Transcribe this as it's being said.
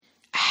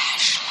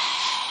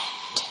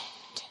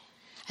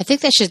I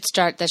think that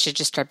should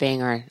just start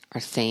being our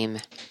theme.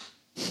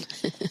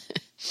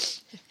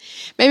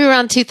 Maybe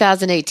around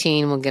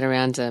 2018 we'll get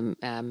around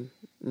to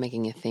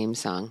making a theme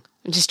song.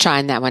 I'm just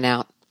trying that one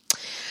out.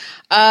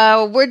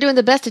 We're doing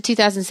the best of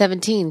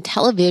 2017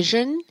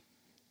 television.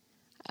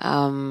 You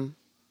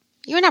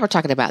and I were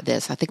talking about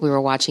this. I think we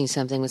were watching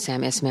something with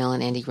Sam Esmail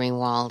and Andy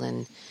Greenwald.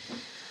 And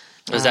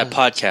was that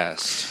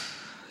podcast?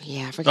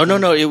 Yeah. I forget. Oh,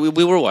 no.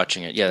 We were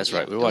watching it. Yeah, that's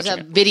right. We were watching it.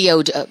 It was a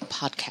video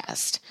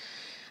podcast.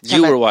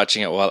 You were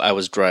watching it while I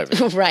was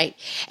driving. Right.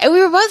 And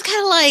we were both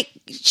kind of like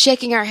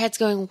shaking our heads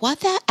going, what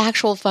the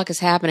actual fuck is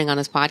happening on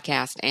this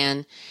podcast?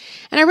 And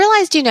I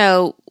realized,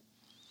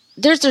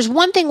 there's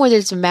one thing where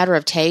it's a matter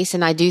of taste,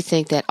 and I do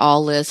think that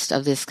all lists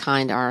of this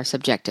kind are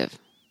subjective.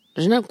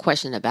 There's no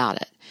question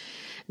about it.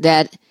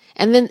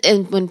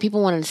 And when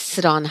people want to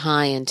sit on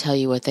high and tell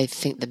you what they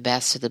think the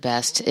best of the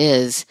best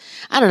is,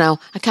 I don't know.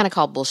 I kind of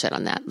call bullshit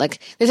on that. Like,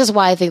 this is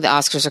why I think the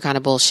Oscars are kind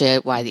of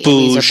bullshit, why the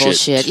Emmys are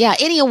bullshit. Yeah,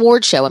 any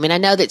award show. I mean, I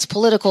know that it's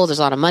political. There's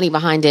a lot of money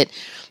behind it.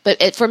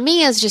 But for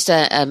me, as just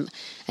an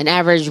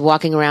average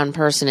walking around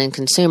person and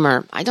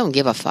consumer, I don't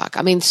give a fuck.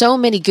 I mean, so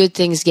many good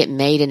things get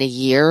made in a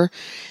year.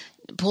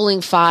 Pulling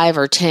 5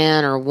 or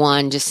 10 or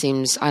 1 just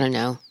seems, I don't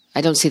know.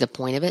 I don't see the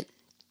point of it.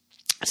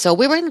 So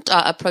we were going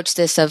to approach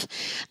this of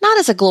not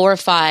as a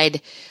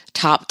glorified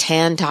top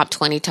 10, top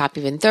 20, top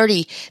even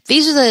 30.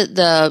 These are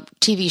the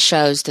TV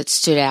shows that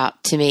stood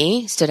out to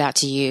me, stood out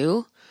to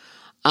you.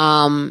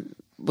 We're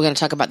going to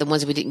talk about the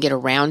ones that we didn't get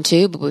around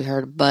to, but we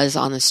heard buzz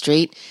on the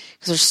street.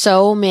 Because there's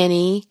so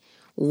many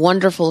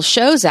wonderful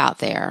shows out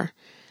there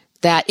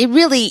that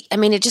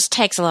it just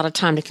takes a lot of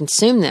time to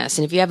consume this.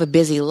 And if you have a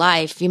busy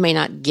life, you may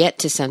not get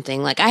to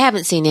something. Like, I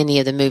haven't seen any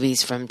of the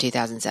movies from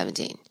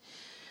 2017.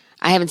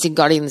 I haven't seen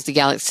Guardians of the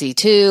Galaxy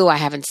 2. I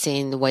haven't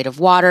seen The Weight of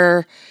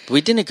Water.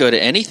 We didn't go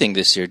to anything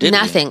this year, did we?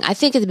 Nothing. I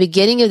think at the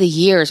beginning of the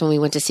year is when we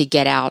went to see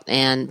Get Out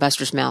and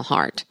Buster's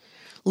Malheart.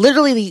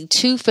 Literally the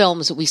 2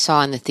 films that we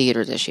saw in the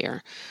theater this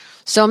year.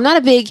 So I'm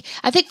not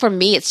I think for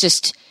me it's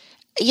just,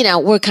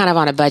 we're kind of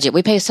on a budget.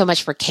 We pay so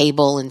much for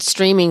cable and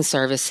streaming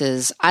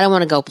services. I don't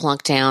want to go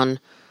plunk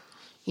down,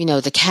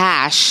 the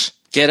cash.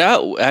 Get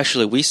Out,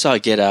 actually, we saw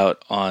Get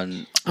Out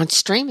on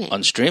streaming.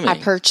 I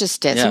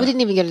purchased it. Yeah. So we didn't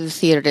even go to the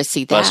theater to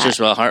see that. Buster's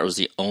Malheart was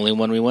the only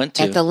one we went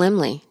to. At the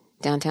Limley,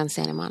 downtown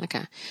Santa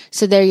Monica.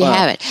 So there you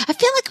have it. I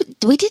feel like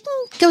we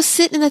didn't go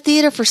sit in the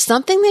theater for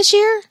something this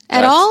year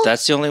at all.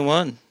 That's the only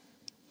one.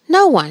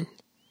 No one.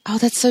 Oh,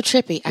 that's so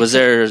trippy.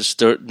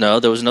 No,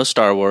 there was no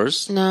Star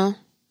Wars. No.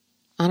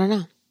 I don't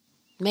know.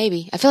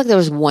 Maybe. I feel like there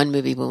was one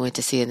movie we went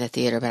to see in the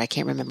theater, but I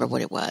can't remember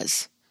what it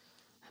was.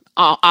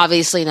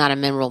 Obviously not a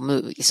memorable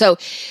movie. So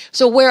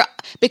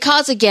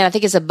because again, I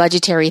think it's a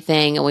budgetary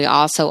thing, and we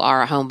also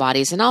are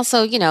homebodies, and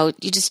also, you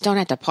just don't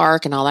have to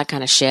park and all that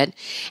kind of shit.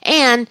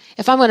 And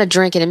if I'm going to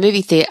drink in a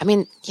movie theater,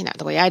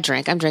 the way I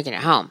drink, I'm drinking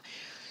at home.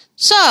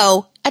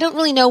 So I don't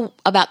really know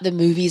about the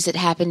movies that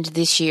happened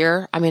this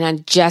year. I mean, I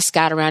just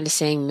got around to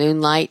seeing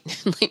Moonlight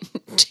like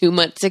 2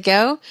 months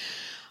ago.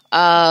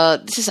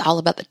 This is all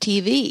about the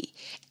TV.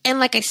 And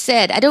like I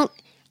said, I don't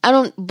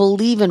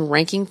believe in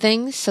ranking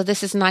things, so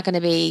this is not going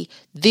to be,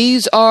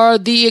 these are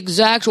the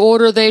exact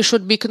order they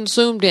should be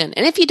consumed in.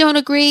 And if you don't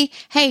agree,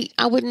 hey,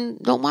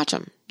 don't watch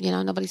them.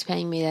 Nobody's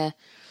paying me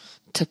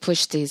to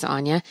push these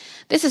on you.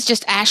 This is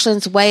just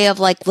Ashlyn's way of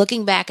like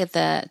looking back at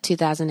the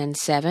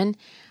 2007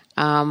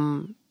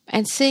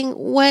 and seeing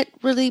what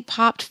really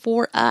popped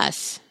for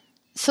us.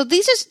 So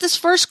this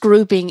first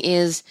grouping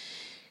is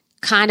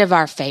kind of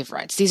our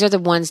favorites. These are the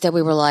ones that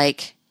we were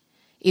like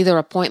either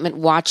appointment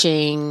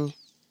watching.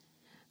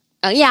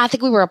 I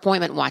think we were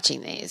appointment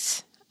watching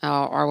these,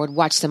 or would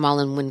watch them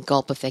all in one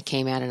gulp if they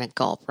came out in a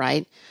gulp,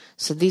 right?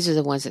 So these are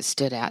the ones that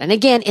stood out. And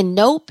again, in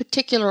no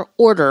particular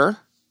order,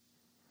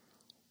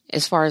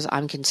 as far as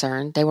I'm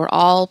concerned, they were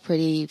all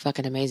pretty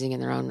fucking amazing in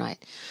their own right.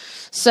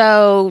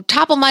 So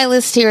top of my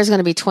list here is going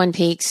to be Twin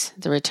Peaks: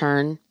 The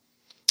Return.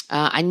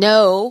 I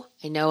know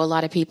a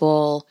lot of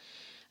people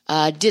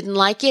didn't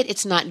like it.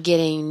 It's not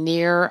getting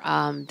near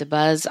the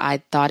buzz I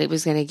thought it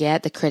was going to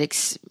get. The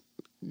critics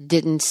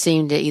didn't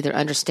seem to either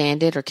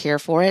understand it or care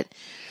for it.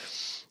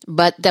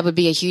 But that would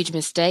be a huge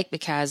mistake,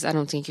 because I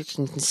don't think you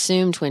can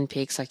consume Twin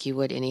Peaks like you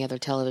would any other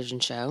television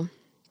show.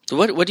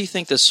 What do you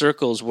think the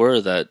circles were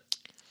that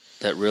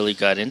really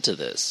got into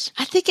this?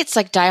 I think it's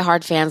like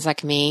diehard fans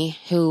like me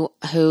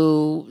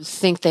who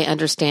think they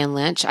understand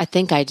Lynch. I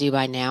think I do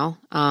by now.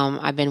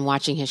 I've been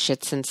watching his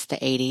shit since the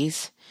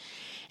 80s.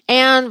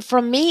 And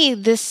for me,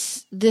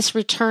 this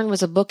return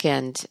was a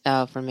bookend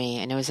for me,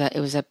 and it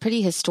was a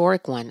pretty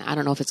historic one. I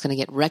don't know if it's going to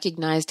get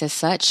recognized as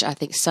such. I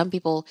think some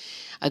people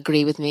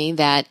agree with me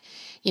that,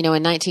 in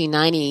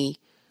 1990,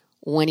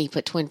 when he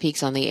put Twin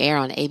Peaks on the air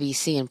on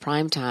ABC in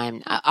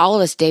primetime, all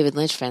of us David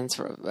Lynch fans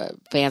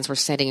were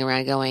sitting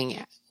around going,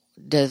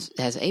 has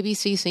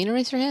ABC seen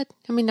Eraserhead?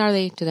 I mean, are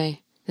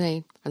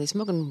they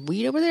smoking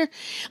weed over there?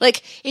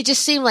 Like, it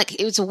just seemed like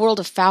it was a world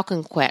of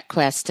Falcon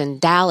Quest and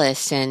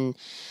Dallas and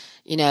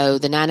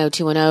the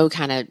 90210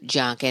 kind of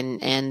junk.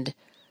 And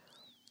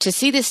to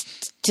see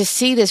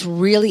this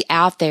really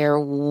out there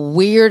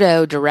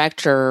weirdo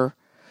director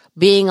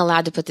being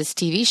allowed to put this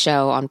TV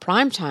show on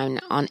primetime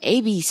on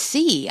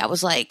ABC, I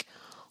was like,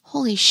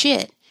 holy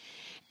shit.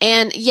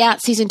 And yeah,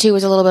 season 2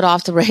 was a little bit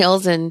off the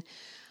rails and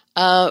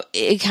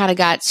it kind of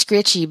got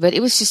scritchy, but it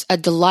was just a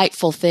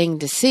delightful thing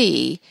to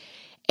see.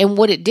 And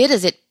what it did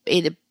is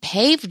it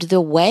paved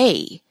the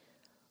way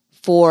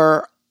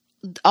for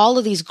all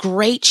of these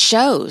great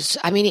shows.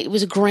 I mean, it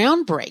was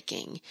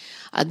groundbreaking.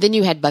 Then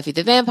you had Buffy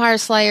the Vampire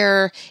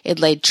Slayer. It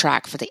laid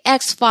track for the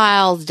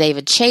X-Files.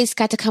 David Chase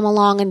got to come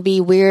along and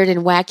be weird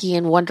and wacky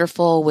and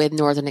wonderful with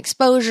Northern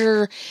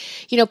Exposure.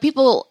 You know,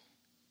 people,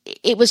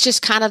 it was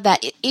just kind of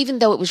that, even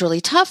though it was really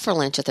tough for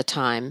Lynch at the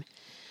time,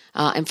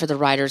 and for the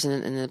writers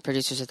and the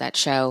producers of that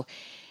show,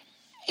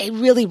 it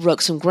really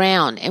broke some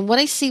ground. And what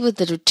I see with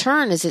The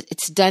Return is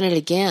it's done it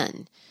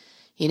again.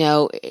 You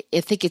know,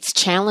 I think it's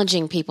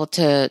challenging people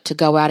to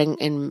go out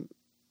and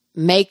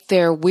make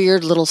their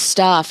weird little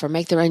stuff or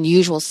make their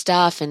unusual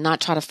stuff and not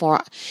try to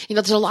form. You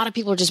know, there's a lot of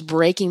people are just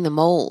breaking the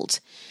mold.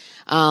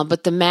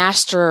 But the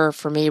master,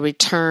 for me,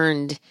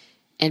 returned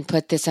and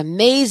put this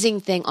amazing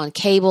thing on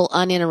cable,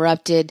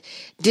 uninterrupted,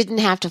 didn't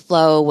have to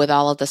flow with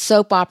all of the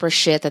soap opera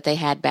shit that they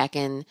had back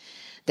in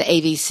the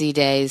ABC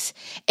days.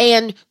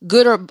 And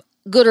good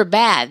or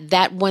bad,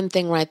 that one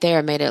thing right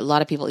there made a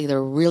lot of people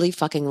either really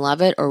fucking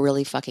love it or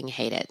really fucking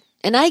hate it.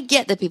 And I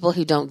get the people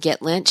who don't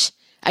get Lynch.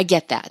 I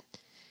get that.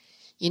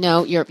 You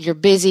know, you're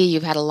busy,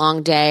 you've had a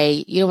long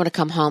day, you don't want to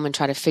come home and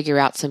try to figure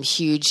out some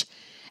huge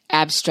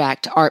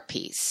abstract art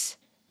piece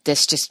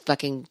that's just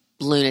fucking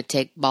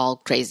lunatic, ball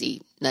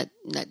crazy nut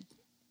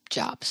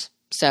jobs.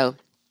 So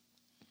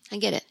I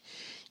get it.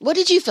 What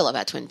did you feel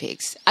about Twin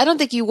Peaks? I don't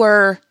think you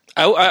were.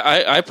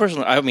 I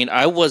personally, I mean,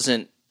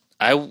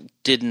 I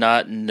did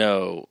not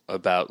know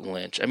about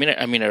Lynch. I mean,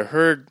 I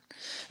heard.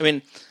 I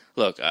mean,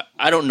 look,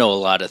 I don't know a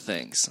lot of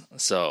things,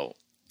 so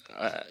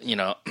you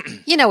know.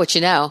 You know what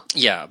you know.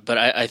 Yeah, but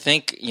I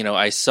think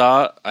I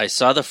saw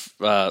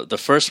the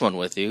first one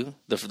with you,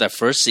 that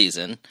first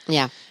season.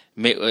 Yeah,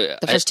 the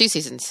first 2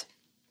 seasons.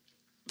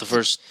 The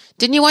first.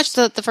 Didn't you watch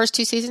the first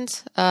 2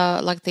 seasons,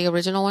 like the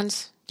original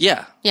ones?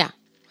 Yeah. Yeah.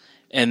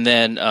 And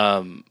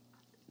then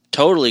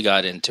totally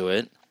got into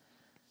it.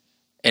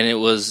 And it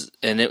was,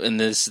 and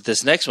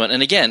this next one,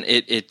 and again,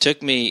 it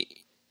took me,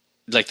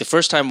 like the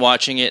first time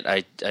watching it,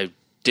 I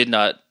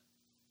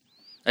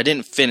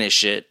didn't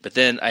finish it, but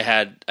then I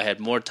had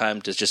more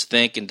time to just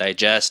think and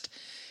digest,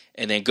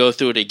 and then go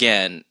through it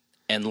again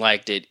and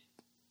liked it.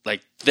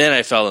 Like then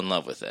I fell in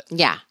love with it.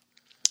 Yeah.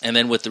 And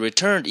then with The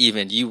Return,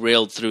 even you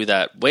railed through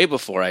that way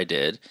before I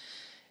did,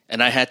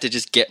 and I had to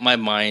just get my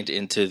mind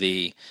into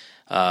the,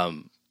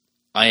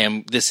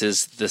 this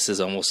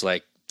is almost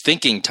like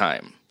thinking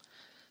time.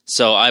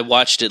 So I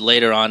watched it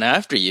later on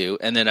after you,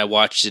 and then I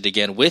watched it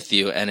again with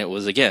you, and it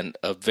was, again,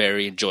 a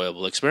very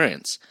enjoyable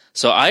experience.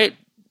 So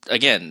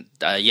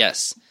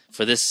yes,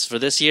 for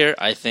this year,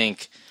 I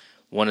think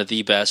one of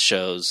the best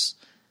shows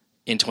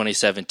in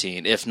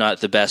 2017, if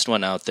not the best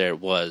one out there,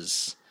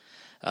 was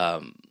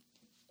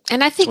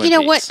and I think, Twin you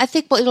know Peaks. what? I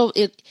think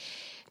it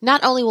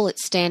not only will it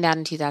stand out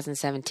in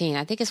 2017,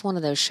 I think it's one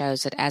of those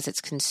shows that as it's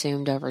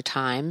consumed over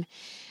time,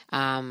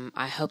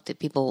 I hope that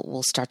people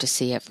will start to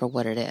see it for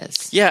what it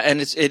is. Yeah,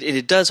 and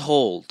it does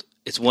hold.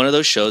 It's one of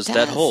those shows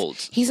that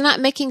holds. He's not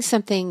making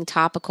something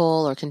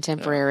topical or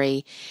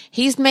contemporary.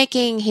 He's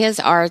making his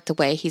art the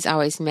way he's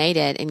always made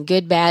it, and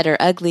good, bad, or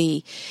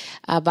ugly,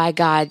 by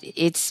God,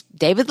 it's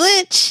David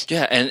Lynch.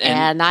 Yeah,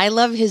 and I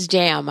love his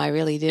jam. I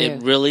really do.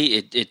 It really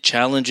it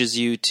challenges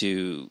you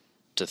to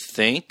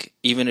think,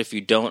 even if you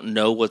don't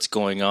know what's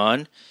going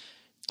on.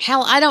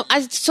 Hell,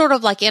 I sort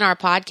of like in our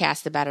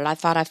podcast about it, I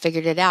thought I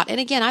figured it out. And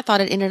again, I thought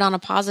it ended on a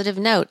positive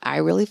note. I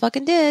really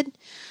fucking did.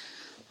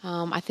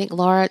 I think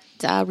Laura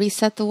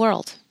reset the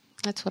world.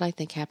 That's what I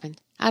think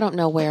happened. I don't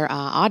know where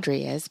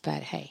Audrey is,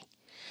 but hey,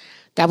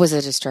 that was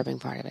a disturbing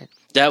part of it.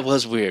 That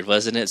was weird,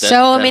 wasn't it?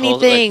 So many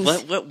things.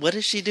 Like, what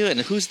is she doing?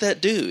 Who's that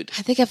dude?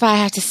 I think if I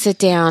have to sit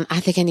down, I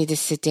think I need to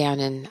sit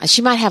down and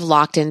she might have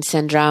locked-in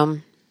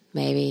syndrome,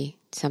 maybe.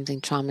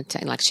 Something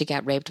traumatizing, like she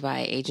got raped by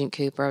Agent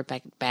Cooper,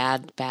 like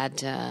bad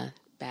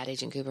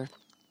Agent Cooper.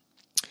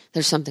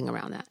 There's something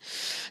around that.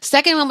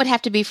 Second one would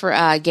have to be for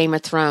Game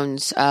of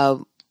Thrones.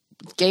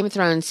 Game of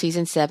Thrones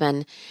season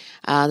 7.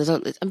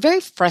 I'm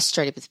very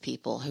frustrated with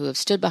people who have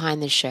stood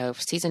behind this show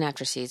for season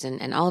after season,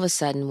 and all of a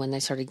sudden, when they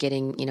started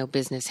getting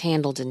business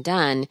handled and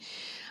done,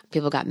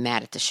 people got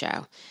mad at the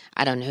show.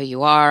 I don't know who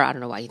you are. I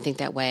don't know why you think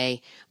that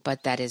way,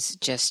 but that is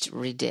just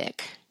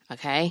ridiculous.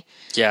 Okay?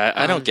 Yeah,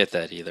 I don't get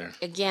that either.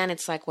 Again,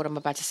 it's like what I'm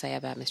about to say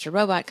about Mr.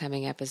 Robot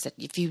coming up is that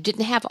if you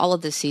didn't have all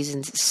of the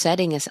seasons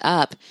setting us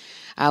up,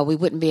 we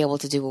wouldn't be able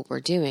to do what we're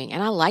doing.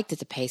 And I like that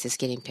the pace is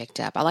getting picked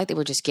up. I like that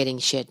we're just getting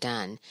shit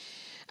done.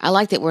 I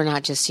like that we're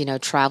not just,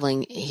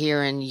 traveling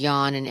here and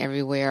yon and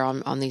everywhere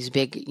on these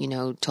big,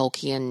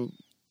 Tolkien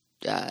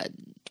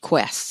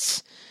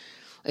quests.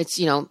 It's,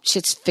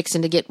 shit's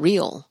fixing to get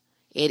real.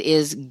 It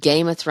is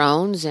Game of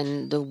Thrones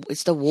and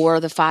it's the War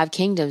of the Five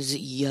Kingdoms.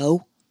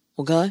 Yo.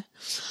 Okay.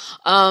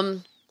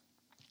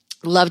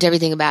 Loved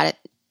everything about it.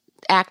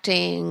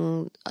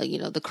 Acting,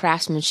 the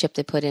craftsmanship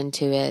they put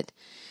into it,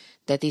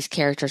 that these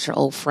characters are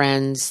old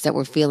friends, that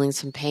we're feeling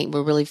some pain.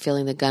 We're really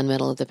feeling the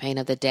gunmetal of the pain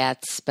of the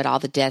deaths, but all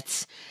the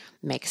deaths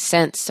make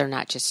sense. They're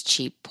not just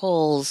cheap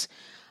pulls.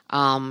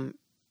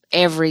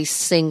 Every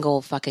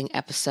single fucking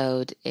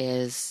episode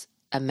is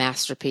a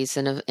masterpiece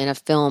in a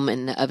film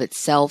in of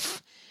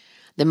itself.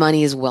 The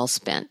money is well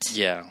spent.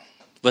 Yeah.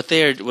 What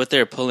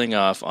they're pulling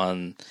off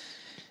on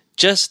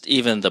just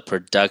even the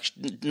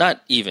production,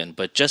 not even,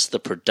 but just the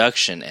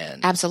production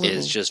end, absolutely,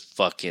 is just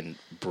fucking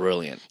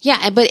brilliant.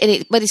 Yeah, but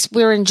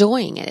we're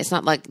enjoying it. It's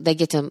not like they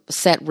get to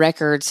set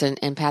records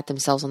and pat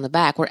themselves on the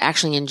back. We're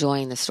actually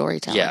enjoying the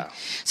storytelling. Yeah.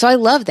 So I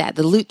love that.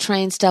 The loot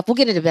train stuff. We'll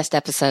get into best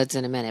episodes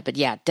in a minute, but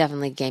yeah,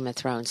 definitely Game of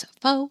Thrones.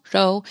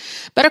 Show.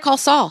 Better Call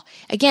Saul.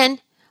 Again,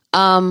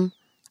 I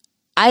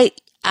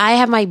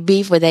have my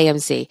beef with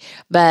AMC,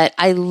 but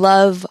I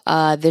love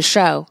the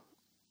show.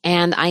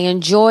 And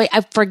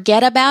I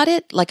forget about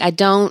it. Like it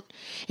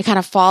kind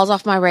of falls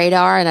off my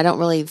radar and I don't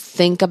really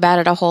think about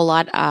it a whole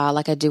lot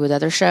like I do with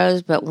other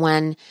shows. But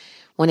when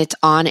it's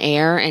on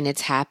air and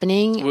it's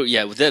happening. Well,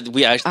 yeah,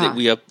 we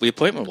actually, we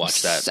appointment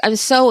watched that. I'm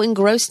so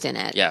engrossed in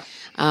it. Yeah.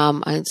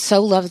 I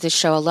so love this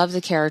show. I love the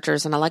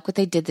characters and I like what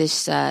they did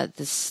this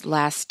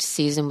last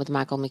season with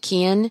Michael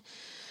McKean.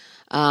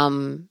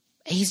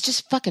 He's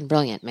just fucking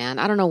brilliant, man.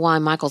 I don't know why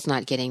Michael's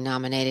not getting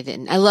nominated.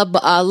 And I love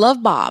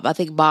Bob. I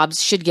think Bob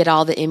should get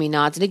all the Emmy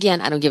nods. And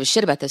again, I don't give a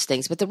shit about those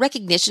things, but the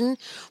recognition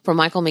for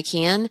Michael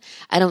McKean,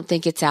 I don't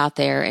think it's out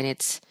there, and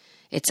it's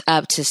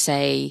up to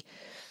say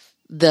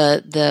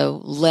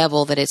the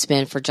level that it's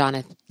been for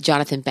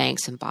Jonathan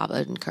Banks and Bob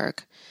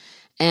Odenkirk,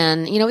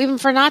 and even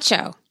for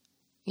Nacho.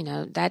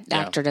 That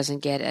actor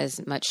doesn't get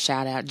as much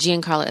shout out.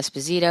 Giancarlo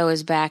Esposito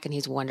is back, and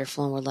he's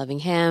wonderful, and we're loving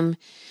him.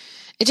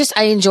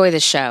 I enjoy the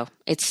show.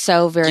 It's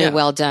so very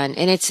well done.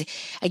 And it's,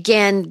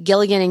 again,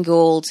 Gilligan and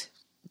Gould,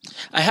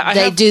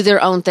 they do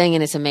their own thing,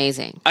 and it's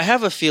amazing. I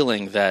have a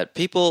feeling that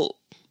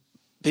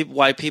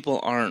why people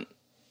aren't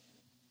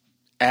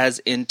as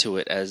into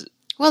it as...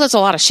 Well, there's a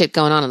lot of shit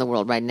going on in the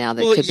world right now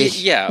that could be...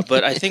 Yeah,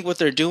 but I think what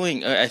they're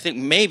doing, I think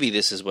maybe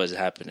this is what's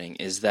happening,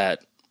 is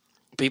that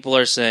people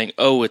are saying,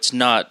 oh, it's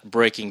not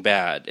Breaking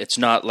Bad. It's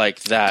not like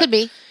that. Could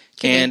be.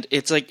 And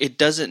it's like, it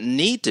doesn't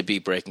need to be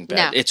Breaking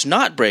Bad. No. It's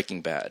not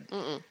Breaking Bad.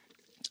 Mm-mm.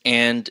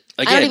 And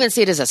again, I don't even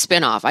see it as a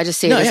spinoff. I just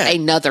see it as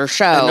another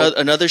show.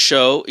 Another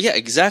show. Yeah,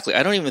 exactly.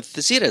 I don't even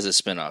see it as a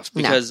spinoff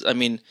because, I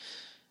mean,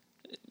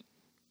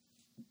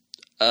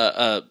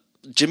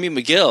 Jimmy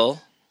McGill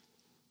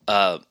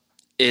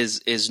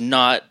is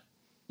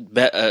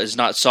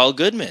not Saul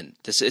Goodman.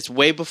 It's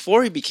way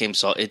before he became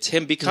Saul. It's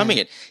him becoming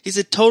it. He's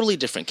a totally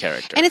different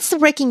character, and it's the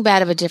Breaking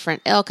Bad of a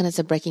different ilk, and it's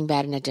a Breaking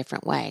Bad in a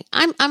different way.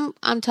 I'm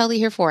totally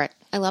here for it.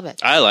 I love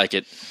it. I like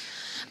it.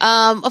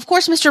 Of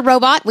course, Mr.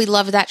 Robot. We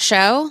love that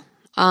show.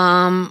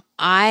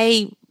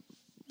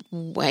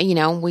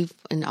 We've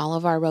in all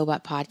of our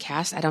robot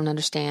podcasts. I don't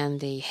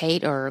understand the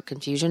hate or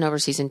confusion over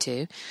season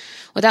 2.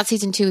 Without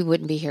season 2, we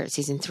wouldn't be here at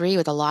season 3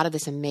 with a lot of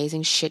this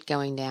amazing shit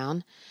going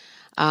down.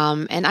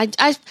 And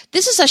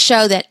this is a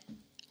show that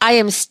I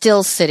am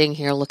still sitting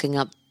here looking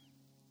up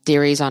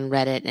theories on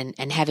Reddit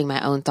and having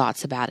my own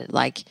thoughts about it.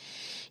 Like,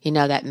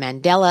 that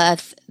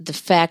Mandela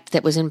effect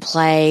that was in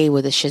play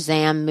with the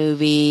Shazam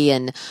movie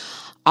and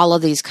all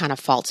of these kind of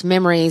false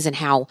memories and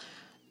how,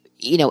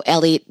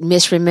 Elliot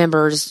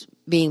misremembers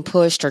being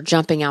pushed or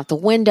jumping out the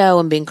window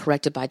and being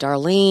corrected by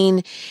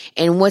Darlene.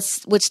 And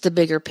what's the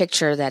bigger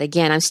picture that,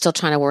 again, I'm still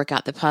trying to work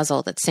out the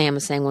puzzle that Sam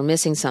is saying we're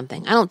missing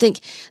something. I don't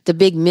think the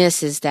big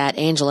miss is that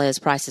Angela is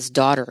Price's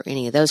daughter or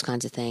any of those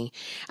kinds of things.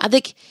 I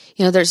think,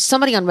 there's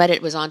somebody on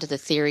Reddit was onto the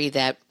theory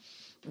that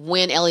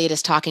when Elliot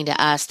is talking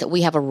to us, that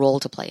we have a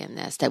role to play in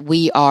this, that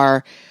we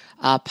are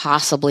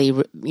possibly,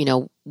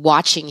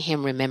 watching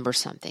him remember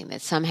something, that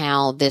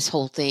somehow this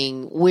whole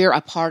thing, we're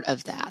a part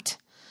of that.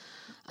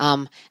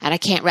 And I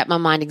can't wrap my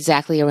mind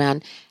exactly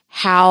around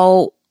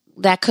how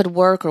that could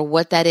work or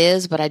what that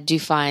is, but I do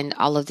find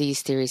all of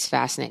these theories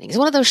fascinating. It's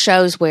one of those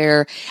shows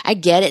where I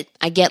get it.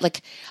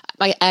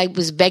 I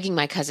was begging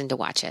my cousin to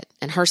watch it,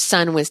 and her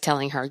son was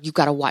telling her, you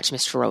got to watch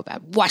Mr.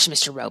 Robot. Watch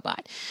Mr.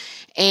 Robot.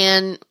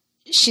 And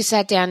she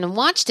sat down and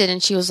watched it,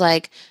 and she was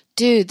like,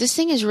 dude, this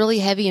thing is really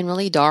heavy and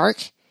really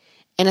dark.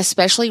 And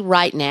especially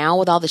right now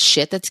with all the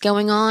shit that's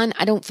going on,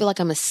 I don't feel like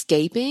I'm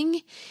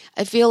escaping.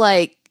 I feel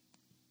like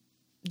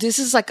this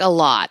is like a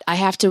lot. I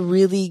have to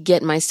really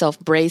get myself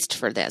braced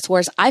for this.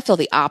 Whereas I feel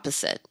the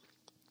opposite.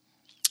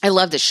 I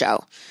love the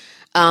show.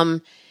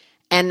 And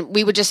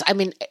we would just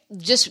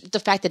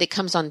the fact that it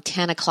comes on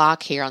 10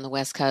 o'clock here on the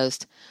West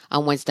Coast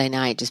on Wednesday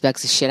night just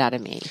bugs the shit out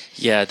of me.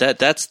 Yeah,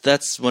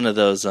 that's one of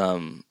those.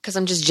 Because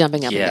I'm just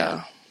jumping up and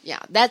down. Yeah,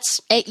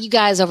 that's you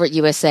guys over at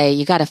USA.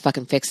 You got to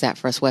fucking fix that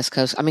for us West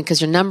Coast. I mean, because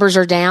your numbers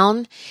are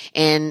down,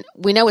 and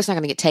we know it's not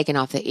going to get taken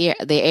off the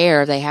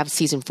air. They have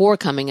season 4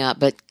 coming up,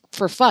 but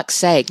for fuck's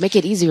sake, make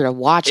it easier to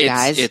watch,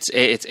 guys. It's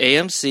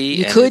AMC.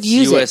 You could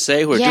use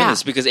USA it. Who are doing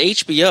this because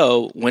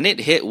HBO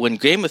when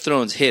Game of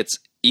Thrones hits,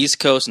 East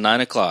Coast,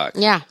 9:00.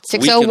 Yeah, We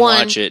 6:01. can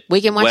watch it.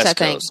 We can watch West that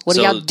thing. Coast. What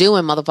are y'all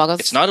doing, motherfuckers?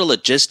 It's not a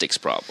logistics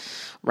problem.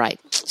 Right.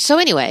 So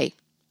anyway,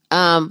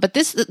 but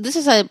this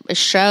is a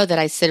show that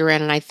I sit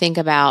around and I think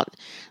about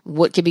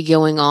what could be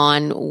going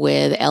on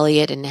with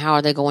Elliot and how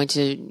are they going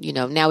to,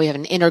 now we have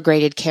an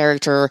integrated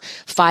character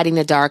fighting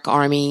the Dark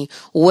Army.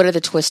 What are the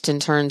twists and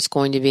turns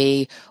going to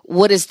be?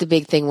 What is the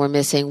big thing we're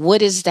missing?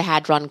 What is the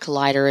Hadron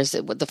Collider? Is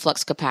it the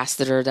flux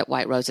capacitor that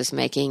White Rose is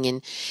making?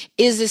 And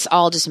is this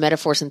all just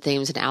metaphors and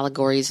themes and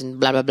allegories and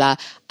blah, blah, blah?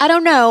 I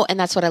don't know. And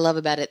that's what I love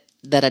about it,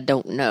 that I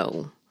don't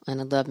know. And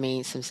I love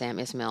me some Sam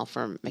Esmail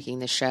for making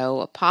the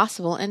show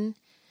possible and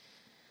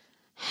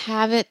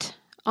have it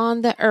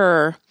on the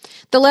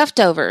The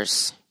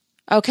Leftovers.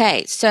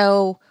 Okay,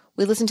 so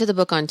we listened to the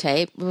book on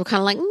tape. We were kind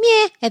of like,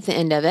 meh, at the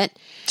end of it.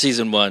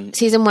 Season 1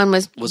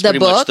 was the pretty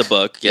book. much the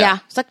book. Yeah.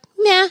 It's like,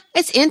 meh,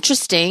 it's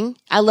interesting.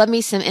 I love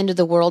me some end of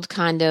the world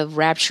kind of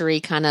rapture-y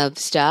kind of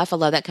stuff. I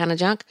love that kind of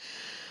junk.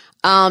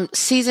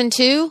 Season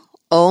 2,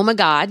 oh my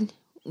God,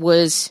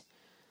 was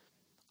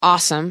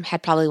awesome.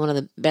 Had probably one of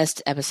the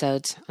best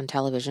episodes on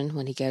television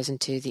when he goes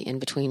into the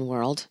in-between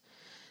world.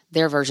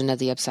 Their version of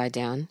the Upside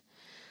Down.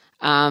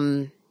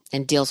 And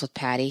deals with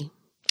Patty.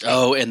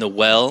 Oh, and the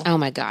well. Oh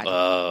my God.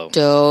 Oh.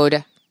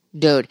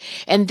 Dude.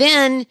 And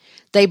then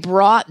they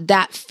brought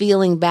that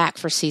feeling back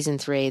for season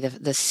 3,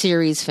 the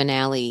series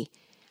finale.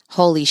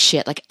 Holy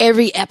shit. Like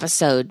every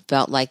episode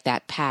felt like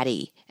that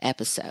Patty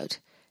episode.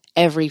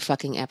 Every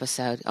fucking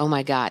episode. Oh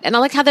my God. And I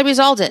like how they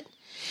resolved it.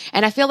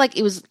 And I feel like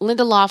it was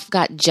Lindelof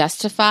got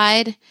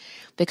justified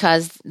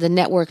because the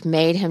network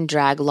made him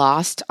drag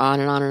Lost on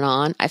and on and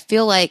on. I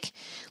feel like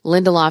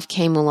Lindelof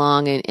came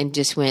along and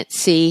just went,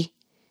 see,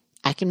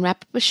 I can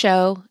wrap up a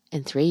show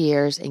in 3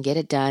 years and get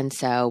it done,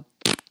 so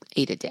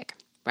eat a dick,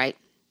 right?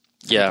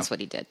 Yeah. That's what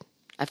he did.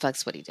 I feel like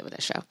that's what he did with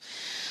that show.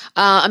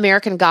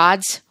 American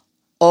Gods.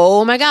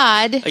 Oh my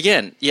God.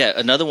 Again, yeah,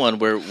 another one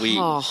where we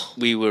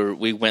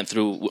went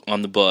through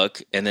on the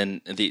book and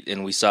then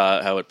we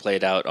saw how it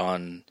played out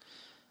on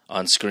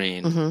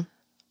screen. Mm-hmm.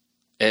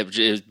 It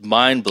was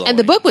mind blowing. And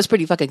the book was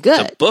pretty fucking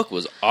good. The book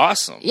was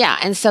awesome. Yeah,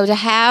 and so to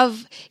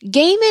have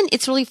Gaiman,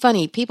 it's really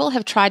funny. People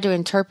have tried to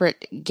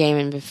interpret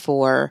Gaiman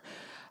before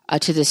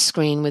to the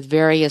screen with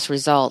various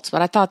results,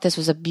 but I thought this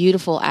was a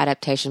beautiful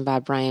adaptation by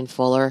Brian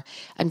Fuller.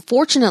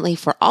 Unfortunately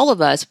for all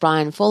of us,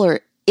 Brian Fuller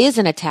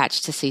isn't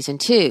attached to season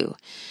 2,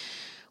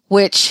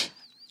 which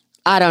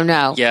I don't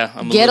know. Yeah,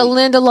 a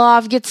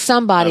Lindelof, get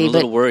somebody. I'm a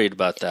little worried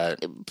about that.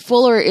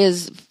 Fuller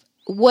is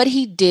what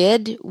he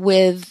did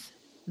with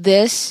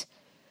this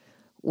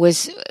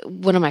was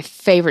one of my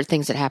favorite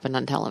things that happened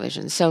on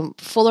television. So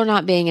Fuller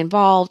not being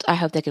involved, I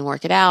hope they can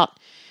work it out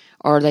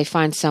or they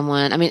find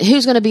someone. I mean,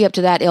 who's going to be up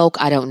to that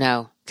ilk? I don't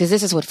know, because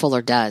this is what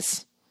Fuller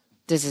does.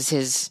 This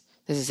is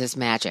his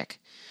magic.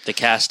 The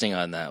casting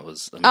on that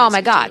was amazing. Oh my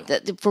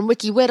God. From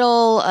Wiki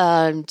Whittle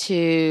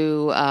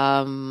to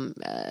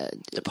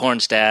the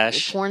Porn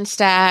Stash.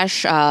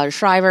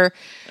 Shriver.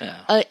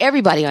 Yeah.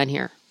 Everybody on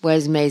here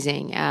was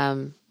amazing.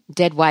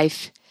 Dead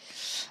wife.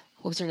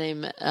 What was her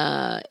name?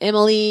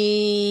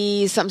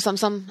 Emily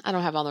some. I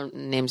don't have all the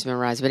names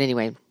memorized, but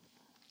anyway,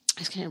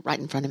 it's kind of right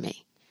in front of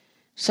me.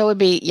 So it would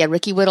be,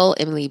 Ricky Whittle,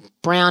 Emily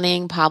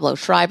Browning, Pablo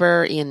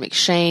Schreiber, Ian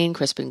McShane,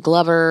 Crispin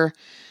Glover.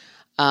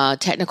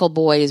 Technical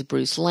Boy is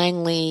Bruce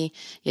Langley.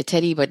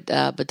 Teddy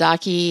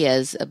Badaki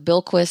as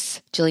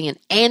Bilquis. Gillian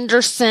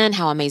Anderson.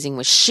 How amazing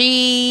was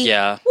she?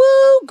 Yeah.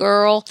 Woo,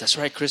 girl. That's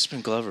right.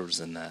 Crispin Glover was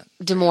in that.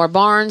 Demore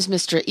Barnes,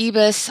 Mr.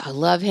 Ebus. I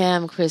love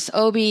him. Chris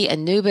Obi,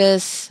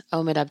 Anubis,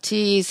 Omid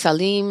Abti,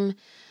 Salim.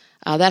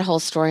 That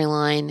whole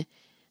storyline.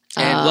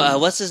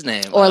 And what's his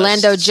name?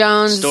 Orlando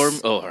Jones.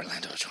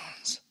 Orlando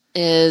Jones.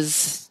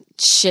 Is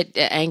shit,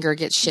 anger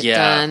gets shit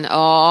done.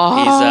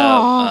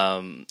 Oh.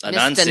 He's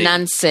Mr.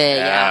 Nuncy.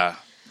 Yeah.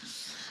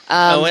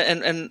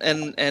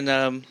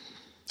 And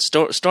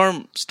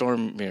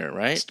Stormare,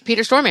 right?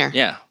 Peter Stormare.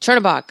 Yeah.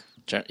 Chernobog.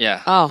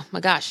 Yeah. Oh my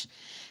gosh.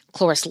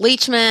 Cloris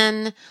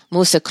Leachman,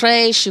 Musa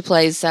Kraish, who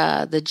plays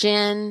the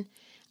Djinn.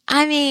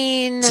 I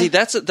mean, see,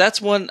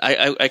 that's one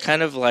I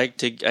kind of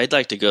I'd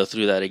like to go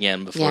through that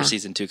again before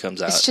season 2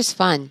 comes out. It's just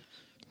fun.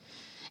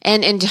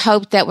 And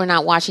hope that we're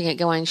not watching it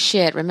going,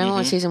 shit. Remember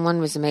when season 1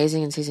 was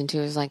amazing and season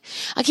 2 was like,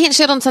 I can't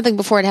shit on something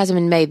before it hasn't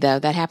been made, though.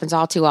 That happens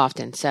all too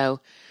often. So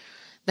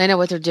they know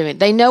what they're doing.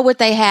 They know what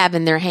they have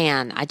in their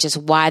hand.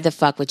 Why the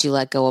fuck would you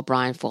let go of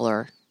Brian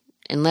Fuller?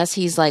 Unless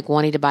he's like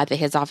wanting to bite the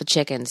heads off of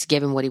chickens,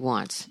 give him what he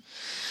wants.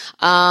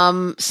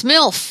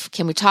 Smilf,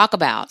 can we talk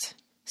about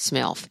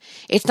Smilf?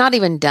 It's not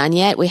even done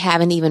yet. We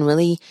haven't even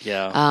really.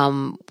 Yeah.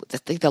 I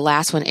think the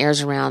last one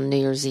airs around New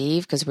Year's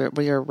Eve because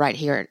we're right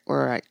here.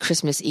 We're at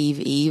Christmas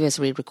Eve as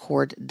we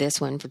record this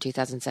one for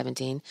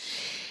 2017.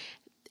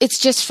 It's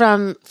just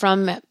from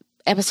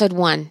episode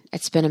 1.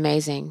 It's been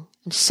amazing.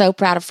 I'm so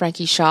proud of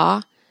Frankie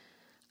Shaw,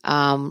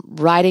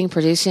 writing,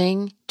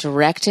 producing,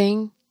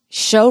 directing,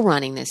 show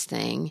running this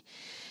thing,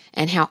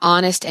 and how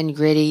honest and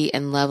gritty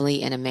and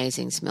lovely and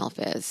amazing Smilf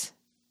is.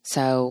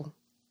 So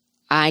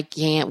I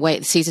can't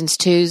wait. Seasons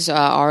 2's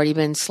already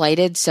been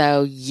slated,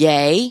 so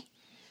yay.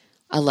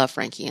 I love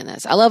Frankie in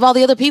this. I love all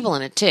the other people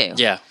in it too.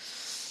 Yeah.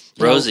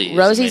 You know, Rosie's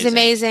Rosie's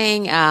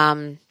amazing.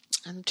 I'm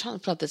trying to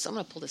pull up this. I'm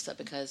going to pull this up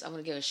because I'm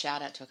going to give a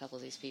shout out to a couple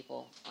of these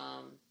people.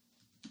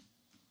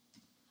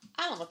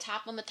 I'm the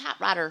top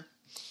writer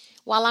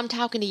while I'm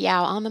talking to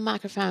y'all on the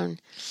microphone.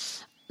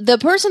 The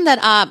person that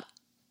I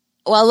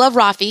love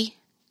Rafi,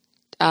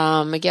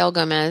 Miguel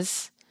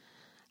Gomez,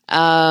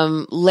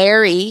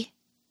 Larry.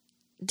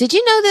 Did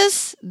you know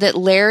this? That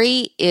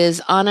Larry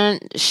is Anna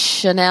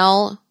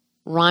Chanel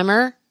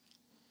Reimer?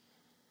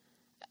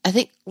 I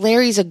think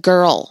Larry's a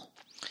girl.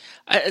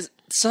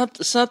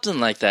 Something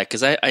like that,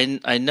 because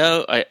I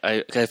know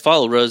I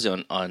follow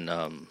Rosie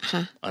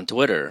on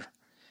Twitter,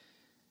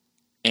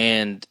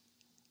 and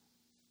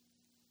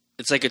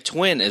it's like a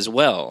twin as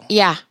well.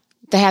 Yeah,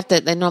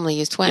 they normally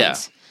use twins. Yeah.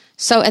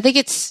 So I think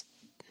it's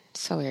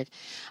so weird.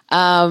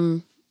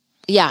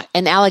 Yeah,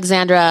 and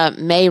Alexandra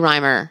May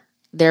Reimer.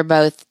 They're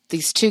both,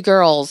 these two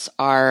girls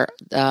are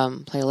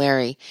play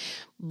Larry.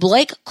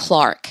 Blake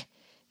Clark.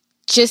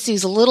 Just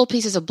these little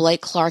pieces of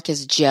Blake Clark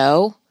as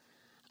Joe.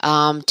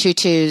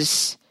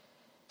 Tutu's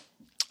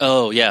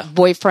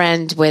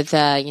boyfriend with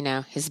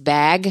his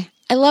bag.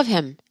 I love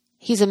him.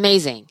 He's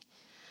amazing.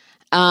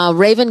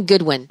 Raven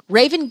Goodwin.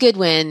 Raven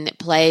Goodwin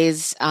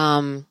plays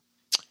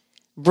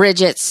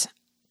Bridget's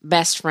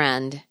best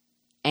friend,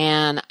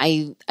 and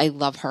I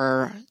love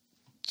her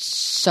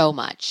so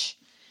much.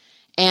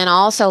 And I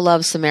also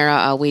love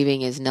Samara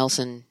Weaving as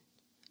Nelson.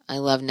 I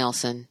love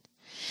Nelson.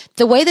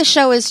 The way the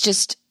show is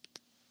just,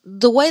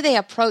 the way they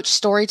approach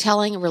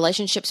storytelling and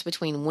relationships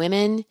between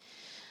women,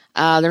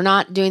 they're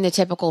not doing the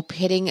typical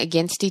pitting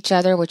against each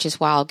other, which is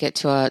why I'll get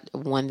to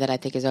one that I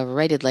think is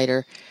overrated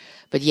later.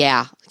 But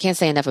yeah, can't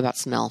say enough about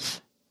Smilf.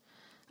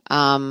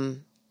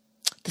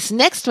 This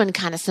next one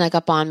kind of snuck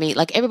up on me.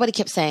 Like everybody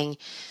kept saying,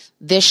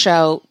 this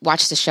show,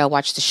 watch the show,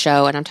 watch the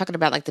show. And I'm talking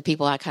about like the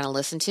people I kind of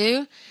listen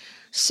to.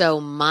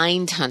 So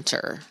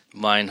Mindhunter.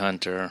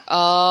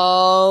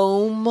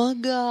 Oh my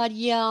God,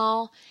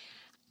 y'all.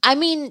 I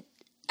mean,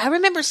 I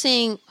remember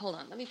seeing, hold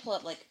on, let me pull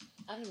up,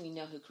 I don't even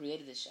know who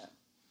created this show.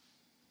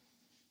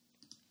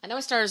 I know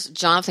it stars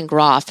Jonathan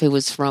Groff, who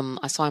was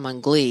I saw him on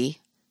Glee,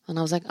 and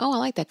I was like, oh, I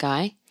like that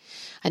guy.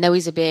 I know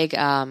he's a big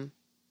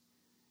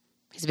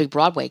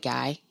Broadway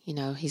guy. You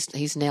know,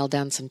 he's nailed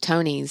down some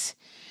Tonys.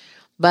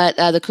 But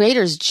the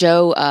creator is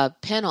Joe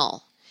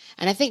Pennell,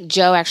 and I think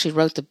Joe actually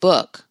wrote the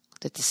book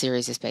that the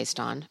series is based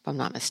on, if I'm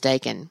not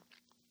mistaken.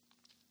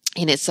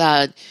 And it's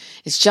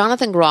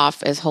Jonathan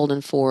Groff as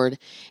Holden Ford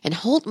and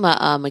Holt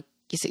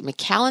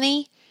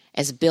McCallany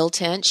as Bill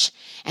Tench.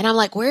 And I'm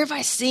like, where have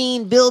I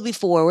seen Bill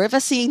before? Where have I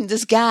seen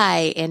this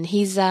guy? And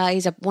he's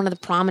one of the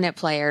prominent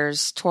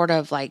players sort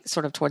of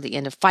toward the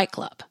end of Fight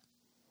Club.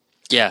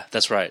 Yeah,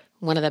 that's right.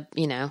 One of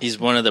the, He's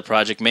one of the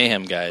Project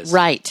Mayhem guys.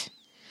 Right.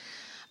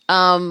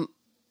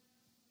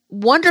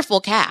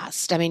 Wonderful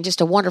cast. I mean,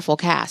 just a wonderful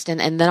cast. And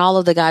then all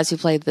of the guys who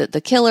played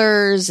the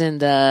killers and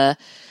the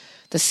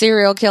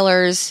serial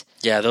killers.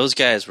 Yeah, those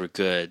guys were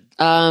good.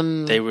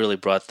 They really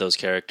brought those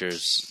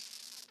characters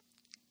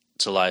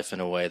to life in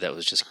a way that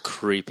was just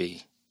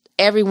creepy.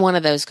 Every one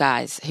of those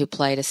guys who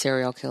played a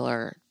serial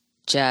killer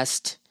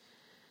just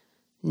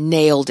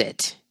nailed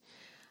it.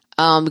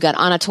 We got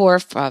Anna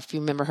Torf, if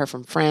you remember her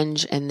from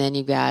Fringe, and then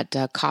you got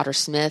Cotter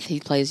Smith. He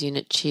plays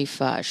Unit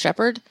Chief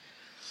Shepard.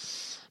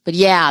 But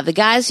yeah, the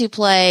guys who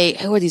play,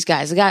 who are these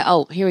guys?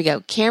 Here we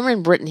go.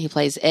 Cameron Britton, he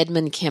plays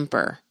Edmund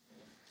Kemper.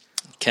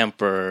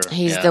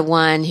 He's the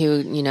one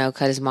who,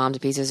 cut his mom to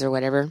pieces or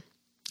whatever.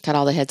 Cut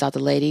all the heads off the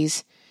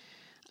ladies.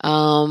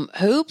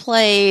 Who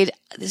played,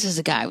 this is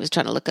a guy I was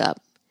trying to look up.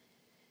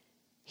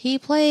 He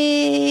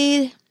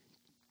played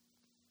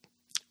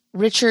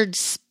Richard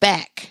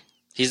Speck.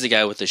 He's the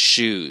guy with the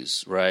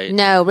shoes, right?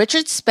 No,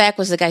 Richard Speck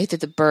was the guy who threw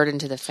the bird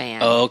into the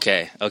fan. Oh,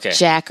 okay.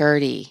 Jack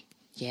Erdy.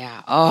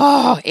 Yeah.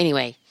 Oh,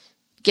 anyway.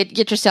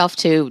 Get yourself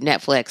to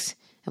Netflix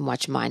and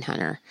watch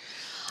Mindhunter.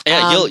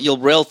 Yeah, you'll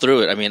rail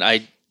through it. I mean,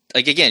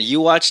 again,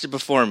 you watched it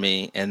before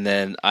me, and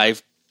then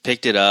I've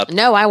picked it up.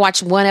 No, I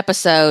watched one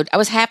episode. I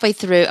was halfway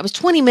through. I was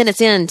 20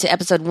 minutes into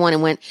episode 1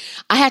 and went,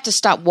 I have to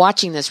stop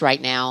watching this right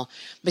now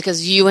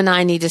because you and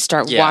I need to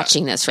start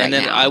watching this right now.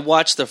 And then I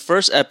watched the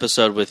first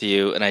episode with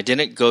you, and I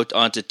didn't go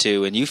on to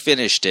 2, and you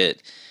finished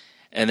it.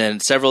 And then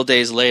several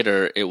days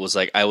later, it was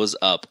like I was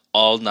up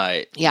all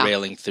night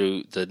railing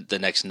through the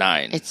next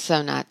 9. It's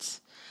so nuts.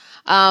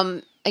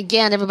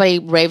 Again, everybody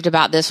raved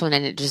about this one,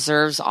 and it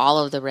deserves all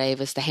of the rave.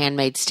 It's The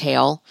Handmaid's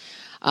Tale.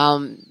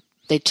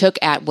 They took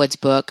Atwood's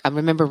book. I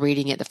remember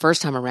reading it the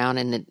first time around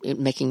and it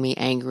making me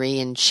angry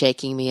and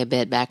shaking me a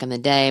bit back in the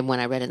day when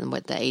I read it in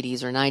the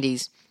 80s or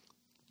 90s.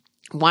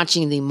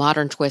 Watching the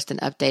modern twist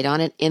and update on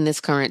it in this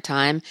current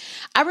time.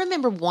 I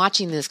remember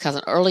watching this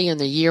earlier in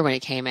the year when it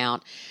came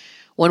out,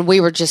 when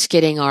we were just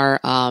getting our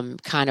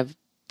kind of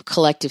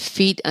collective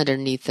feet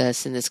underneath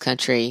us in this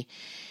country.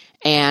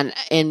 And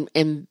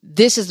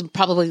this is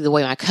probably the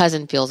way my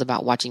cousin feels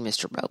about watching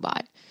Mr.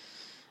 Robot.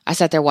 I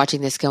sat there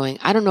watching this going,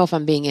 I don't know if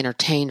I'm being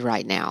entertained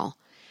right now.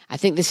 I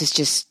think this is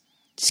just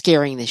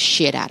scaring the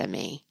shit out of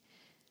me.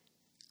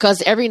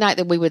 Because every night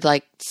that we would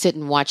like sit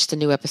and watch the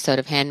new episode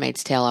of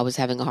Handmaid's Tale, I was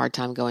having a hard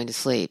time going to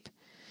sleep.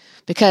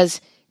 Because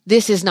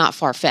this is not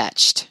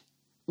far-fetched.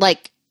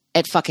 Like,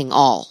 at fucking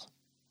all.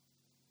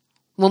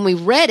 When we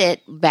read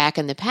it back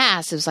in the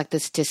past, it was like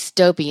this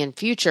dystopian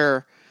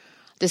future.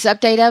 This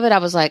update of it, I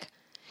was like,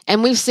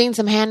 and we've seen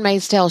some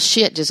Handmaid's Tale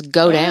shit just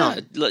go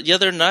down. Yeah. The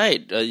other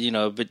night,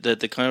 but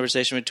the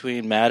conversation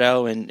between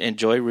Maddow and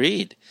Joy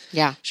Reid.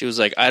 Yeah. She was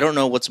like, I don't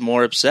know what's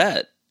more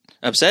upsetting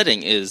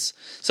is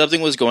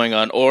something was going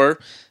on or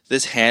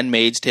this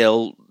Handmaid's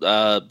Tale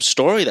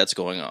story that's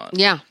going on.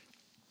 Yeah.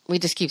 We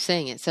just keep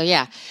saying it. So,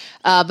 yeah.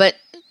 But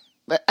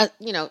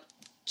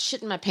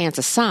shitting my pants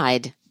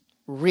aside,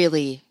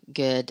 really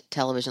good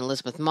television.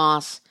 Elizabeth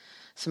Moss,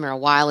 Samira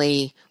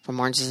Wiley from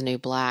Orange is the New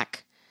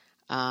Black,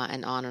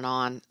 and on and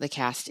on. The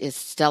cast is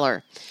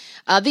stellar.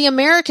 The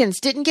Americans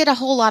didn't get a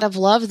whole lot of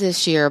love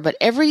this year, but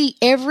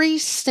every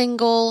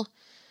single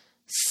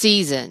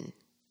season,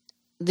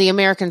 The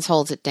Americans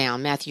holds it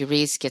down. Matthew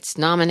Rhys gets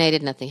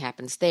nominated. Nothing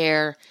happens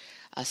there.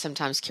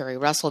 Sometimes Kerry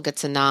Russell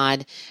gets a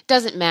nod.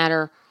 Doesn't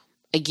matter,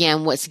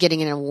 again, what's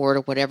getting an award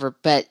or whatever,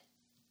 but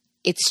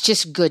it's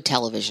just good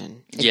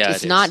television.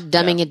 It's not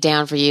dumbing it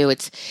down for you.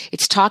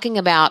 It's talking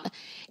about,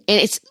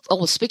 and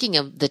speaking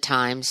of the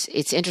times,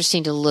 it's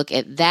interesting to look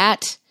at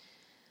that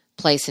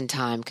place and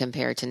time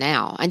compared to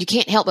now. And you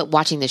can't help but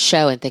watching the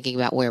show and thinking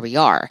about where we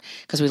are,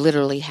 because we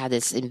literally had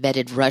this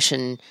embedded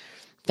Russian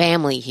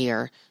family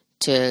here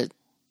to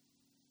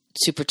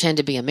pretend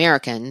to be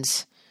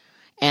Americans,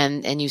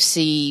 and you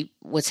see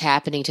what's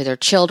happening to their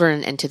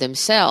children and to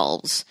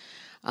themselves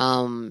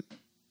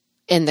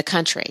in the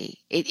country.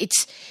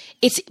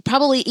 It's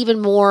probably even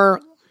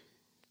more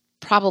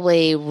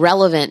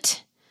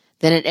relevant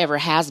than it ever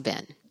has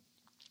been.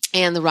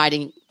 And the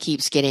writing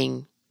keeps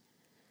getting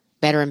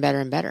better and better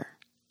and better.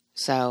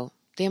 So,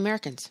 The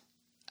Americans,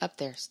 up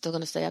there, still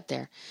going to stay up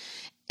there.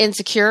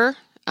 Insecure,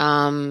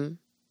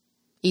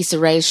 Issa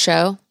Rae's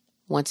show,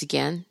 once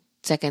again,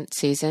 second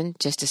season,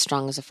 just as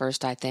strong as the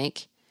first, I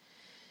think.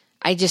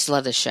 I just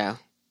love this show.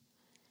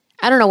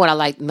 I don't know what I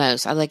like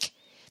most. I like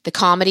the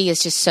comedy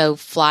is just so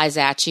flies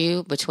at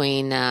you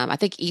between, I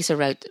think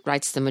Issa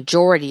writes the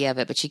majority of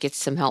it, but she gets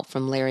some help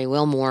from Larry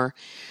Wilmore.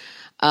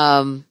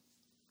 I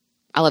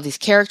love these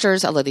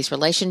characters. I love these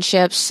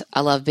relationships.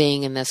 I love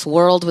being in this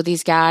world with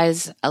these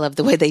guys. I love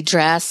the way they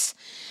dress.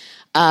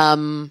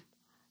 I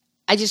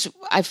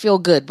feel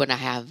good when I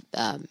have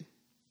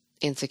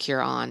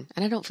Insecure on,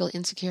 and I don't feel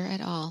insecure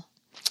at all.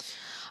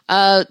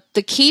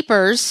 The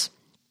Keepers,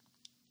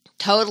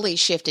 totally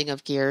shifting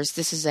of gears.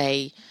 This is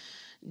a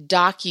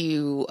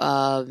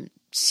docu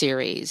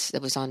series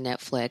that was on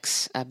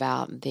Netflix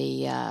about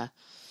the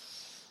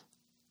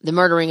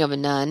murdering of a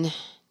nun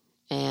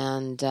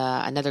and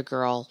another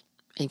girl,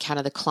 and kind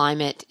of the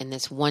climate in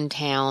this one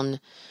town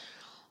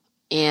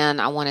in,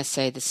 I want to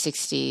say, the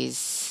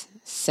 60s,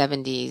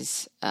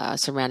 70s,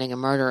 surrounding a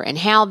murder, and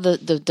how the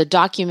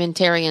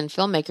documentarian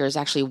filmmakers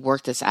actually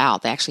worked this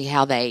out.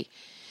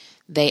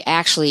 They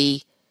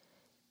actually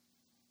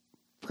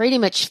pretty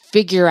much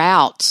figure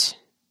out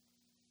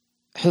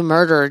who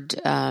murdered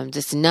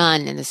this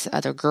nun and this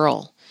other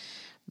girl.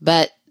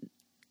 But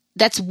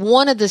that's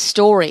one of the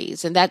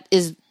stories, but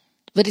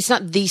it's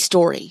not the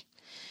story.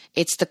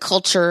 It's the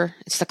culture.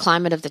 It's the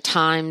climate of the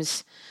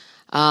times.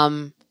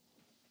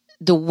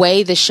 The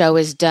way the show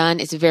is done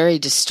is very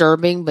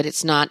disturbing, but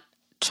it's not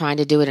trying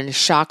to do it in a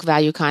shock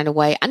value kind of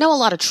way. I know a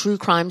lot of true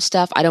crime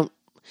stuff.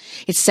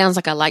 It sounds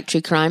like I like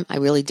true crime. I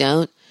really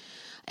don't.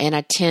 And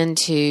I tend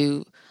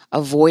to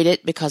avoid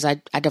it because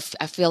I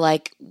feel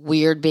like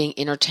weird being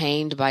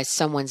entertained by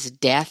someone's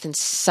death, and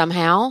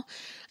somehow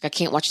I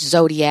can't watch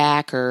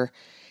Zodiac, or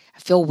I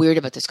feel weird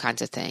about those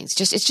kinds of things.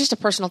 It's just a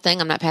personal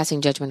thing. I'm not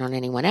passing judgment on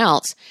anyone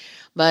else.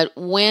 But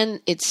when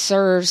it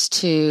serves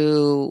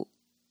to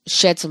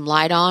shed some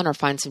light on or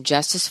find some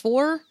justice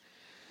for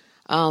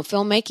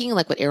filmmaking,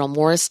 like what Errol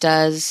Morris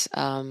does,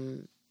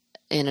 in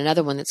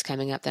another one that's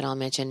coming up that I'll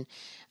mention,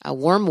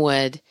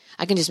 Wormwood,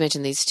 I can just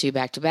mention these two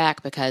back to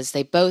back because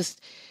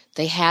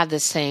they have the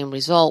same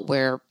result,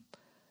 where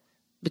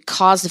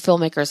because the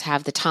filmmakers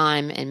have the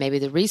time and maybe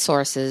the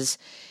resources,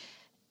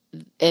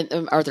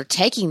 or they're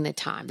taking the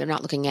time, they're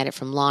not looking at it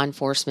from law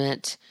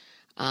enforcement,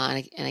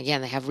 and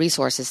again, they have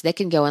resources, they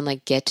can go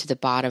and get to the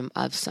bottom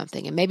of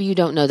something. And maybe you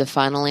don't know the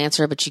final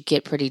answer, but you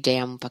get pretty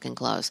damn fucking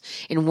close.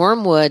 In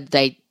Wormwood,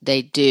 they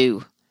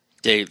do.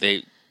 They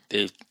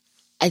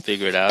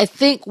figure it out. I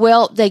think,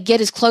 they get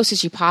as close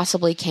as you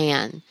possibly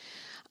can.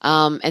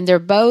 And they're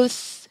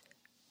both,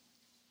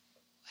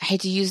 I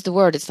hate to use the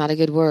word, it's not a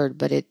good word,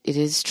 but it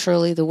is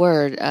truly the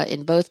word.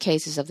 In both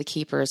cases of The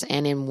Keepers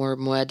and in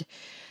Wormwood,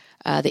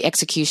 the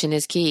execution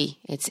is key.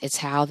 It's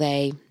how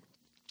they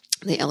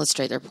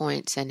illustrate their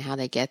points and how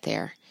they get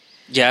there.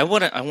 Yeah, I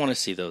want to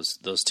see those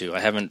two. I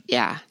haven't.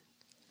 Yeah.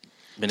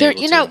 Been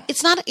able to.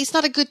 It's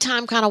not a good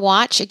time kind of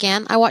watch.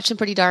 Again, I watch some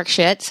pretty dark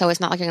shit, so it's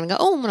not like you're going to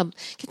go, I'm going to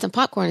get some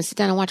popcorn and sit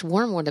down and watch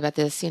Wormwood about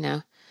this,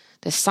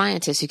 this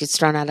scientist who gets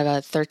thrown out of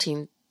a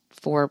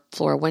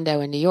 13-floor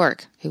window in New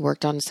York who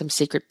worked on some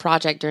secret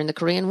project during the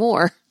Korean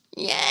War.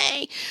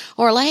 Yay!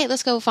 Or like, hey,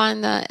 let's go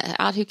find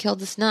out who killed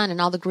this nun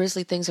and all the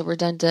grisly things that were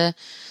done to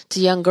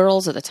young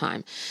girls at the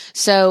time.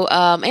 So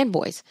and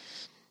boys.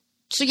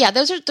 So yeah,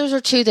 those are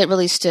two that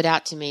really stood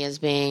out to me as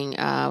being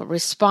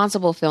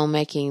responsible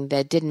filmmaking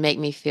that didn't make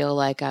me feel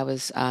like I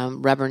was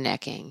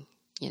rubbernecking.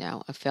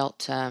 I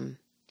felt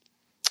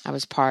I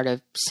was part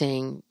of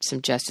seeing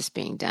some justice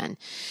being done.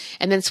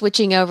 And then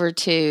switching over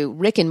to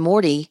Rick and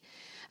Morty,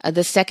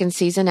 the second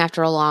season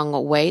after a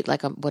long wait,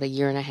 like a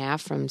year and a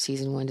half from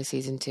season 1 to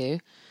season 2.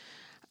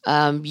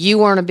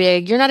 You're not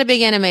a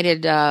big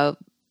animated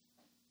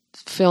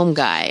film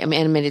guy. I mean,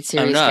 animated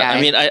series I'm not. guy.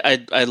 I mean,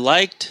 I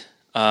liked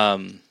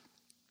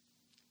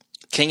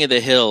King of the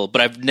Hill,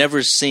 but I've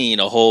never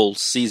seen a whole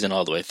season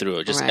all the way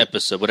through. Just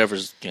episode,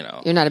 whatever's,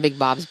 You're not a big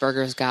Bob's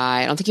Burgers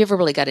guy. I don't think you ever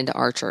really got into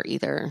Archer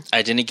either.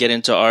 I didn't get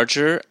into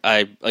Archer.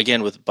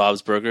 Again, with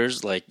Bob's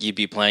Burgers, like, you'd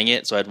be playing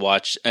it, so I'd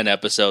watch an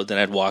episode, then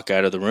I'd walk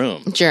out of the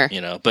room. Sure.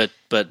 But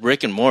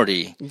Rick and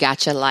Morty.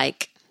 Gotcha,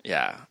 like.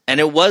 Yeah. And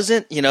it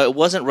wasn't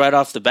right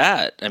off the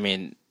bat. I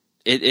mean,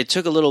 it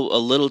took a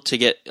little to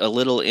get a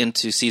little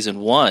into season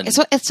 1. It's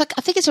like,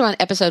 I think it's around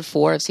episode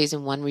 4 of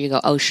season 1 where you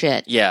go, oh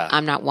shit. Yeah.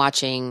 I'm not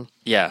watching.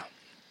 Yeah.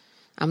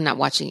 I'm not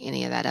watching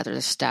any of that other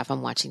stuff.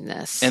 I'm watching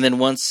this. And then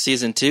once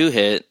season 2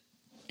 hit,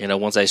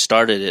 once I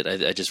started it,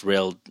 I just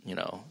railed,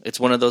 it's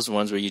one of those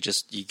ones where you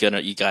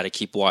got to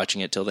keep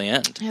watching it till the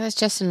end. Yeah, that's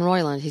Justin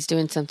Roiland. He's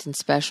doing something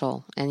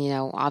special. And,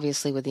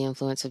 obviously with the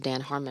influence of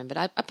Dan Harmon. But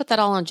I put that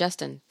all on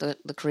Justin,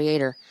 the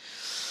creator.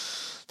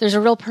 There's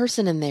a real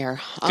person in there.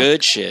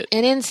 Good shit.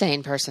 An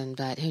insane person,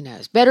 but who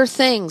knows. Better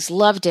Things.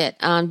 Loved it.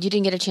 You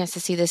didn't get a chance to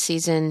see this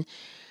season.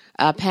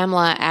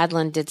 Pamela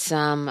Adlon did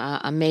some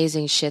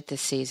amazing shit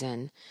this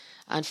season.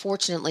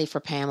 Unfortunately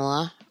for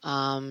Pamela,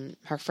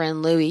 her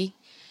friend Louis,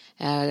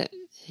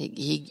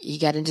 he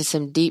got into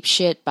some deep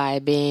shit by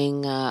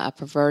being a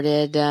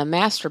perverted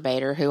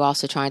masturbator who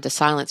also tried to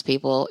silence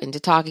people into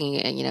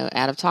talking,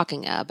 out of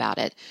talking about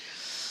it.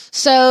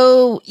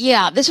 So,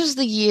 yeah, this was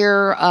the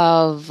year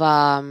of,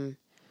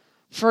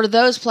 for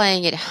those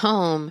playing at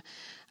home,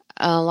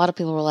 a lot of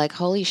people were like,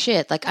 holy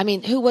shit. Like, I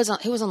mean, who was on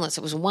the list?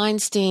 It was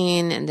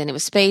Weinstein, and then it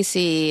was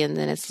Spacey, and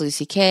then it's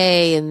Lucy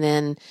Kay, and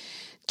then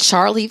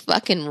Charlie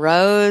fucking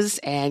Rose,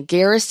 and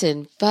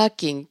Garrison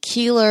fucking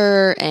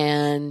Keillor,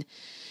 and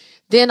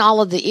then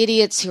all of the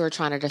idiots who are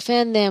trying to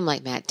defend them,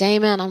 like Matt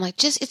Damon. I'm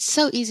like, it's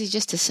so easy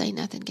just to say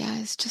nothing,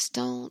 guys. Just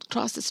don't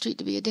cross the street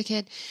to be a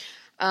dickhead.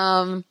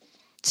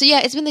 So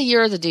yeah, it's been the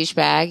year of the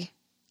douchebag,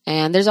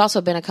 and there's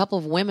also been a couple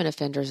of women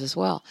offenders as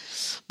well.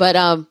 But,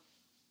 and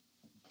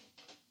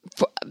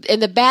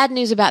the bad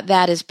news about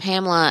that is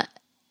Pamela,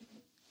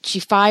 she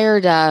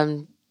fired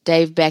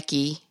Dave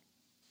Becky,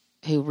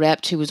 who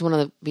was one of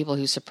the people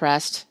who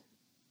suppressed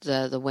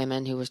the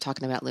women who was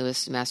talking about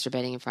Lewis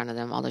masturbating in front of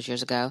them all those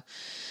years ago.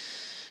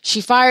 She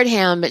fired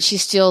him, but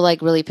she's still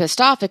like really pissed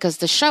off because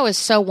the show is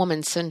so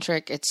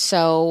woman-centric. It's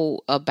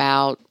so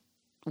about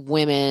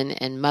women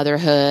and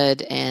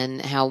motherhood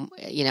and how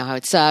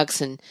it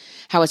sucks and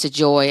how it's a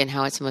joy and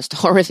how it's the most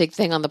horrific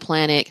thing on the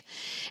planet.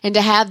 And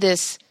to have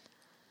this,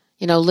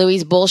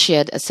 Louis'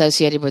 bullshit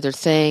associated with her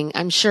thing,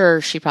 I'm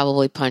sure she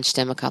probably punched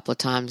him a couple of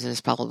times, and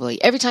it's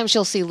probably every time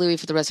she'll see Louis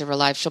for the rest of her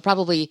life, she'll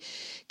probably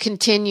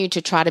continue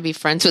to try to be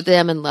friends with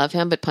him and love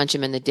him, but punch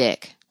him in the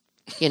dick,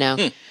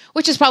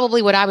 which is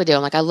probably what I would do.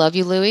 I'm like, I love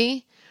you,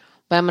 Louis,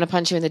 but I'm going to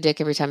punch you in the dick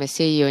every time I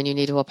see you, and you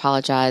need to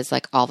apologize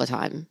like all the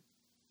time,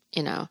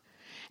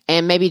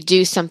 and maybe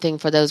do something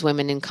for those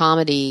women in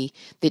comedy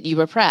that you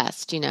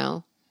repressed,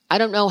 I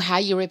don't know how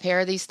you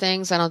repair these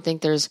things. I don't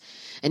think there's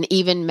an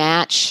even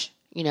match,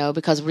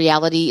 because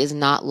reality is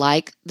not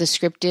like the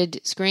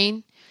scripted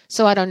screen.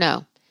 So I don't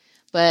know.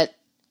 But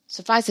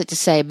suffice it to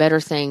say, Better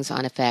Things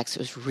on FX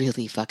was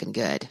really fucking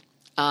good.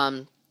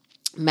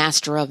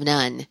 Master of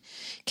None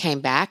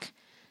came back.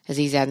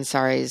 Aziz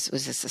Ansari's,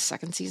 was this the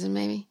second season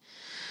maybe?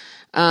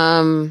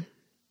 Yeah,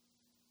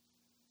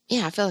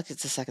 I feel like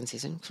it's the second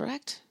season,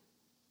 correct?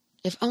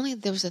 If only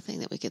there was a thing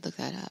that we could look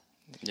that up.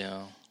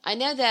 Yeah. I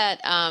know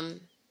that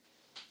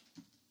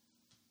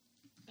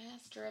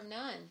Master of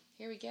None.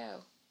 Here we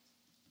go.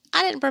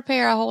 I didn't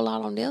prepare a whole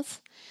lot on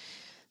this.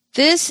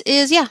 This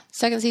is,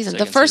 second season.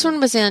 The first one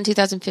was in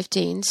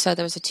 2015, so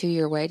there was a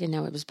 2-year wait, and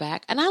now it was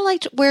back. And I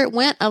liked where it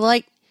went. I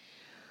liked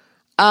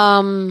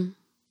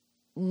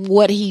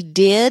what he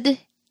did.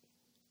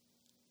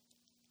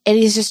 And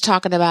he's just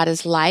talking about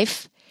his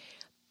life.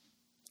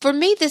 For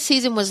me, this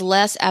season was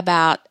less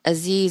about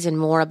Aziz and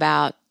more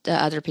about the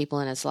other people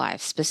in his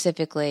life,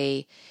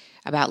 specifically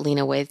about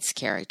Lena Waithe's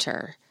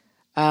character.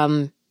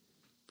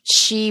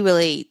 She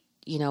really,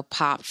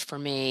 popped for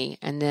me,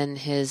 and then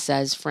his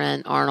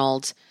friend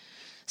Arnold.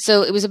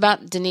 So it was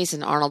about Denise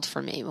and Arnold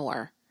for me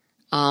more.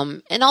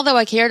 And although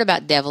I cared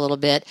about Dev a little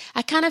bit,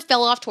 I kind of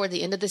fell off toward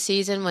the end of the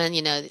season when,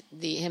 him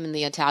and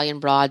the Italian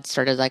broad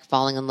started like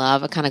falling in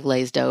love. I kind of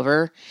glazed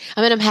over.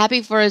 I mean, I'm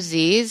happy for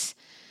Aziz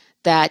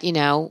that,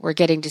 we're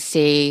getting to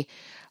see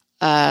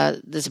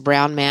this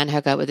brown man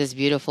hook up with this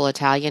beautiful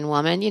Italian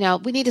woman. You know,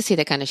 we need to see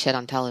that kind of shit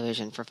on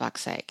television, for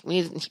fuck's sake.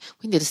 We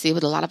need to see it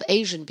with a lot of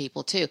Asian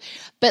people too.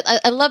 But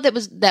I love that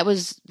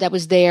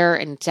was there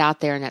and it's out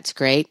there, and that's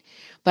great.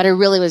 But it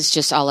really was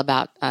just all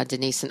about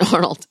Denise and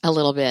Arnold a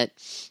little bit,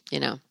 you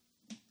know.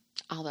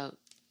 Although,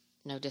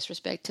 no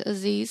disrespect to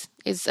Aziz,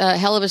 it's a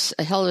hell of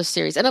a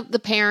series, and the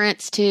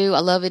parents too. I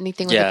love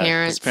anything with the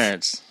parents. His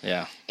parents,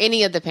 yeah,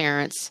 any of the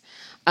parents.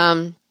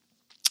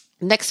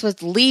 Next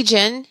was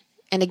Legion,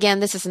 and again,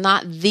 this is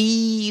not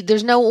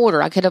there's no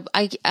order. I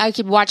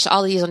could watch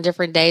all these on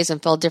different days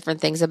and feel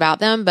different things about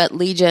them, but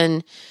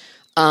Legion,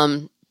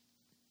 I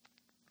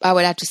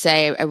would have to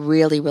say I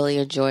really, really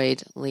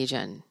enjoyed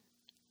Legion.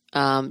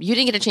 You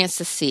didn't get a chance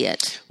to see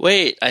it.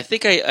 Wait, I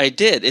think I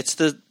did.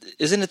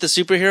 Isn't it the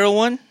superhero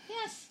one?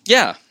 Yes.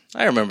 Yeah,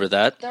 I remember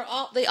that.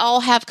 They all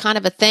have kind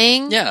of a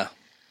thing. Yeah.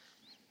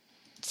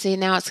 See,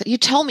 now you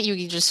told me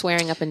you're just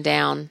swearing up and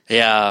down.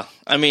 Yeah,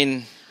 I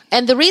mean,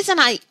 and the reason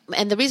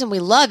we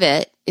love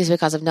it is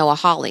because of Noah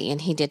Hawley, and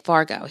he did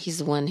Fargo. He's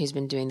the one who's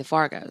been doing the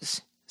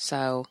Fargos.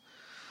 So,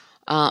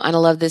 and I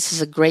love this.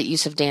 Is a great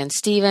use of Dan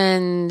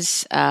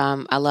Stevens.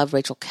 I love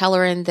Rachel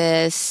Keller in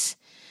this.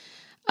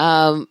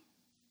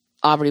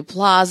 Aubrey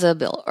Plaza,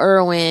 Bill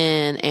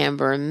Irwin,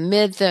 Amber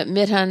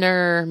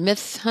Midhunter,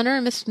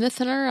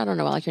 I don't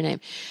know, I like your name.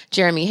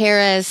 Jeremy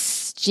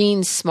Harris,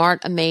 Gene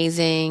Smart,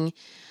 amazing,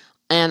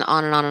 and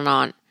on and on and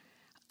on.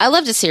 I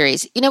loved the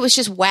series. You know, it was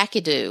just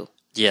wackadoo.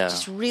 Yeah.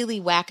 Just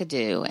really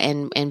wackadoo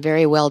and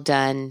very well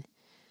done.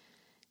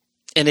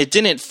 And it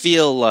didn't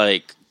feel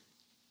like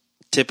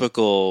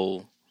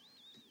typical,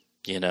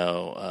 you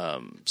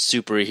know,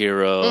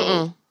 superhero.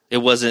 Mm-mm.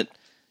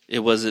 It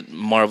wasn't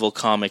Marvel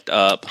comicked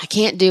up. I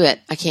can't do it.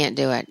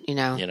 You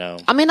know.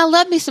 I mean, I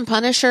love me some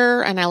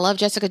Punisher, and I love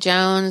Jessica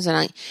Jones,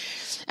 and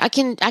I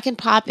can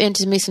pop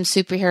into me some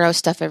superhero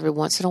stuff every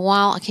once in a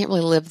while. I can't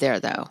really live there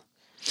though.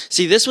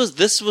 See, this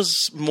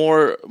was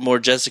more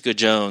Jessica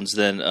Jones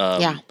than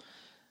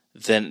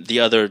the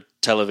other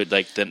television,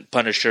 like than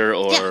Punisher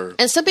or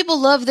and some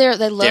people love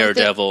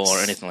Daredevil or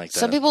anything like that.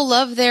 Some people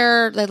love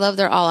their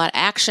all out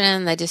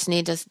action. They just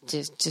need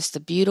just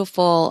the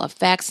beautiful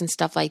effects and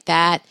stuff like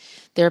that.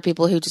 There are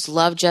people who just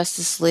love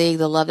Justice League.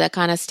 They love that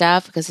kind of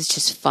stuff because it's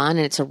just fun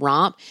and it's a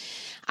romp.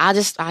 I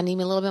need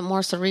me a little bit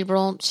more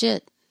cerebral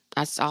shit.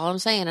 That's all I'm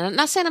saying. And I'm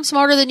not saying I'm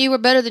smarter than you or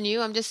better than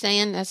you. I'm just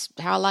saying that's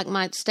how I like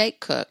my steak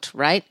cooked,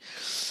 right?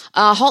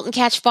 Halt and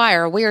Catch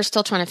Fire. We are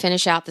still trying to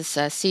finish out this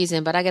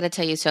season, but I got to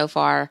tell you so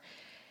far,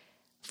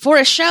 for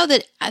a show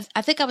that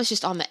I think I was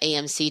just on the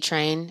AMC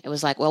train, it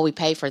was like, well, we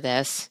pay for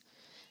this.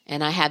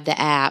 And I had the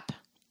app.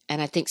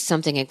 And I think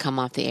something had come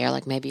off the air,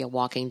 like maybe a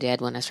Walking Dead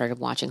when I started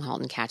watching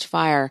 *Halt and Catch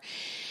Fire*.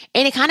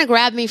 And it kind of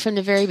grabbed me from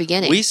the very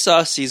beginning. We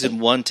saw season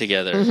 1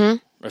 together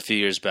a few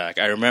years back.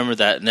 I remember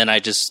that. And then I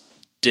just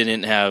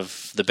didn't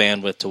have the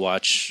bandwidth to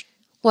watch.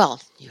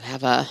 Well, you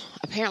have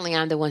apparently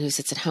I'm the one who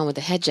sits at home with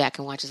a head jack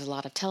and watches a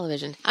lot of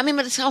television. I mean,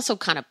 but it's also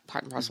kind of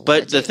part and parcel.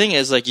 But the thing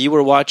is, like, you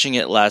were watching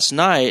it last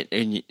night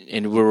and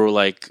we were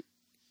like,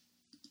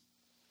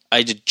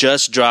 I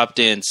just dropped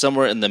in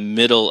somewhere in the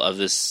middle of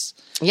this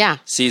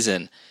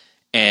season.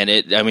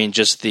 And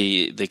just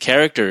the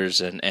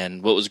characters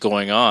and what was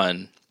going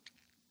on,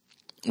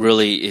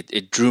 really,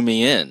 it drew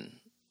me in.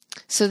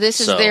 So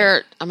this is so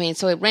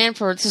it ran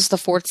this is the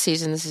 4th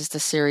season. This is the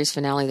series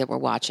finale that we're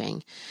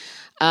watching.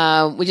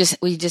 We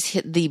just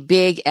hit the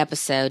big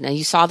episode. Now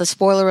you saw the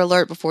spoiler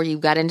alert before you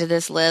got into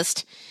this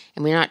list.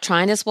 And we're not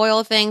trying to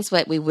spoil things,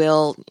 but we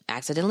will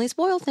accidentally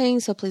spoil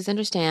things. So please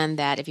understand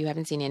that if you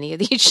haven't seen any of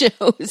these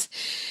shows,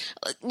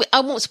 I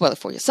won't spoil it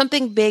for you.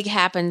 Something big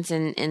happens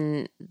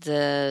in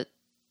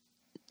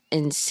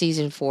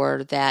season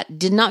 4 that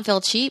did not feel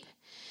cheap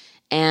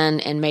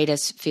and made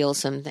us feel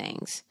some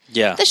things.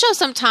 Yeah. The show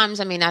sometimes,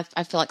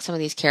 I feel like some of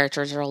these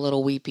characters are a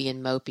little weepy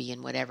and mopey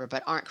and whatever,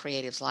 but aren't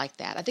creatives like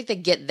that. I think they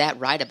get that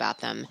right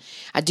about them.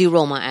 I do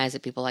roll my eyes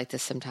at people like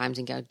this sometimes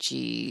and go,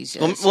 geez.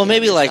 Well,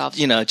 maybe like,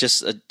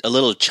 just a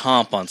little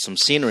chomp on some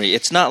scenery.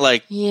 It's not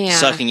like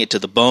sucking it to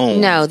the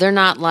bone. No, they're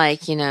not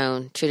like,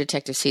 True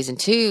Detective Season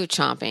 2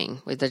 chomping,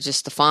 where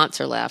just the fonts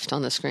are left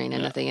on the screen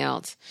and nothing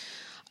else.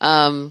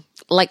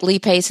 Like Lee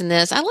Pace in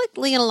this. I like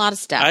Lee in a lot of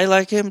stuff. I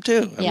like him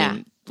too. I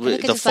mean,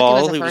 The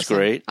Fall, he was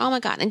great. Oh my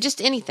God. And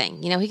just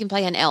anything. He can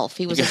play an elf.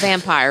 He was a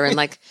vampire in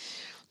like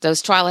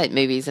those Twilight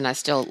movies, and I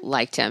still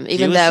liked him.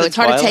 Even though it's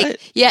hard to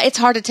take. Yeah, it's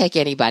hard to take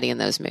anybody in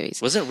those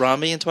movies. Wasn't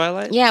Rami in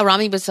Twilight? Yeah,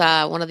 Rami was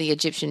one of the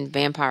Egyptian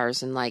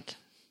vampires in like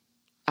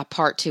a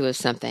part 2 of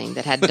something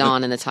that had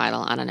Dawn in the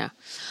title. I don't know.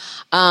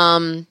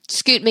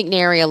 Scoot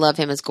McNairy, I love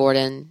him as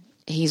Gordon.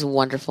 He's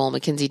wonderful.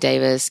 Mackenzie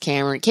Davis,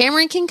 Cameron.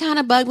 Cameron can kind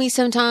of bug me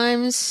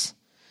sometimes.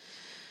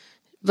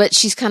 But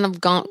she's kind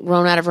of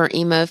grown out of her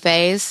emo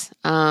phase.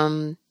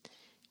 Carrie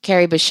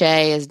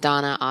Bechet as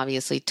Donna,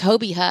 obviously.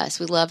 Toby Huss,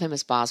 we love him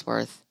as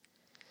Bosworth.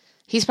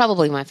 He's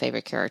probably my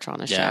favorite character on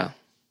the show.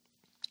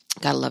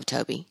 Gotta love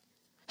Toby.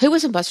 Who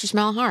was in Buster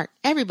Smile Heart?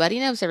 Everybody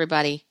knows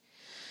everybody.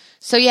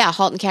 So yeah,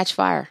 Halt and Catch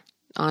Fire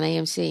on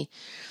AMC.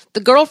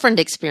 The Girlfriend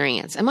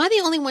Experience. Am I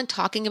the only one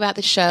talking about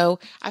the show?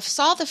 I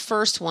saw the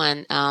first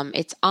one.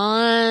 It's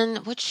on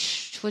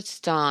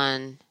what's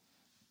on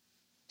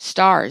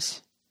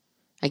Stars.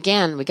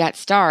 Again, we got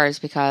Stars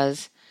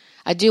because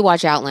I do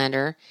watch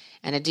Outlander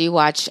and I wanted to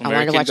watch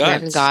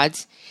American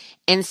Gods.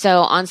 And so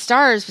on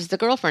Stars was The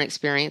Girlfriend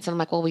Experience. And I'm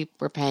like, well,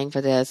 we're paying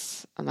for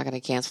this. I'm not going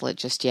to cancel it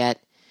just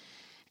yet.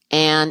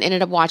 And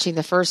ended up watching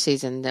the first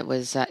season that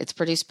was, it's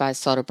produced by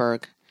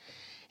Soderbergh.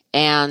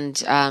 And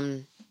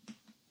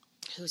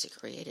who's it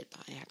created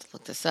by? I have to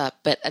look this up.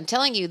 But I'm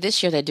telling you,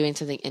 this year they're doing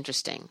something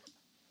interesting.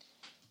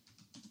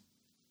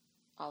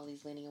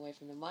 Ollie's leaning away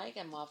from the mic.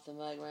 I'm off the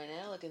mic right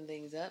now, looking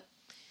things up.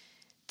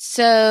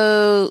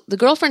 So, The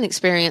Girlfriend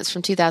Experience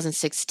from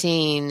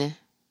 2016.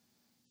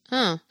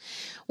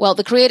 Well,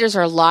 the creators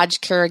are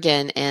Lodge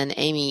Kerrigan and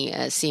Amy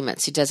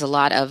Seimetz, who does a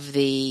lot of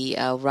the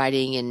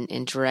writing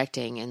and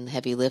directing and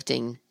heavy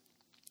lifting.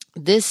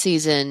 This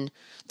season,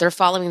 they're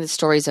following the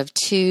stories of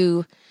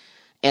 2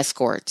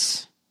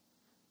 escorts.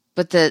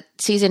 But the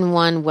season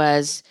 1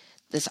 was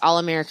this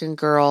all-American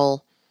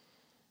girl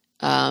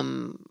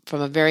from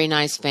a very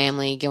nice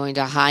family going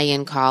to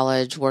high-end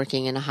college,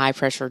 working in a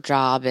high-pressure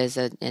job as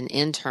an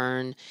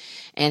intern,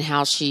 and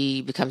how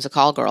she becomes a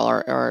call girl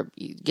or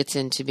gets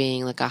into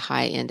being like a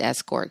high-end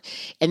escort.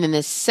 And then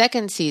the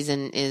second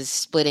season is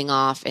splitting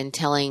off and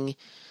telling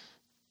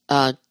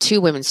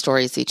 2 women's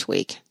stories each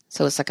week.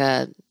 So it's like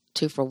a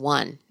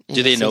 2-for-1.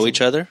 Do they know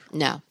each other?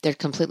 No, they're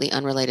completely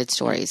unrelated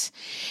stories.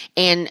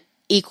 And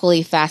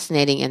equally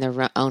fascinating in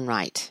their own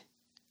right.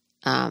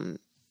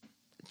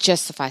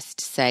 Just suffice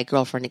to say,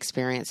 Girlfriend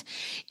Experience.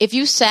 If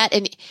you sat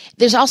and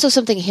there's also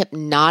something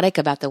hypnotic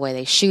about the way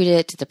they shoot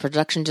it, the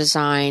production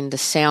design, the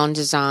sound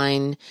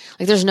design.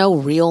 Like there's no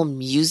real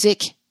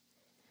music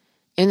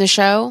in the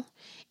show.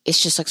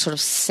 It's just like sort of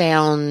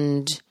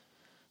sound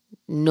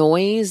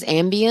noise,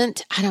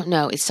 ambient. I don't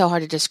know. It's so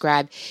hard to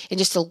describe. And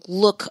just the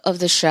look of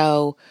the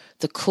show,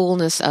 the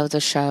coolness of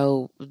the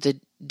show,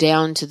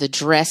 down to the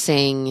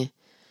dressing.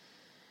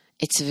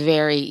 It's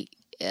very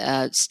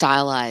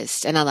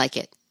stylized, and I like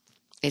it.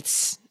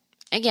 It's,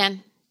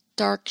 again,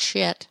 dark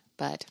shit,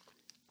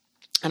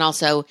 and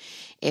also,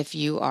 if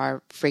you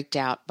are freaked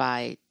out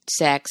by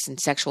sex and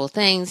sexual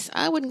things,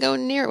 I wouldn't go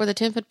near it with a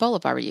 10-foot pole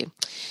if I were you.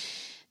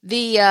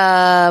 The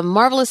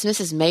Marvelous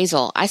Mrs.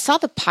 Maisel. I saw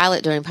the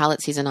pilot during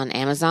pilot season on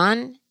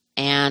Amazon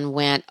and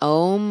went,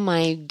 oh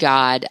my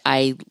God,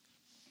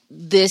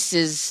 this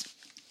is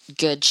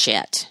good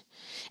shit.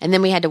 And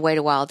then we had to wait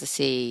a while to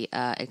see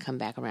it come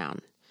back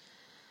around.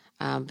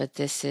 But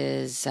this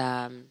is...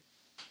 I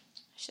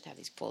should have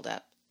these pulled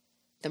up.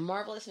 The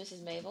Marvelous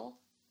Mrs. Maisel.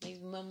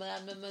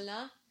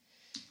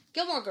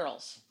 Gilmore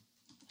Girls.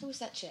 Who was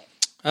that chick?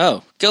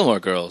 Oh,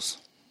 Gilmore Girls.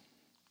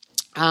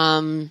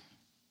 I'm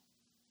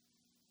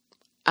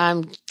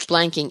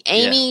blanking.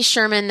 Amy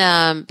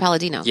Sherman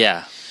Palladino.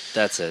 Yeah,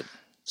 that's it.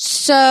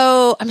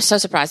 So I'm so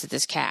surprised at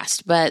this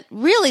cast, but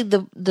really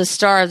the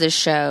star of this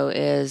show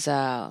is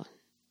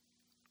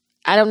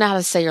I don't know how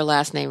to say your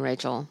last name,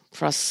 Rachel.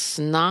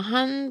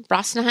 Brosnahan.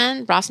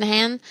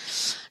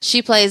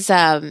 She plays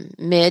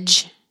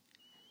Midge,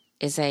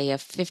 is a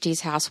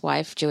 50s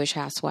housewife, Jewish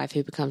housewife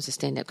who becomes a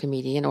stand-up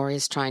comedian or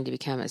is trying to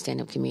become a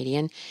stand-up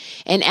comedian.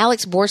 And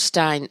Alex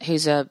Borstein,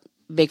 who's a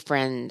big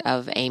friend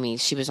of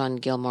Amy's, she was on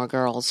Gilmore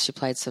Girls. She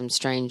played some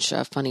strange,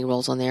 funny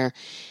roles on there,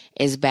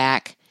 is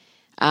back.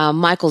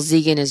 Michael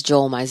Zegan is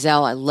Joel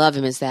Maisel. I love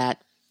him as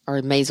that,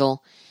 or Maisel.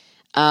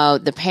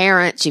 The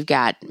parents, you've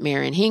got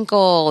Marion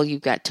Hinkle,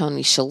 you've got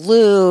Tony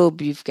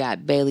Shalhoub, you've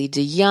got Bailey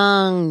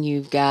DeYoung,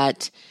 you've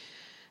got,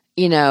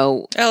 I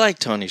like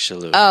Tony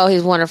Shalhoub. Oh,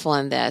 he's wonderful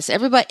in this.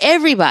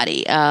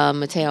 Everybody,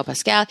 Mateo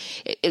Pascal,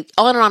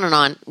 on and on and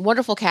on.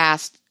 Wonderful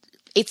cast.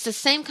 It's the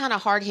same kind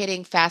of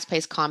hard-hitting,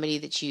 fast-paced comedy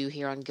that you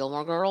hear on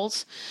Gilmore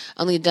Girls,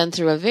 only done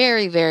through a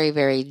very, very,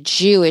 very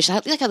Jewish. I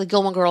like how the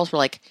Gilmore Girls were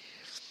like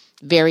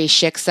very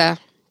shiksa,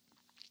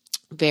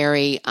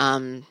 very,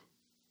 fon,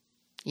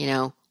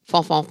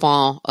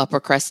 upper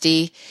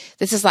crusty.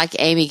 This is like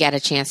Amy got a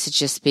chance to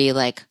just be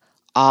like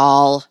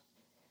all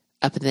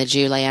up in the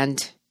Jew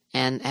land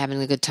and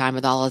having a good time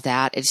with all of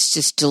that. It's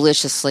just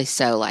deliciously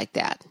so like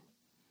that.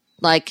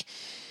 Like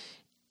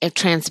if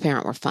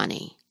Transparent were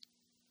funny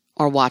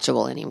or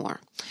watchable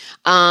anymore.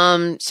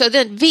 So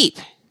then Veep.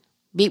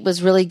 Veep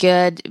was really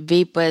good.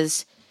 Veep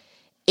was,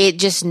 it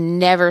just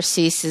never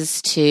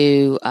ceases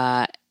to,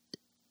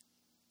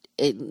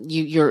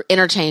 you're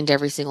entertained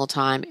every single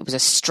time. It was a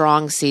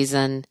strong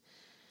season.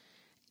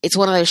 It's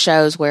one of those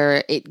shows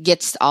where it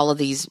gets all of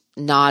these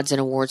nods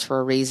and awards for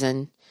a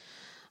reason.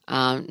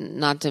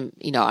 Not to,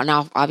 and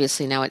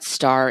obviously now its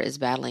star is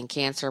battling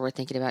cancer. We're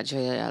thinking about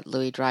Julia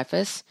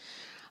Louis-Dreyfus.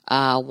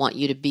 Want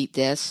you to beat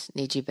this.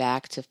 Need you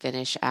back to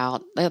finish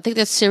out. I think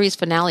the series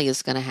finale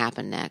is going to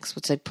happen next,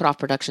 which they put off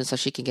production so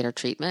she can get her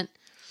treatment.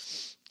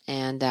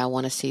 And I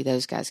want to see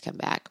those guys come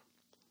back.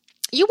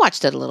 You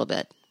watched it a little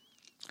bit.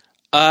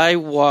 I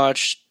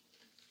watched,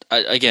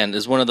 again,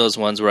 it's one of those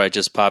ones where I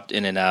just popped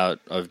in and out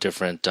of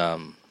different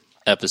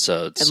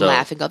episodes. And so,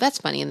 laugh and go, that's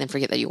funny, and then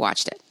forget that you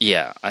watched it.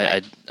 Yeah,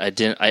 I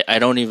didn't. I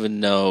don't even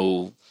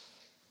know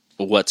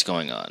what's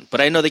going on,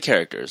 but I know the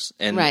characters.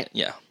 And Right.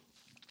 Yeah.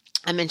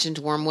 I mentioned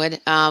Wormwood.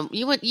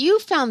 You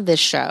found this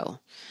show,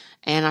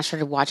 and I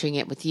started watching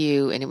it with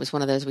you, and it was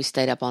one of those we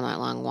stayed up all night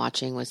long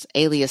watching. Was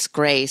Alias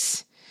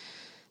Grace.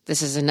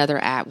 This is another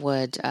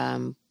Atwood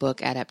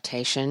book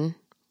adaptation.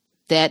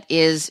 That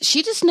is,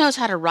 she just knows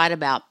how to write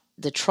about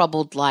the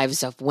troubled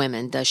lives of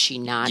women, does she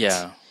not?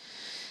 Yeah.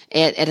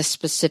 At a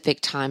specific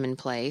time and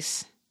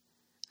place.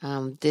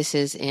 This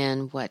is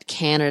in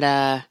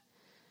Canada?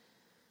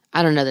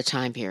 I don't know the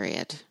time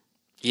period.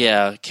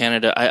 Yeah,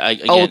 Canada.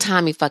 Again, Old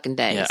timey fucking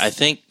days. Yeah, I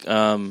think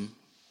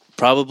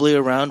probably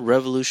around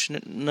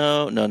Revolution.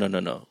 No.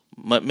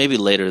 Maybe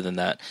later than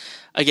that.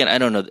 Again, I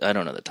don't know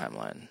the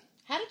timeline.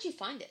 How did you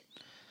find it?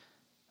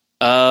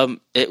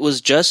 It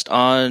was just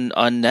on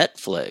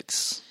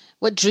Netflix.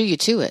 What drew you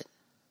to it?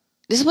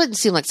 This wouldn't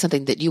seem like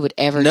something that you would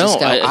ever just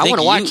go, I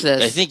want to watch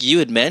this. I think you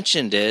had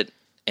mentioned it,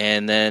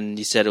 and then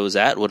you said it was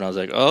Atwood, and I was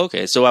like, oh,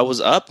 okay. So I was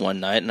up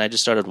one night, and I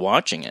just started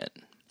watching it.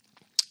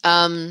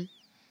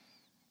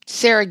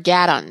 Sarah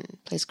Gadon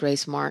plays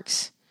Grace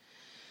Marks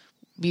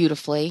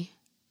beautifully.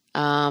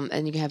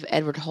 And you have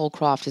Edward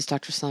Holcroft as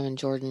Dr. Simon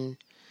Jordan,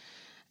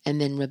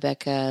 and then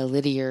Rebecca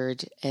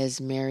Lydiard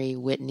as Mary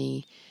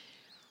Whitney.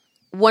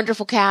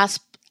 Wonderful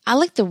cast. I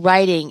like the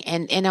writing,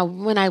 and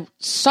when I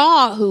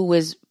saw who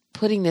was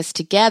putting this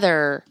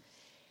together,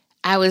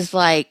 I was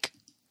like,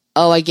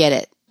 "Oh, I get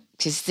it."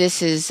 Because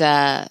this is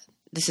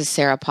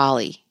Sarah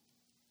Polley.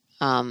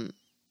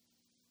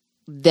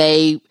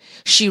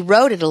 She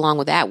wrote it along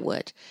with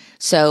Atwood,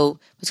 so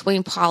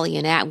between Polley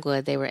and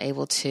Atwood, they were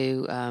able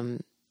to.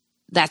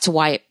 That's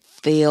why it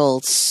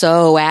feels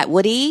so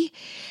Atwoody,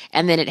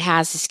 and then it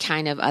has this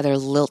kind of other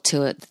lilt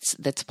to it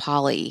that's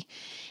Polley.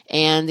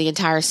 And the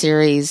entire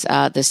series,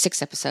 the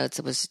 6 episodes,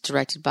 it was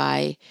directed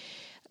by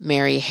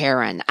Mary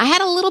Herron. I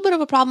had a little bit of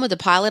a problem with the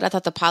pilot. I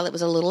thought the pilot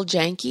was a little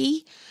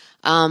janky.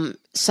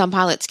 Some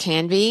pilots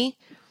can be,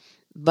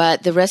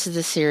 but the rest of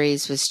the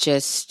series was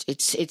just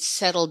it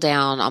settled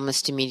down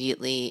almost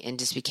immediately and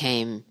just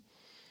became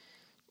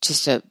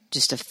just a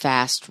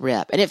fast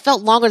rip. And it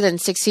felt longer than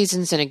 6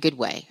 seasons in a good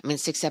way. I mean,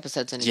 6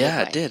 episodes in a good way.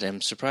 Yeah, it did. I'm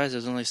surprised it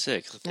was only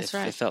 6. That's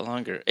right. It felt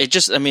longer. It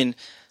just, I mean,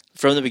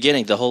 from the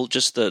beginning, the whole,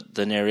 just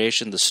the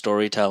narration, the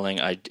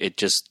storytelling, I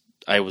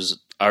was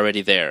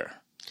already there.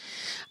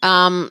 So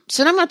now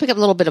I'm going to pick up a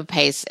little bit of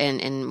pace, and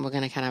we're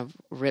going to kind of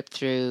rip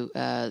through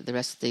the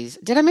rest of these.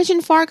 Did I mention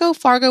Fargo?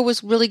 Fargo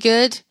was really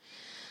good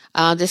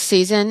this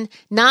season.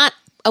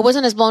 I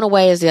wasn't as blown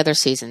away as the other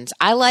seasons.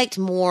 I liked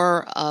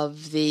more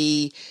of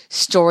the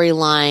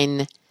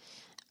storyline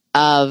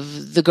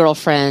of the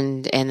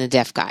girlfriend and the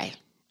deaf guy.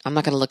 I'm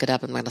not going to look it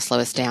up. I'm going to slow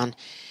us down.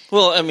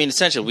 Well, I mean,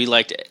 essentially, we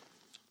liked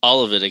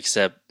all of it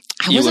except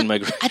Ewan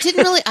McGregor. I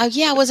didn't really.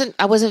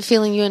 I wasn't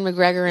feeling Ewan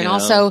McGregor, and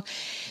also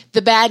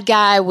the bad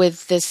guy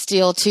with the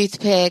steel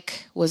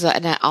toothpick was.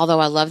 Although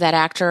I love that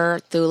actor,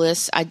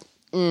 Thulis, I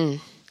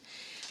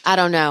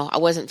don't know. I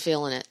wasn't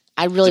feeling it.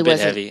 I really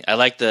wasn't. Heavy. I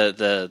like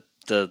the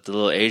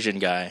little Asian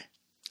guy.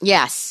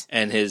 Yes,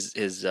 and his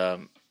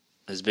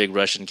big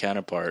Russian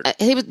counterpart. I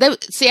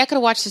could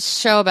have watched this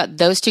show about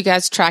those 2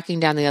 guys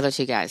tracking down the other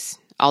 2 guys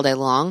all day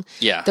long.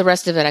 Yeah, the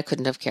rest of it I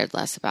couldn't have cared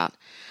less about.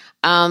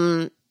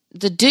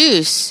 The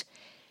Deuce,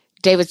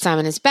 David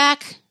Simon is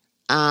back.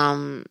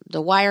 The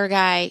Wire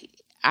guy,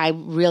 I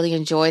really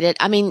enjoyed it.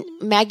 I mean,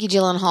 Maggie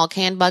Gyllenhaal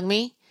can bug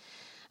me.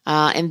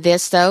 In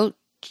this, though,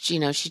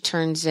 she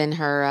turns in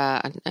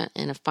her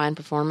in a fine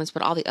performance.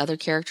 But all the other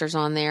characters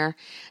on there,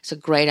 it's a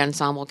great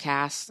ensemble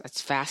cast.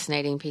 It's a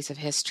fascinating piece of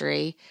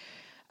history.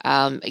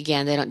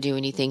 Again, they don't do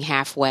anything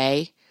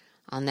halfway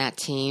on that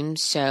team.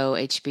 So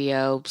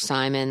HBO,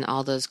 Simon,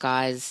 all those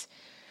guys.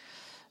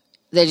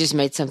 They just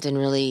made something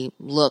really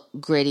look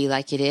gritty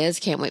like it is.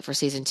 Can't wait for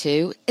season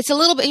 2. It's a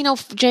little bit,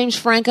 James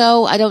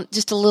Franco.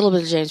 Just a little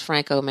bit of James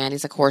Franco, man.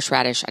 He's like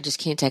horseradish. I just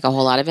can't take a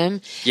whole lot of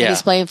him. Yeah. And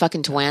he's playing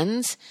fucking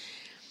twins.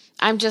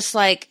 I'm just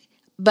like,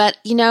 but,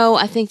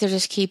 I think they're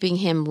just keeping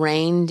him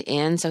reined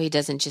in so he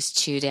doesn't just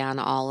chew down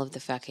all of the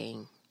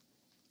fucking,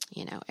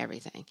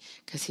 everything.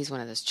 Because he's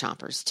one of those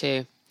chompers,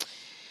 too.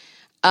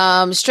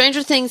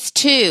 Stranger Things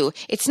 2.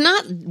 It's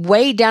not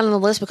way down on the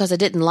list because I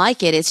didn't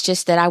like it. It's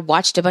just that I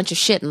watched a bunch of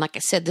shit. And like I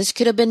said, this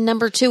could have been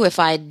number 2 if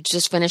I had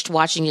just finished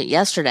watching it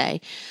yesterday.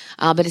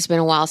 But it's been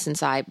a while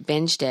since I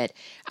binged it.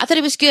 I thought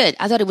it was good.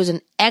 I thought it was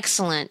an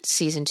excellent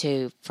season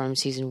 2 from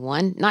season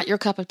 1. Not your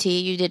cup of tea.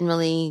 You didn't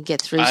really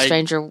get through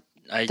Stranger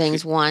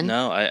Things 1.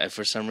 No, I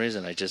for some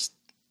reason,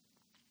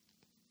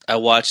 I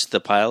watched the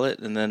pilot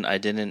and then I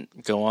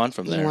didn't go on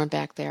from there. You weren't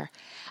back there.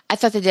 I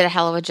thought they did a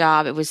hell of a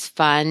job. It was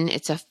fun.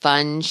 It's a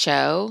fun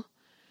show.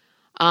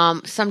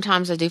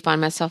 Sometimes I do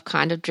find myself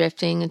kind of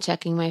drifting and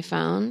checking my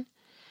phone.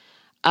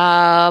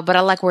 But I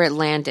like where it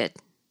landed.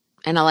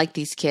 And I like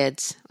these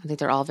kids. I think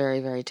they're all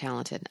very, very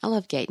talented. I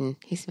love Gaten.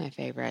 He's my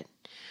favorite.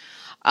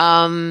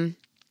 The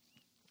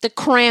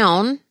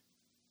Crown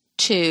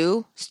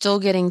 2, still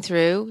getting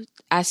through.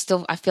 I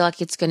feel like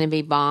it's going to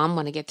be bomb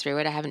when I get through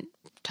it. I haven't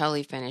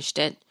totally finished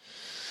it.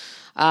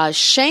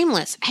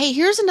 Shameless. Hey,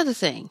 here's another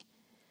thing.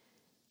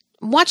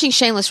 I'm watching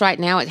Shameless right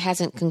now. It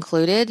hasn't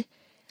concluded.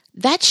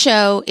 That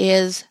show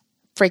is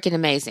freaking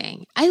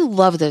amazing. I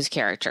love those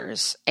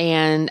characters,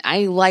 and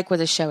I like where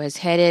the show is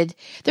headed.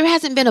 There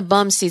hasn't been a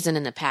bum season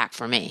in the pack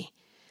for me.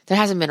 There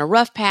hasn't been a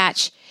rough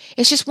patch.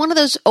 It's just one of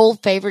those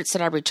old favorites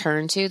that I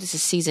return to. This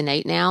is season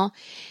 8 now,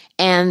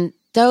 and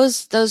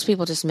those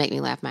people just make me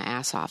laugh my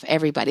ass off.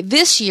 Everybody.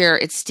 This year,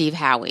 it's Steve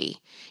Howey.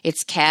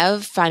 It's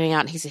Kev finding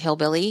out he's a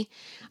hillbilly.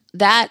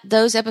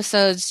 Those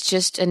episodes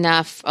just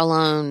enough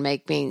alone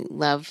make me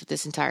love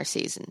this entire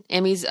season.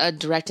 Emmy's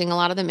directing a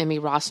lot of them. Emmy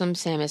Rossum,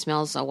 Sam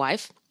Esmail's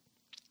wife.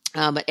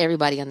 But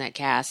everybody on that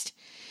cast,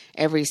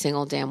 every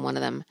single damn one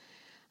of them,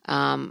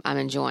 I'm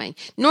enjoying.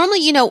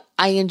 Normally,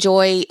 I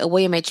enjoy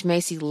William H.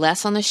 Macy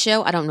less on the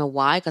show. I don't know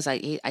why, because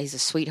he's a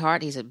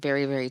sweetheart. He's a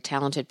very, very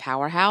talented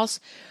powerhouse.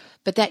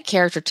 But that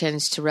character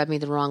tends to rub me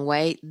the wrong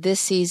way. This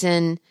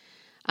season,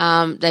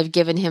 they've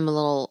given him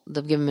a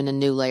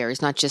new layer.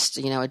 He's not just,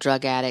 a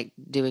drug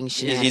addict doing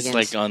shenanigans. He's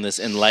like on this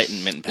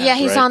enlightenment path. Yeah,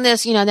 he's right? on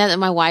this, now that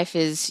my wife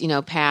is,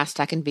 passed,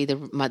 I can be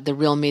the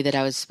real me that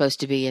I was supposed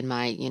to be in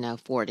my,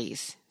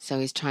 40s. So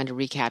he's trying to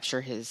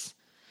recapture his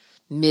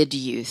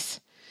mid-youth.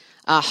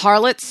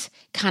 Harlots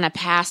kind of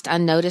passed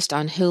unnoticed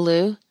on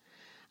Hulu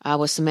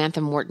with Samantha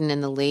Morton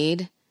in the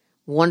lead.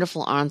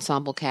 Wonderful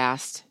ensemble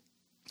cast.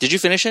 Did you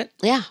finish it?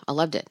 Yeah, I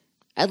loved it.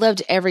 I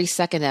loved every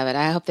second of it.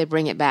 I hope they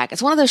bring it back.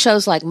 It's one of those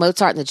shows like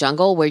Mozart in the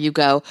Jungle where you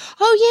go,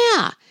 oh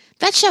yeah,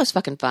 that show's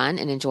fucking fun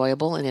and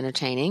enjoyable and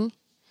entertaining.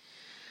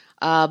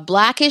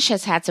 Blackish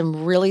has had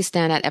some really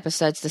standout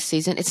episodes this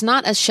season. It's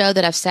not a show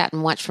that I've sat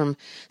and watched from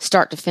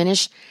start to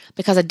finish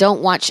because I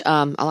don't watch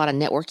a lot of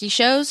networky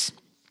shows.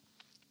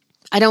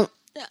 I don't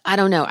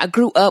know. I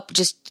grew up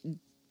just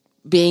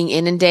being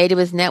inundated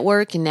with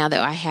network, and now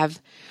that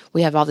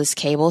we have all this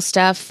cable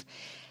stuff,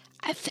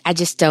 I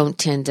just don't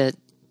tend to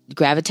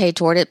gravitate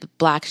toward it. But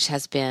Blackish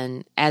has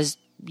been, as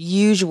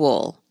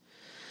usual,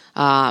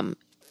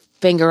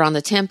 finger on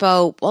the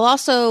tempo, while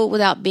also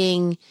without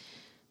being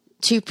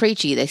too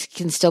preachy. They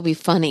can still be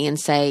funny and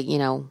say,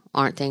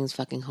 aren't things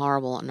fucking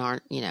horrible, and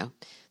aren't, there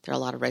are a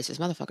lot of racist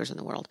motherfuckers in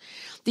the world.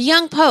 The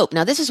Young Pope.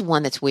 Now, this is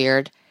one that's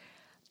weird.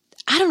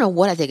 I don't know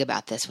what I think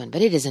about this one,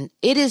 but it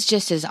is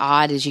just as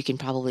odd as you can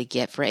probably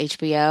get for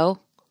HBO.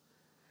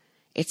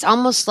 It's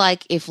almost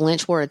like if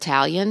Lynch were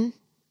Italian.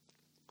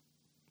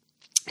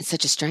 It's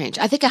such a strange.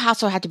 I think I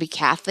also had to be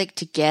Catholic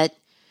to get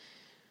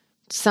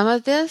some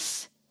of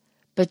this,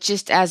 but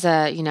just as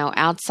a,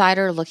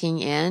 outsider looking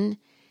in,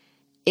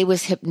 it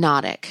was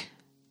hypnotic,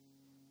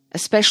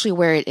 especially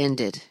where it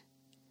ended.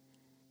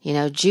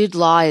 Jude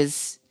Law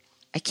is,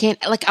 I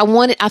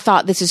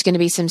thought this was going to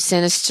be some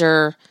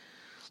sinister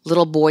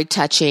little boy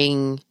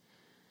touching,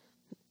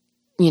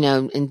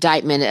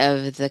 indictment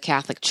of the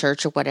Catholic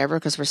Church or whatever,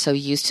 because we're so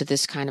used to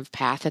this kind of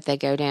path that they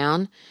go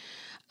down.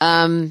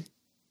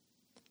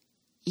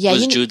 Yeah,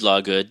 was Jude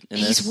Law good in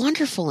this? He's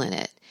wonderful in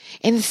it.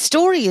 And the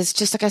story is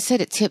just, like I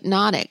said, it's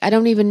hypnotic. I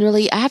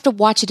have to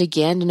watch it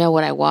again to know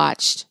what I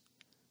watched.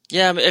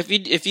 Yeah, if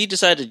you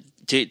decided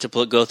to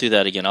go through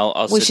that again,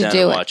 I'll sit down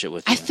and watch it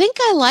with you. I think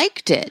I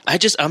liked it.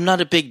 I'm not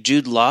a big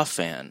Jude Law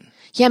fan.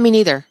 Yeah, me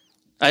neither.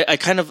 I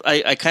kind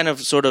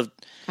of sort of.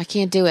 I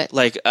can't do it.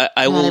 Like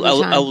I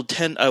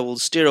will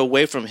steer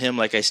away from him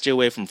like I steer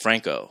away from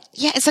Franco.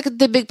 Yeah, it's like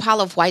the big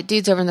pile of white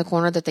dudes over in the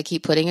corner that they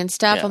keep putting in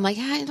stuff. Yeah. I'm like,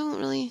 I don't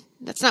really.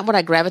 That's not what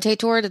I gravitate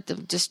toward.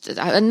 Just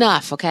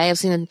enough, okay? I've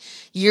seen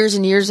years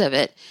and years of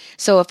it.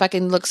 So if I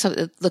can look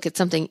at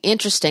something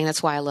interesting,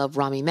 that's why I love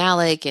Rami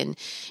Malek and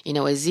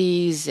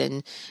Aziz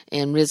and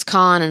Riz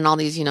Khan and all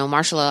these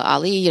Marshala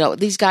Ali.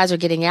 These guys are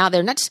getting out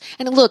there.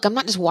 And look, I'm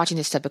not just watching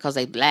this stuff because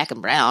they're black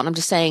and brown. I'm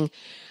just saying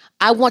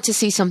I want to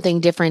see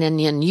something different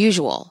and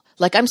unusual.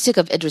 Like, I'm sick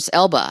of Idris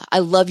Elba. I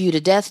love you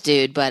to death,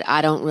 dude, but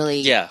I don't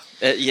really. Yeah,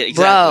 exactly.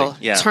 Bro,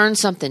 yeah. Turn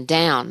something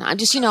down. I'm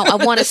just, I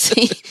want to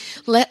see.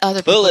 Let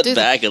other people pull it do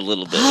back a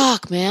little bit.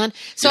 Fuck, man.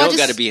 So you don't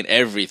got to be in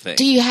everything.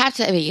 Do you have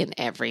to be in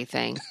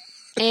everything?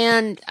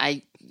 And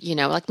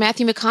like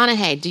Matthew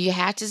McConaughey, do you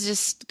have to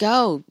just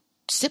go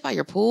sit by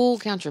your pool,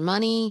 count your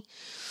money?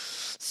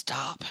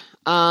 Stop.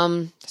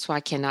 That's why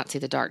I cannot see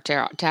the Dark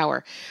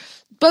Tower.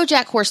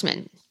 BoJack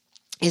Horseman.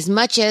 As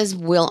much as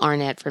Will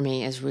Arnett for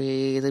me is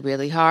really,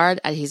 really hard,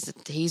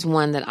 he's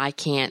one that I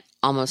can't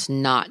almost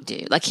not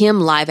do. Like him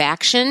live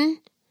action,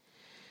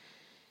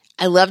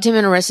 I loved him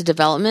in Arrested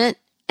Development,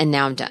 and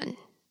now I'm done.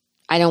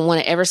 I don't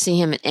want to ever see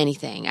him in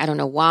anything. I don't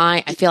know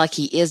why. I feel like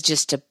he is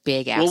just a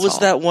big asshole. What was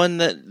that one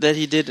that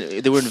he did?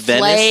 They were in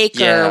Venice? Flake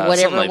or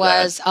whatever it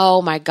was. That.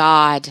 Oh, my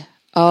God.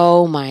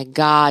 Oh, my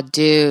God,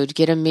 dude.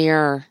 Get a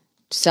mirror.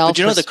 But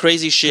the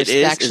crazy shit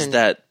is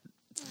that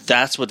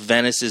that's what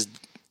Venice is.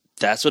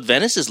 That's what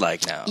Venice is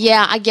like now.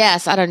 Yeah, I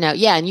guess. I don't know.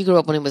 Yeah, and you grew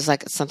up when it was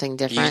like something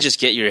different. You just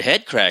get your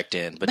head cracked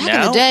in. But back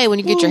now, in the day, when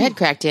you get your head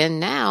cracked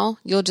in, now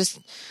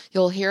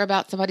you'll hear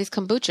about somebody's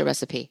kombucha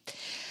recipe.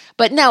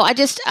 But no,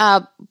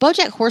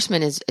 BoJack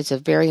Horseman is a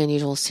very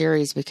unusual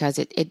series because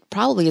it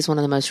probably is one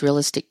of the most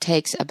realistic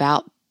takes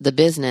about the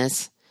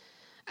business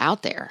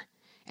out there.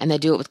 and they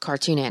do it with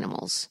cartoon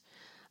animals.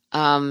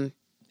 And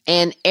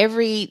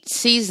every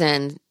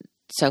season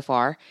so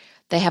far,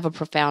 they have a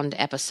profound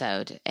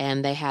episode,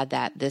 and they had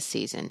that this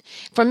season.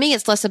 For me,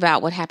 it's less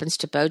about what happens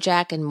to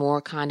BoJack and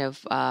more kind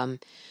of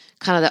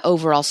the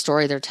overall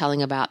story they're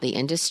telling about the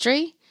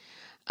industry.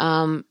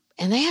 And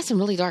they have some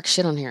really dark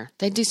shit on here.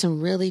 They do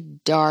some really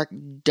dark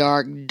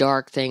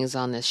things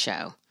on this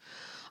show.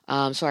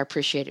 So I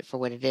appreciate it for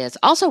what it is.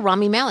 Also,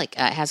 Rami Malek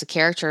has a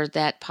character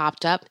that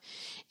popped up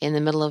in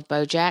the middle of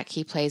BoJack.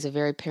 He plays a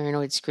very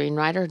paranoid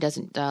screenwriter who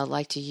doesn't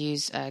like to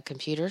use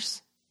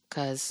computers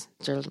because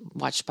they're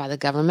watched by the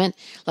government.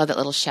 Love that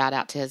little shout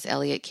out to his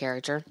Elliot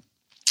character.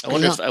 I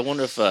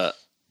wonder if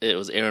it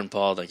was Aaron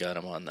Paul that got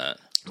him on that.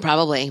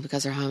 Probably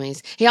because they're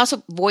homies. He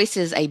also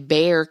voices a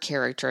bear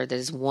character that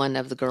is one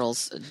of the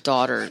girl's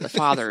daughter, the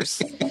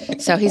father's.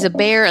 So he's a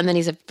bear, and then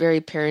he's a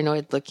very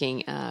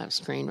paranoid-looking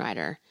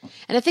screenwriter.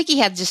 And I think he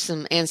had just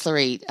some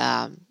ancillary.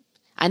 I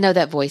know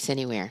that voice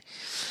anywhere.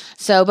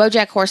 So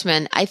BoJack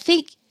Horseman, I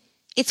think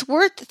it's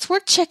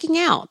worth checking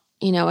out.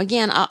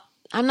 Again,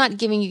 I'm not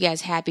giving you guys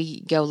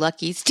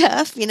happy-go-lucky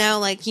stuff.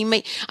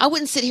 I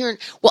wouldn't sit here and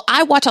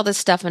I watch all this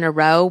stuff in a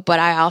row, but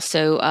I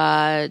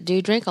also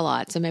do drink a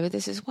lot, so maybe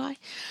this is why.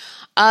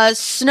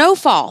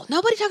 Snowfall.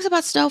 Nobody talks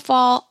about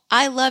Snowfall.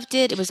 I loved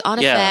it. It was on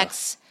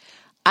FX.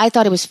 I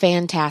thought it was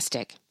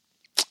fantastic.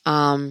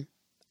 I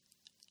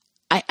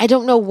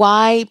don't know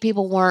why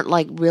people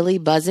weren't really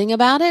buzzing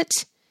about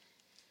it,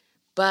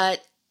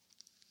 but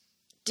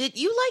did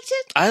you liked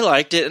it? I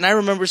liked it, and I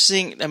remember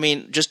seeing.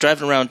 Just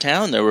driving around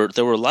town, there were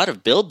a lot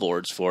of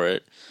billboards for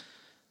it,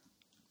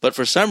 but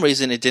for some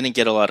reason, it didn't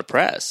get a lot of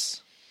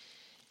press.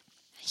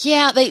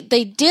 Yeah, they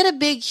did a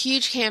big,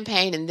 huge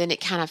campaign, and then it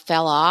kind of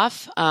fell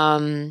off.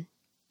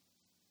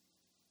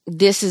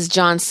 This is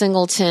John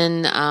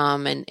Singleton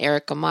and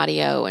Eric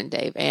Amadio and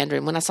Dave Andrew.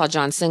 And when I saw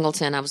John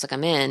Singleton, I was like,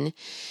 I'm in.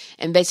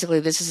 And basically,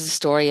 this is the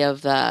story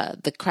of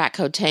the crack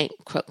cocaine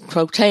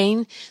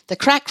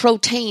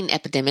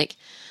epidemic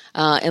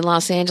in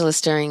Los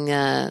Angeles during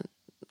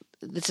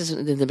this is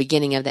in the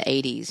beginning of the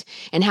 80s,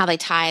 and how they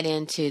tie it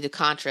into the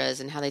Contras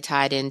and how they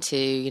tie it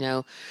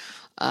into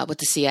what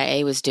the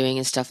CIA was doing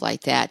and stuff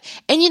like that.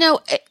 And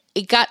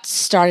it got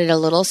started a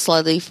little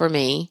slowly for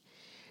me,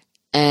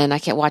 and I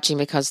kept watching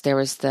because there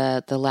was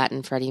the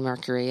Latin Freddie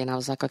Mercury, and I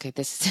was like, okay,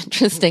 this is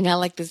interesting. I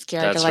like this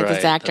character. I like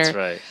this actor. That's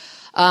right.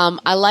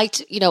 I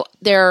liked,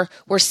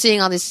 we're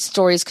seeing all these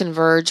stories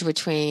converge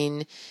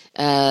between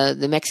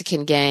the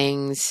Mexican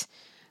gangs.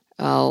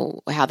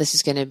 How this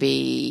is going to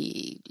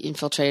be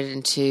infiltrated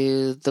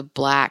into the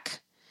black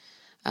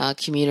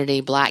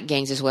community, black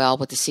gangs as well,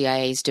 what the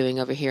CIA is doing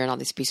over here, and all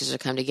these pieces are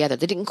coming together.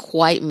 They didn't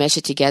quite mesh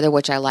it together,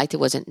 which I liked.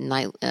 It wasn't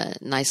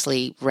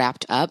nicely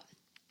wrapped up.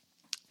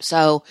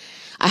 So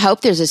I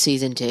hope there's a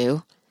season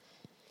 2.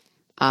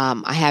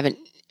 I haven't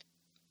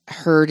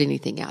heard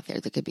anything out there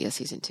that could be a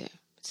season 2.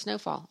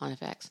 Snowfall on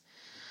FX.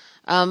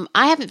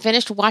 I haven't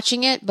finished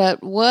watching it,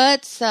 but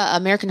what's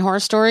American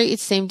Horror Story? It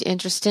seemed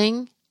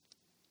interesting.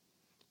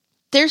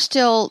 They're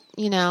still,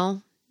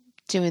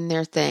 doing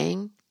their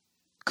thing.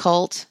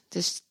 Cult.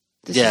 This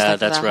is like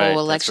that's the right.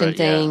 whole election That's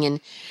right, thing, and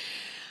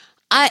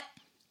I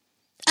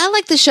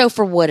like the show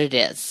for what it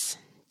is.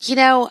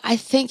 I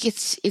think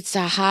it's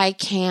a high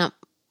camp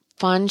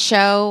fun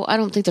show. I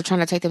don't think they're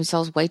trying to take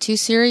themselves way too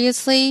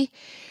seriously.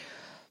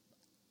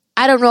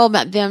 I don't know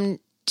about them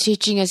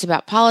teaching us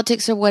about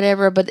politics or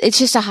whatever, but it's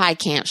just a high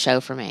camp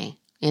show for me.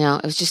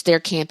 It was just their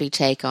campy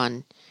take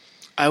on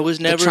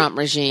the Trump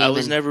regime. I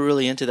was never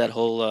really into that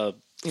whole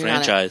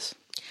franchise.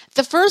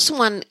 The first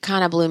one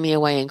kind of blew me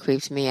away and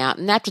creeped me out.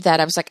 And after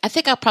that, I was like, I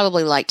think I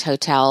probably liked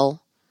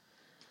Hotel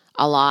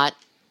a lot.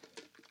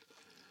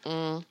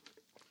 Maybe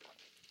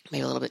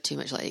a little bit too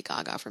much Lady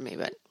Gaga for me,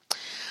 but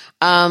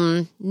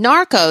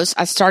Narcos,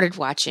 I started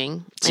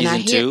watching.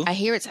 Season 2? I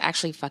hear it's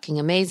actually fucking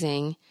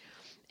amazing.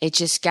 It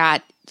just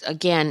got,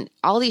 again,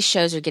 all these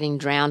shows are getting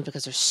drowned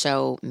because there's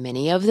so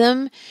many of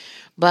them.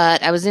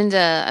 But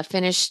I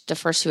finished the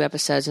first 2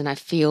 episodes, and I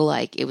feel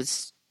like it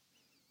was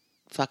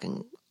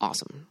fucking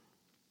awesome.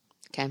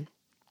 Okay?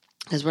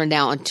 Because we're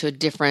now into a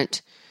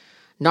different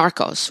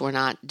Narcos. We're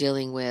not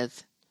dealing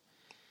with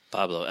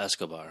Pablo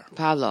Escobar.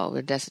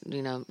 We're just,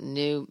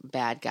 new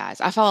bad guys.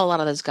 I follow a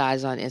lot of those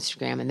guys on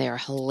Instagram, and they are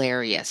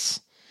hilarious.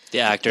 The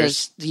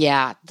actors?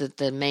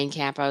 The main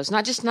capos.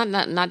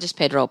 Not just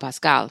Pedro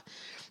Pascal,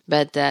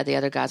 but the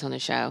other guys on the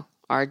show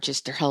are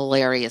they're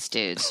hilarious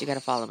dudes. You got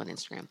to follow them on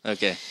Instagram.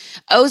 Okay.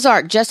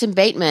 Ozark, Justin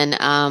Bateman,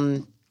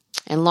 and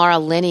Laura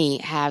Linney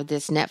have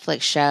this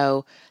Netflix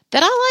show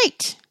that I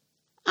liked.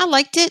 I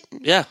liked it.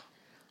 Yeah.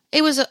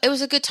 It was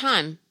a good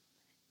time.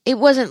 It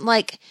wasn't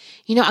like,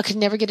 I could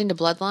never get into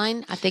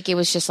Bloodline. I think it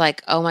was just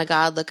like, oh my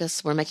God, look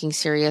us, we're making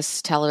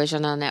serious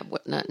television on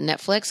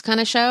Netflix kind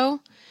of show.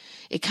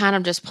 It kind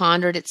of just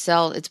pondered its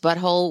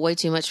butthole way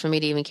too much for me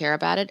to even care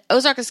about it.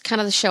 Ozark is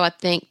kind of the show I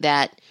think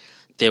that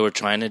they were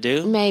trying to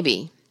do?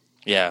 Maybe.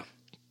 Yeah.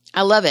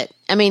 I love it.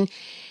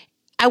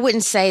 I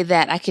wouldn't say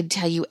that I could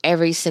tell you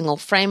every single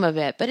frame of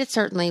it, but it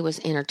certainly was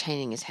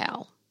entertaining as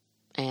hell.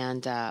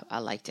 and I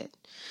liked it.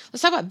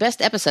 Let's talk about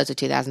best episodes of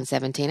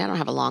 2017. I don't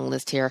have a long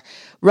list here.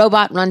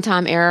 Robot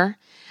Runtime Error,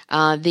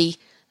 the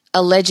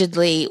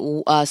allegedly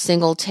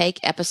single take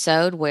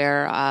episode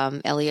where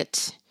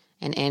Elliot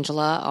and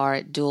Angela are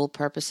at dual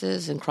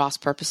purposes and cross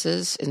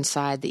purposes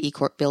inside the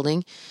E-Court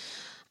building.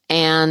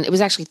 And it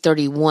was actually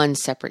 31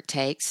 separate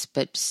takes,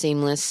 but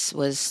seamless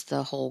was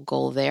the whole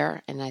goal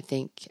there. And I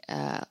think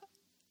that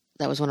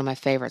was one of my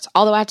favorites.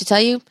 Although I have to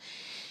tell you,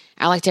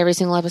 I liked every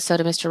single episode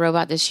of Mr.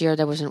 Robot this year.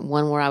 There wasn't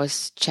one where I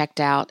was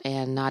checked out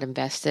and not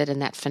invested,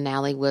 and that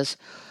finale was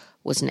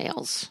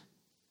nails.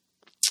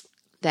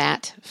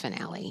 That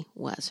finale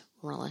was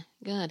really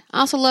good. I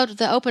also loved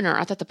the opener.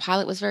 I thought the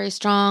pilot was very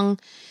strong.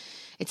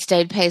 It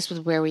stayed pace with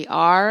where we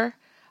are.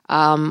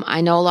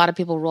 I know a lot of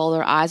people roll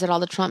their eyes at all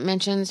the Trump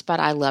mentions, but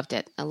I loved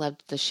it. I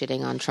loved the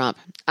shitting on Trump.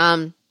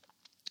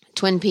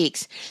 Twin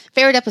Peaks.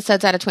 Favorite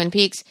episodes out of Twin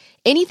Peaks.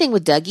 Anything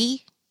with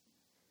Dougie.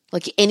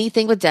 Like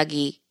anything with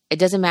Dougie. It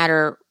doesn't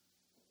matter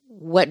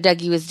what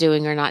Dougie was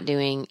doing or not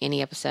doing,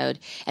 any episode.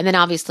 And then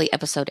obviously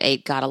episode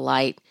 8 got a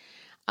light.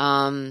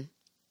 And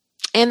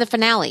the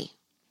finale.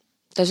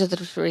 Those are the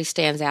three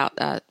stands out.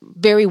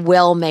 Very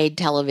well-made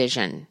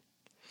television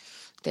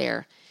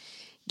there.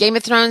 Game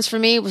of Thrones for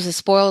me was the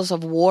spoils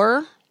of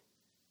war.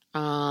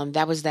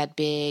 That was that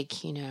big,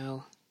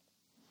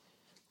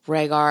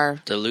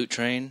 Rhaegar. The loot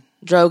train.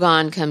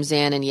 Drogon comes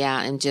in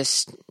and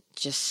just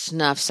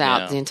snuffs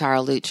out the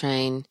entire loot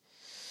train.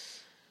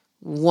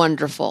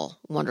 Wonderful,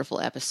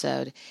 wonderful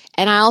episode.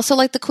 And I also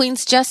like the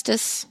Queen's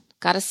Justice.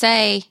 Gotta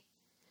say,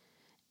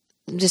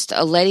 just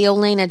Lady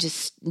Olenna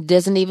just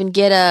doesn't even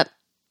get up.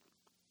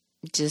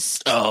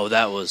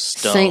 That was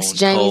stone St.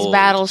 Jamie's cold.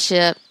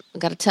 Battleship. I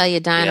gotta tell you,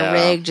 Diana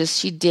Rigg,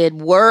 she did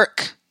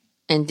work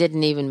and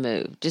didn't even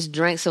move. Just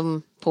drank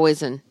some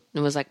poison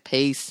and was like,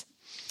 peace.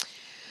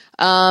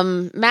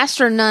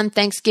 Master and Nun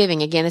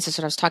Thanksgiving. Again, this is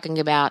what I was talking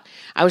about.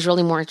 I was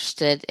really more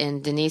interested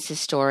in Denise's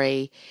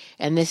story,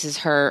 and this is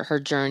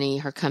her journey,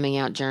 her coming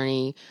out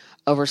journey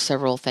over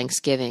several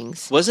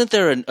Thanksgivings. Wasn't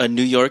there a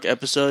New York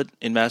episode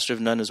in Master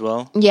of None as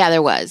well? Yeah,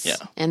 there was. Yeah.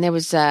 And there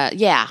was,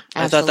 absolutely.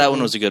 I thought that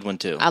one was a good one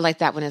too. I like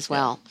that one as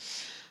well.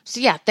 So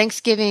yeah,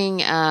 Thanksgiving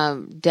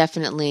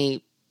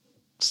definitely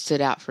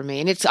stood out for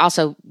me. And it's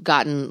also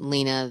gotten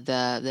Lena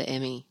the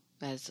Emmy,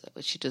 as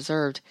what she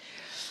deserved.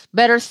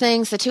 Better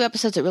Things, the two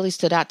episodes that really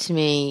stood out to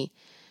me.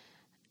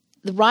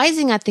 The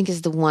Rising, I think,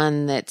 is the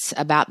one that's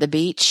about the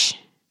beach,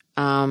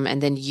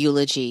 and then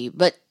Eulogy.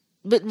 But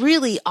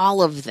really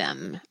all of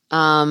them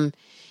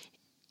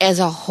as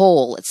a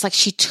whole. It's like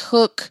she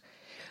took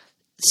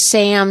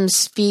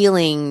Sam's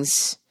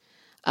feelings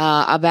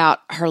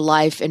about her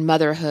life and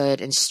motherhood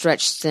and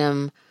stretched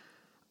them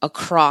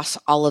across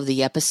all of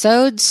the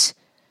episodes.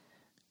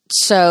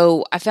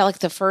 So I felt like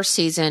the first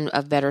season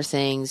of Better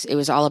Things, it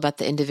was all about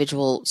the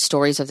individual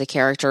stories of the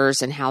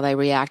characters and how they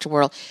react to the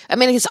world. I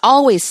mean, it's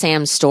always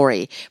Sam's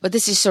story, but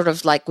this is sort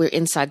of like we're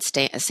inside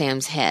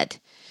Sam's head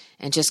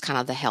and just kind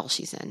of the hell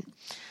she's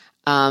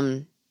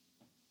in.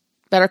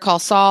 Better Call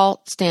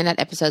Saul, standout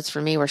episodes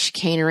for me were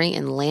Chicanery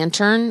and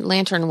Lantern.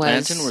 Lantern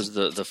was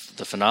the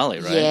finale,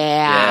 right?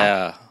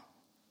 Yeah.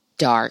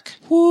 Dark.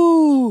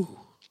 Woo!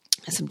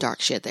 That's some dark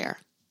shit there.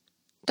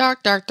 Dark.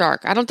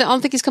 I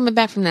don't think he's coming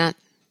back from that.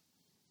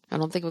 I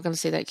don't think we're going to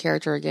see that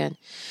character again.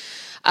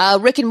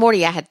 Rick and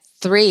Morty, I had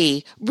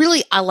 3.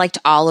 Really, I liked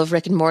all of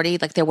Rick and Morty.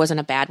 Like, there wasn't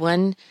a bad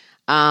one.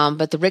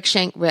 But the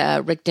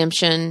Rick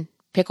Demption,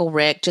 Pickle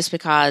Rick, just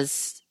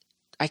because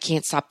I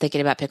can't stop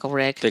thinking about Pickle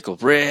Rick. Pickle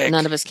Rick.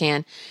 None of us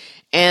can.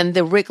 And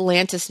the Rick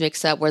Lantis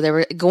mix-up where they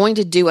were going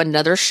to do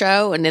another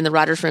show, and in the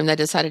writer's room they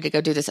decided to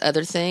go do this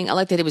other thing. I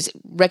like that it was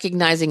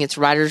recognizing its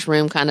writer's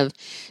room kind of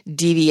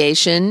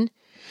deviation.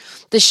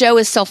 The show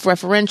is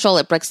self-referential.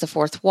 It breaks the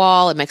fourth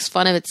wall. It makes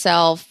fun of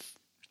itself.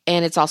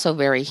 And it's also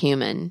very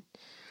human.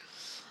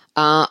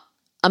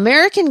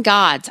 American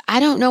Gods. I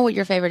don't know what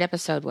your favorite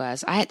episode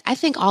was. I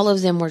think all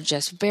of them were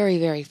just very,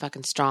 very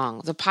fucking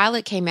strong. The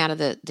pilot came out of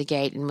the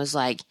gate and was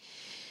like,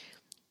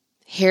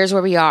 here's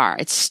where we are.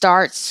 It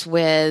starts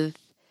with,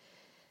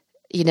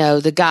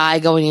 the guy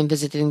going and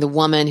visiting the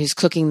woman who's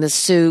cooking the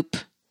soup.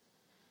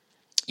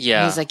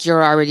 Yeah. And he's like,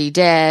 you're already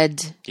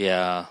dead.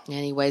 Yeah.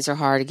 And he weighs her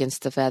heart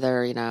against the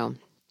feather, And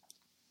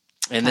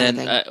then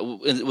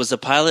it was the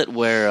pilot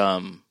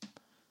where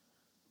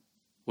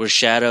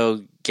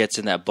Shadow gets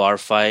in that bar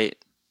fight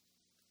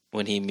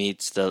when he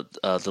meets the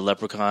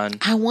leprechaun.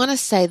 I want to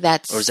say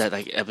that's... Or is that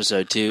like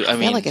episode 2? I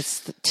feel like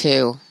it's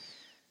 2.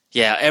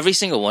 Yeah, every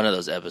single one of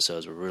those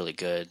episodes were really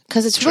good.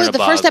 Because it's really... The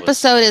first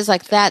episode is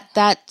like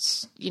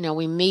that's,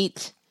 we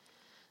meet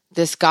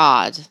this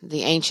god,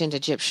 the ancient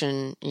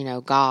Egyptian,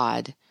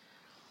 god.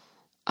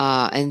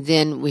 And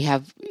then we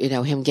have,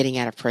 him getting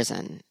out of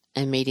prison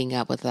and meeting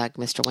up with like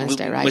Mr.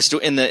 Wednesday, right?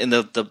 In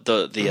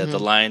the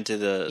line to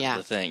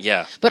the thing,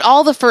 yeah. But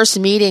all the first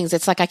meetings,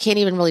 it's like I can't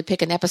even really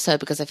pick an episode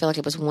because I feel like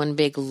it was one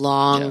big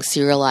long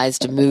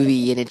serialized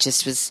movie, and it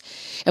just was.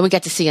 And we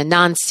got to see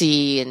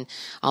Anansi and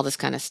all this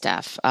kind of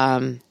stuff.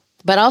 But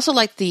I also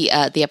like the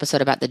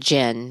episode about the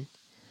djinn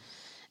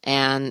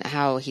and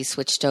how he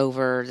switched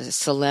over.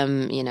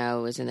 Salim,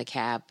 was in the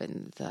cab,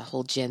 and the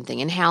whole Jen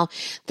thing, and how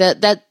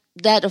that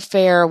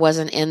affair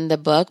wasn't in the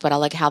book, but I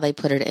like how they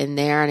put it in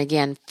there. And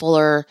again,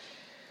 Fuller,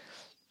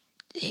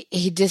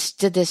 he just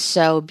did this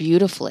so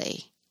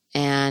beautifully,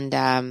 and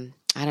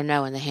I don't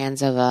know, in the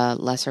hands of a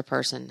lesser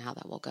person, how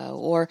that will go,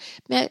 or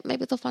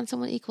maybe they'll find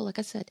someone equal. Like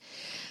I said,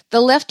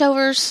 The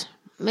Leftovers,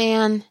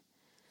 man.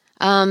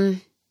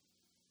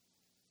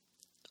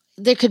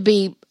 There could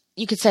be,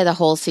 you could say the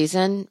whole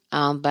season,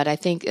 but I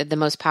think the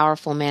most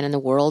powerful man in the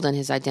world and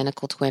his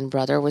identical twin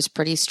brother was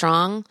pretty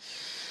strong.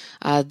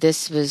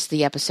 This was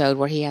the episode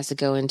where he has to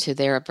go into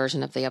their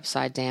version of the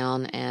Upside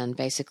Down and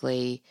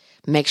basically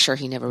make sure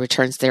he never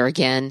returns there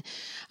again,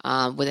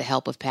 with the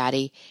help of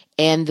Patty,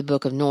 and the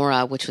Book of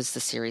Nora, which was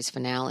the series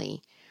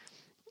finale.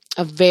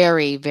 A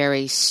very,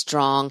 very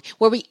strong,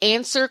 where we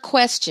answer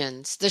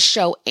questions. The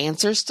show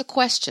answers the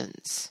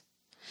questions.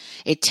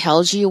 It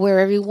tells you where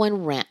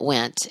everyone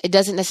went. It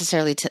doesn't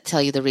necessarily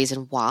tell you the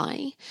reason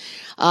why.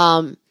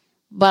 But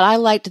I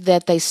liked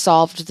that they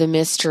solved the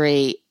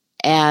mystery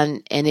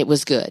and it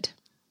was good.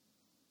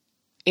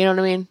 You know what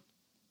I mean?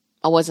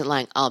 I wasn't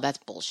like, oh, that's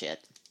bullshit.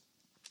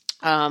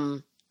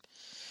 Smilf,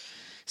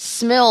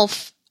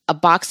 A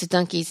Box of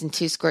Donkeys and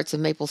 2 Squirts of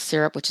Maple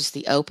Syrup, which is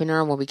the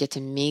opener where we get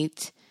to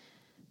meet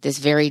this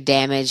very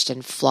damaged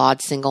and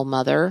flawed single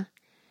mother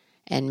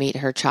and meet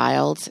her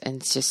child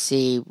and just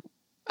see.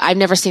 I've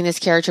never seen this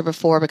character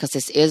before because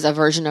this is a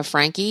version of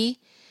Frankie,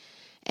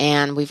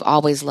 and we've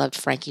always loved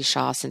Frankie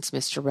Shaw since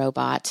Mr.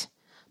 Robot.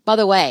 By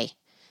the way,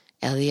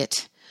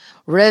 Elliot,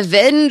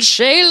 Revenge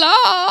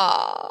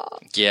Shayla!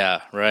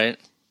 Yeah, right?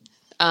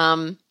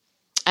 I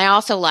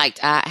also liked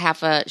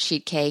half a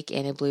sheet cake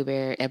and a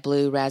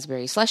blue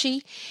raspberry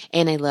slushie,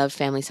 and I loved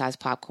family-sized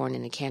popcorn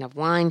and a can of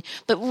wine,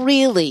 but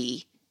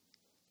really,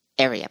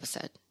 every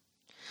episode.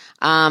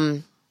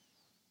 What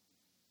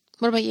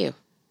about you?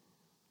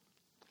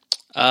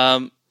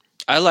 I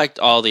liked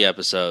all the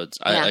episodes.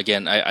 Yeah.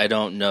 I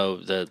don't know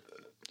the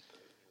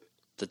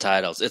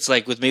titles. It's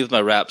like with me with my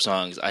rap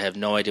songs, I have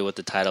no idea what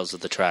the titles of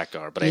the track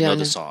are, but I know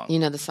the song. You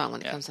know the song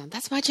when it comes on.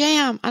 That's my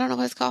jam. I don't know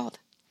what it's called.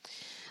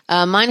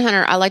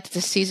 Mindhunter, I liked the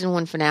season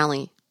 1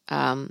 finale.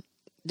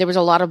 There was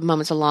a lot of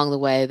moments along the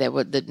way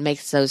that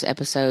makes those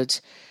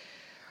episodes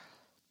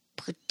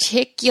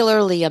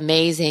particularly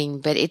amazing,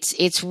 but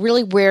it's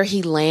really where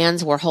he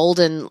lands, where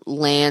Holden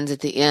lands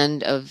at the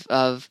end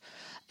of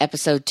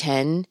episode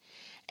 10,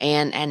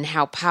 and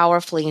how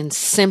powerfully and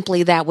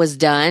simply that was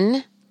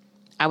done.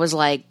 I was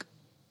like,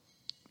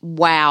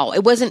 wow.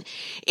 It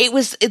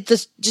was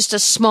just a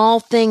small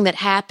thing that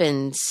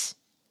happens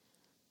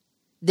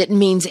that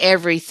means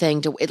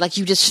everything to it. Like,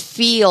 you just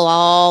feel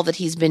all that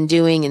he's been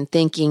doing and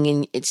thinking,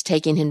 and it's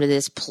taking him to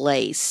this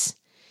place.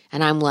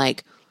 And I'm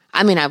like,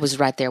 I was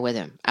right there with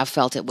him. I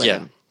felt it with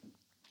him.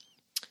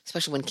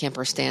 Especially when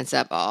Kemper stands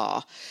up.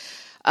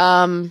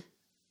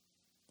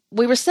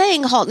 We were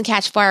saying Halt and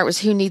Catch Fire was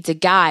Who Needs a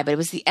Guy, but it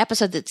was the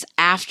episode that's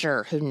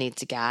after Who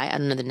Needs a Guy. I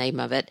don't know the name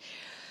of it.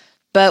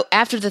 But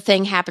after the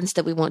thing happens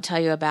that we won't tell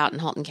you about in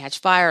Halt and Catch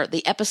Fire,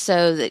 the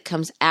episode that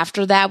comes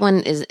after that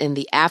one is in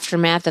the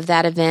aftermath of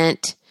that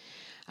event.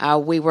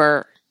 We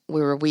were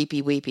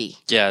weepy.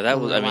 Yeah, that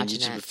was.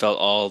 You felt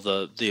all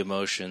the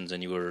emotions,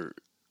 and you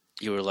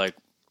were like,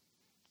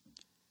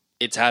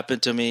 "It's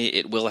happened to me.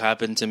 It will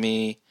happen to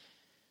me.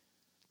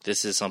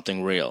 This is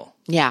something real."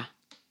 Yeah,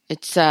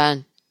 it's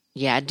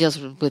it deals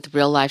with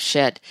real life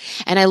shit,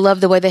 and I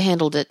love the way they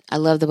handled it. I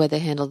love the way they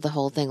handled the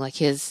whole thing, like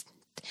his.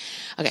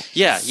 Okay.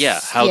 Yeah.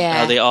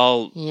 How they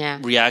all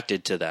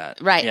reacted to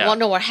that. Right. Yeah. Well,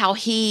 no, or how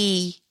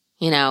he,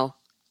 Anyway,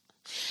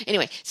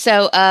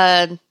 so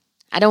I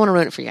don't want to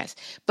ruin it for you guys.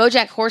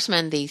 BoJack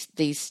Horseman, the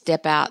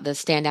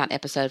standout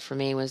episode for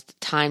me was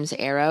Time's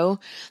Arrow.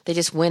 They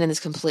just went in this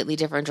completely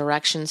different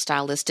direction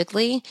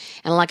stylistically,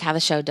 and I like how the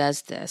show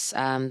does this.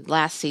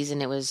 Last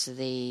season, it was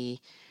the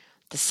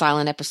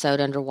silent episode,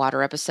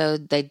 underwater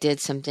episode. They did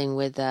something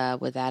with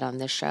that on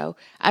this show.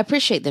 I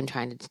appreciate them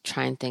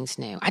trying things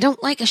new. I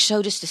don't like a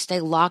show just to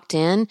stay locked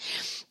in.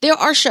 There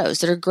are shows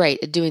that are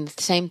great at doing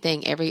the same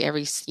thing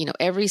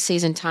every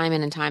season, time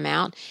in and time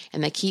out,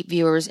 and they keep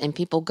viewers, and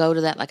people go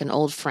to that like an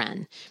old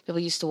friend. People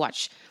used to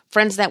watch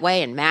Friends that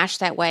way and MASH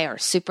that way, or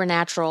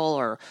Supernatural,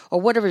 or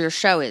whatever your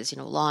show is,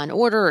 Law and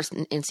Order or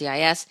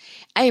NCIS.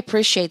 I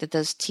appreciate that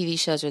those TV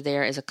shows are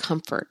there as a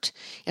comfort.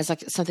 It's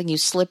like something you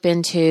slip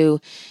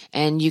into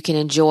and you can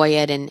enjoy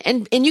it, and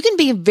you can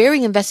be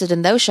very invested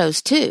in those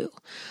shows too.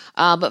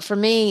 But for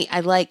me,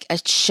 I like a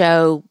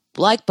show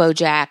like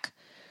BoJack,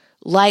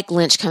 like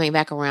Lynch coming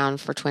back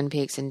around for Twin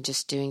Peaks and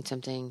just doing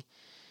something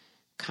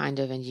kind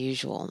of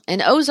unusual.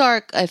 And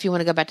Ozark, if you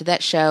want to go back to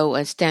that show,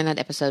 a standout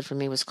episode for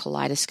me was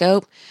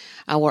Kaleidoscope,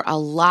 where a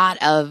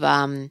lot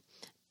of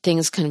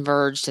things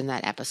converged in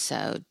that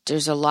episode.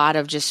 There's a lot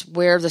of just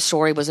where the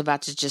story was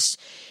about to just,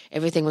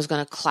 everything was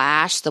going to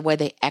clash, the way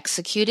they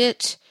execute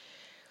it,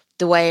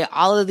 the way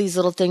all of these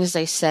little things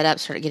they set up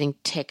started getting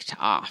ticked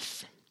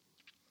off.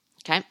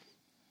 Okay.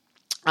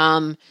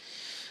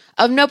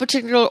 Of no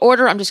particular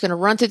order, I'm just going to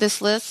run through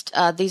this list.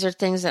 These are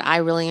things that I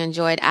really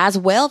enjoyed as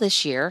well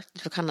this year.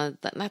 They're kind of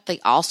not the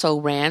also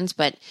rans,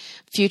 but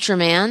Future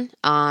Man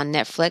on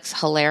Netflix,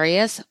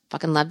 hilarious.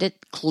 Fucking loved it.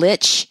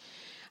 Glitch,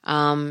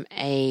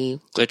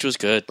 Glitch was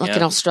good.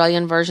 an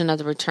Australian version of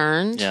The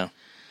Returned. Yeah.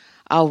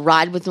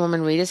 Ride with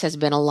Norman Reedus has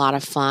been a lot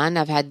of fun.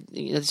 I've had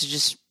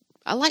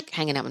I like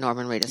hanging out with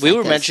Norman Reedus. We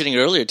were mentioning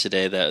earlier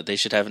today that they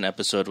should have an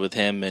episode with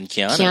him and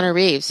Keanu. Keanu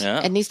Reeves.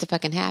 Yeah. It needs to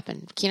fucking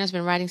happen. Keanu's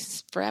been writing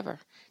since forever.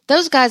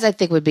 Those guys, I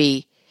think, would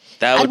be.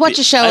 I'd watch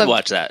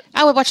that.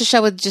 I would watch a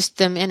show with just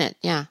them in it.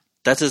 Yeah,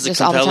 that's as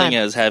just compelling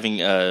as having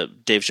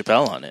Dave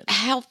Chappelle on it.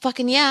 Hell,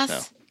 fucking yes.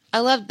 No. I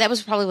love that.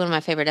 Was probably one of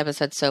my favorite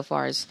episodes so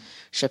far. Is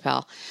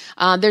Chappelle.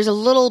 There's a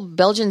little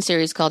Belgian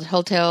series called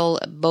Hotel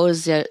Beau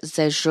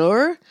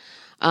Séjour.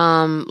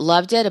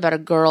 Loved it, about a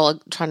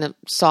girl trying to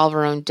solve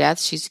her own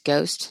death. She's a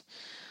ghost.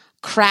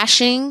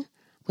 Crashing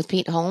with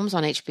Pete Holmes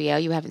on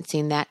HBO. You haven't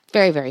seen that?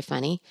 Very, very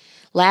funny.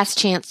 Last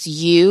Chance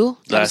U.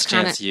 That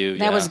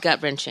was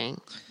gut wrenching.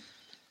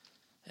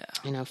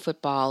 Yeah.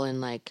 Football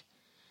in like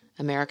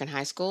American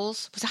high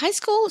schools. Was it high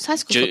school? It was high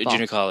school football.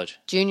 Junior college.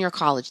 Junior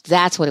college.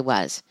 That's what it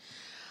was.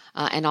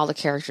 And all the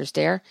characters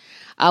there.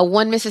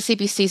 One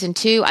Mississippi season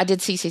 2. I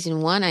did see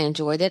season 1. I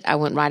enjoyed it. I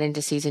went right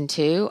into season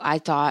 2. I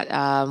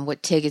thought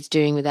what Tig is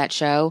doing with that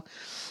show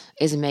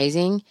is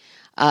amazing.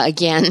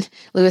 Again,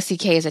 Louis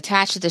C.K. is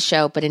attached to the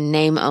show, but in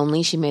name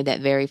only. She made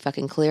that very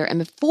fucking clear. And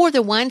before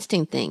the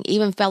Weinstein thing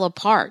even fell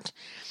apart,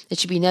 it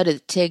should be noted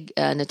that Tig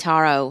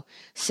Notaro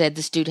said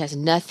this dude has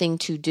nothing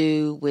to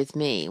do with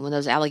me when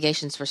those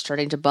allegations were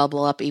starting to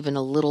bubble up even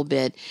a little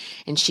bit,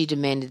 and she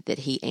demanded that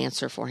he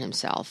answer for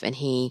himself, and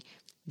he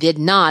did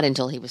not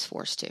until he was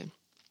forced to.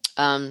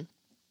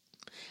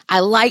 I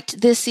liked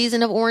this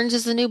season of Orange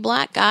is the New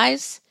Black,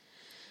 guys.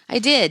 I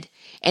did.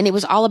 And it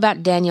was all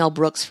about Danielle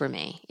Brooks for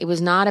me. It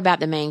was not about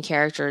the main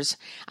characters.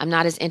 I'm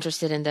not as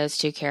interested in those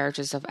two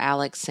characters of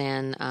Alex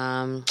and,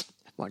 I've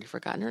already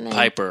forgotten her name.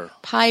 Piper,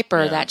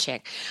 yeah. That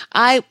chick.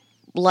 I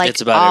like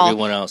it's about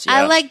everyone else. Yeah.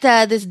 I like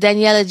this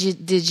Daniela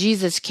De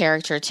Jesus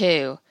character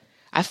too.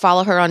 I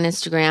follow her on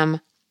Instagram.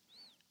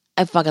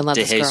 I fucking love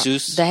this girl. De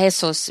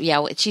Jesus.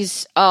 Yeah,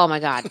 she's, oh my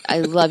God.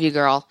 I love you,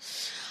 girl.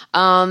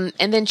 And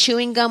then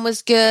Chewing Gum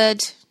was good.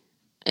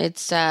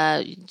 It's,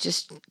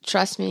 just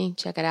trust me,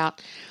 check it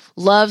out.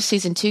 Love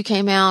season 2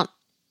 came out,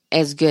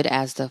 as good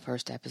as the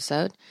first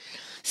episode.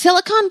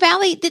 Silicon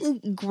Valley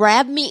didn't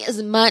grab me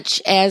as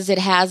much as it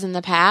has in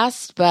the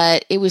past,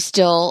 but it was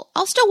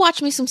I'll still watch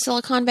me some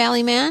Silicon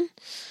Valley, man.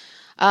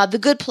 The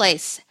Good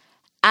Place.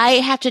 I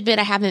have to admit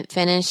I haven't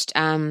finished,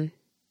 the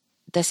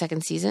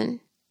second season.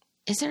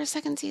 Is there a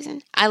second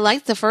season? I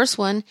liked the first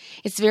one.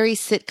 It's very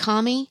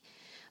sitcom-y,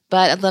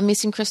 but I love me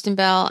some Kristen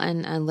Bell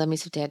and I love me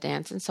some Ted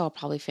Danson, so I'll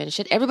probably finish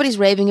it. Everybody's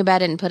raving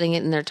about it and putting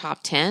it in their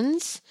top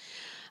 10s.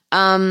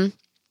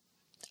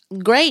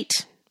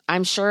 Great.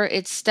 I'm sure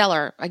it's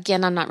stellar.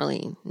 Again, I'm not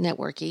really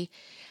networky.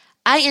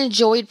 I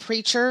enjoyed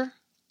Preacher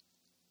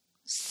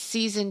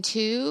season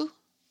 2,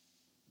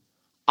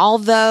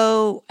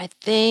 although I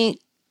think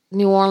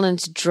New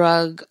Orleans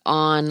drug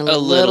on a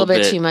little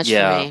bit too much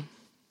for me.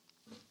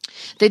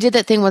 They did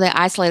that thing where they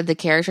isolated the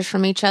characters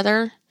from each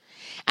other,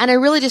 and I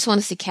really just want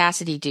to see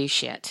Cassidy do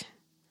shit.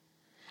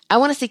 I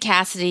want to see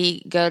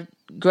Cassidy go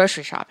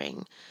grocery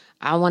shopping.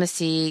 I want to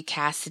see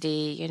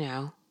Cassidy,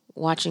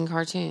 watching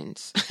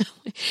cartoons.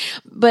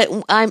 But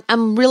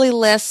I'm really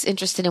less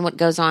interested in what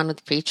goes on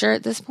with Preacher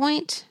at this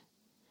point.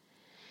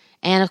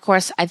 And of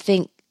course, I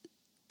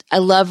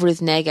love Ruth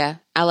Negga.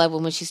 I love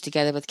when she's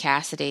together with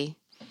Cassidy.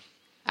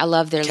 I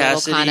love their little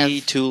kind of...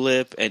 Cassidy,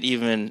 Tulip, and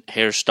even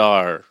Hair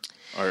Star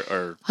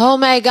are oh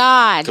my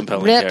God,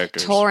 compelling Rip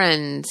characters.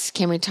 Torrens.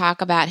 Can we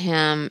talk about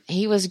him?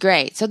 He was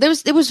great. So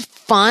it was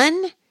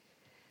fun,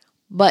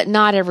 but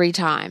not every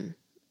time.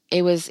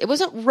 It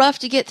wasn't rough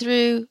to get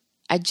through.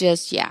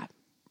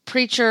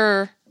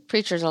 Preacher's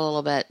a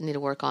little bit, need to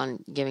work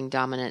on giving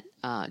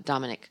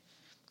Dominic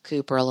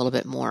Cooper a little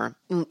bit more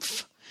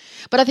oomph.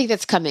 But I think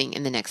that's coming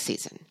in the next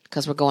season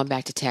because we're going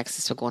back to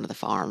Texas. We're going to the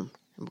farm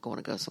and we're going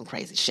to go some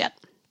crazy shit.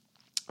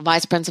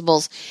 Vice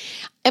Principals.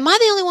 Am I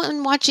the only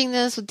one watching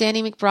this with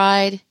Danny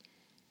McBride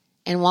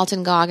and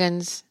Walton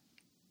Goggins?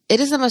 It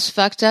is the most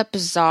fucked up,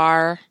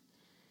 bizarre,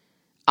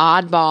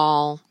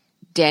 oddball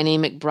Danny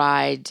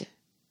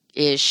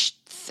McBride-ish.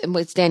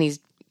 It's Danny's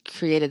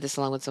created this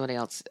along with somebody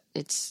else.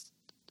 It's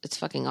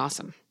fucking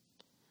awesome.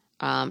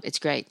 It's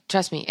great.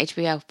 Trust me,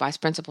 HBO, Vice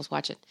Principals,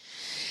 watch it.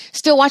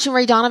 Still watching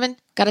Ray Donovan.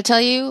 Got to tell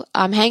you,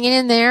 I'm hanging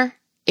in there.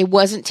 It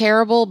wasn't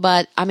terrible,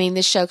 but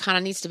this show kind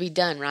of needs to be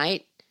done,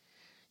 right?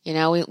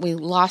 We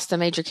lost a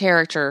major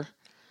character.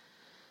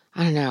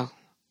 I don't know.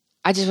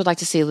 I just would like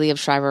to see Liev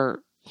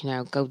Schreiber,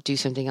 go do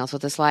something else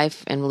with his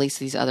life and release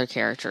these other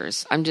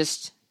characters.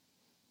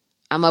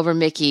 I'm over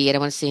Mickey. I don't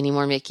want to see any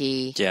more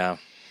Mickey. Yeah.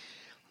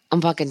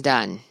 I'm fucking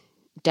done.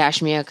 Dash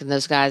Miuk and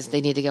those guys,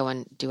 they need to go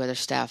and do other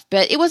stuff.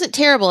 But it wasn't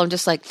terrible. I'm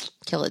just like,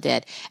 kill it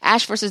dead.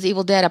 Ash vs.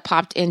 Evil Dead, I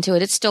popped into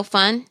it. It's still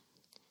fun.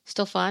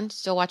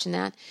 Still watching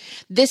that.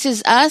 This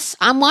Is Us.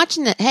 I'm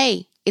watching it.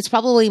 Hey, it's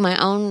probably my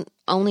own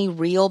only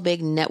real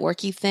big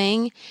networky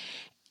thing.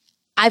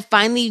 I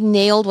finally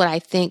nailed what I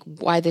think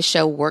why the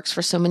show works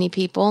for so many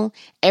people.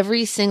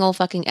 Every single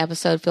fucking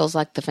episode feels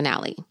like the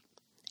finale.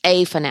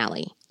 A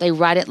finale. They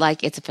write it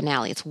like it's a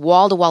finale. It's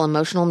wall-to-wall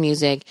emotional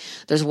music.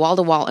 There's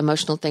wall-to-wall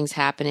emotional things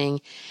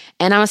happening.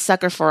 And I'm a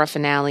sucker for a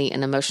finale,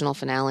 an emotional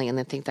finale, and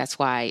I think that's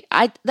why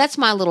that's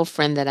my little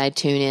friend that I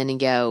tune in and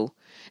go,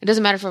 it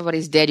doesn't matter if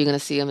everybody's dead, you're going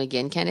to see them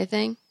again kind of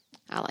thing.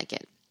 I like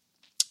it.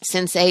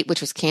 Sense8, which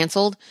was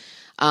canceled,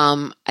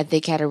 I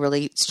think had a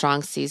really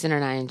strong season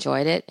and I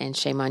enjoyed it, and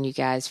shame on you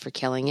guys for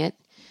killing it.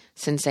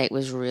 Sense8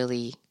 was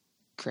really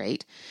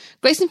great.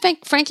 Grace and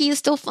Frankie is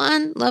still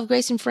fun. Love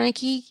Grace and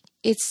Frankie.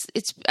 It's.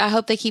 I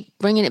hope they keep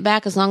bringing it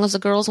back as long as the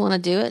girls want to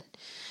do it.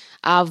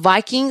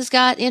 Vikings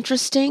got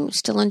interesting.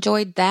 Still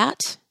enjoyed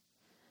that.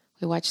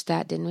 We watched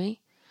that, didn't we?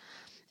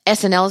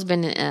 SNL has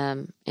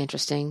been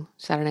interesting.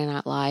 Saturday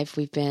Night Live.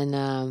 We've been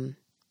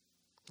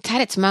it's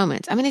had its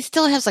moments. I mean, it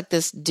still has like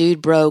this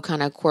dude bro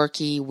kind of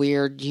quirky,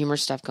 weird humor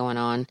stuff going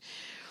on,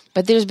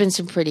 but there's been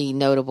some pretty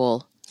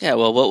notable. Yeah.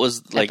 Well, what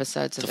was like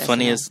episodes the of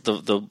funniest?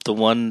 The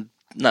one.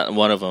 Not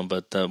one of them,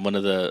 but a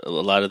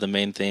lot of the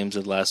main themes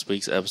of last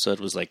week's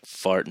episode was like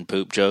fart and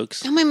poop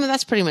jokes. I mean,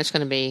 that's pretty much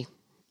going to be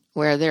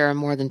where there are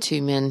more than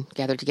two men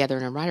gathered together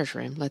in a writer's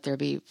room. Let there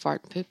be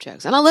fart and poop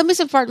jokes. And I love me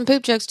some fart and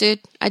poop jokes, dude.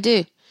 I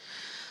do.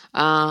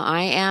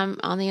 I am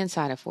on the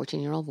inside a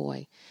 14-year-old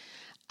boy.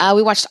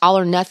 We watched All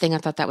or Nothing. I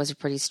thought that was a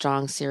pretty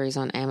strong series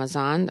on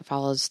Amazon that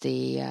follows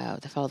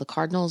the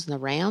Cardinals and the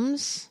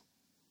Rams.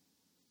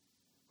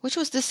 Which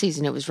was this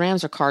season? It was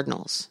Rams or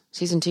Cardinals.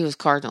 Season 2 was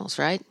Cardinals,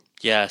 right?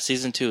 Yeah,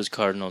 season 2 is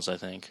Cardinals, I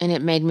think. And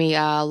it made me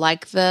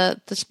like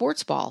the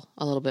sports ball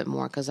a little bit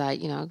more because I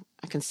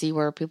can see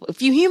where people.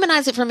 If you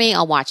humanize it for me,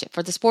 I'll watch it.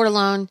 For the sport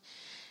alone,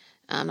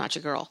 I'm not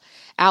your girl.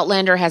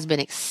 Outlander has been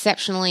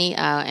exceptionally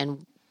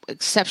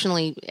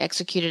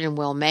executed and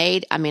well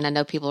made. I mean, I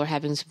know people are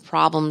having some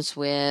problems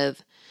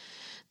with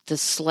the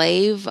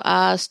slave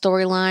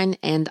storyline,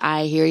 and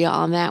I hear you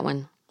on that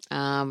one.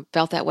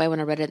 Felt that way when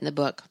I read it in the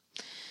book.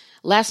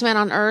 Last Man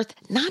on Earth,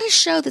 not a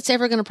show that's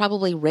ever going to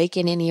probably rake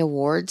in any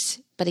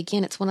awards, but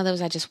again, it's one of those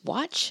I just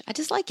watch. I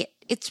just like it.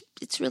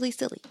 It's really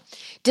silly.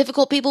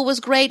 Difficult People was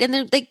great,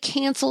 and they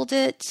canceled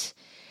it.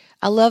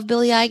 I love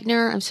Billy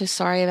Eichner. I'm so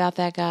sorry about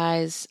that,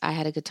 guys. I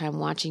had a good time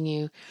watching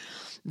you.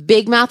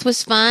 Big Mouth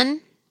was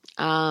fun.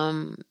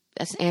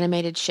 That's an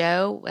animated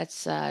show.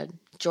 That's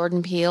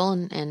Jordan Peele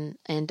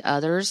and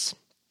others.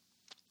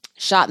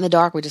 Shot in the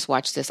Dark. We just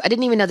watched this. I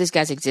didn't even know these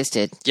guys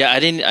existed. Yeah, I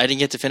didn't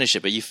get to finish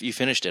it, but you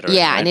finished it already.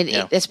 Yeah, right?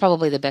 and it's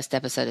probably the best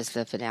episode. Is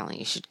the finale.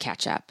 You should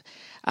catch up.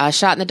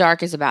 Shot in the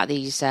Dark is about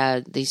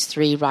these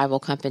three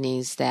rival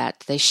companies that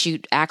they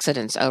shoot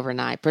accidents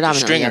overnight,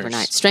 predominantly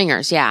overnight.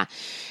 Stringers, yeah,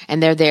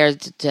 and they're there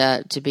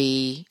to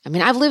be. I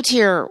mean, I've lived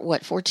here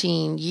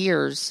 14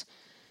 years,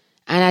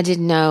 and I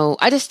didn't know.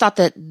 I just thought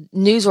that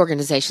news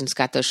organizations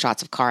got those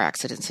shots of car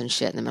accidents and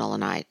shit in the middle of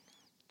the night.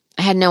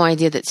 I had no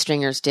idea that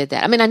Stringers did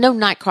that. I mean, I know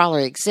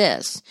Nightcrawler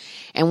exists,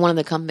 and one of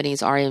the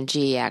companies,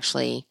 RMG,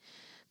 actually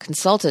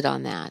consulted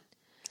on that.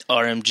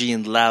 RMG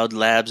and Loud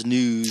Labs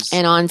News.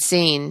 And On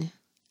Scene.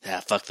 Yeah,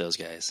 fuck those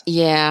guys.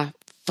 Yeah,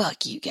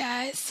 fuck you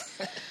guys.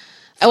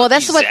 Well,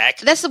 that's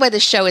the way the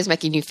show is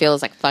making you feel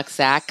is like fuck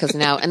Zach, because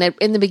now and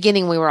in the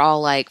beginning we were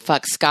all like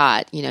fuck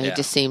Scott. He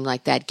just seemed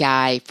like that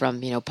guy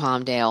from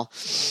Palmdale,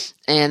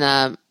 and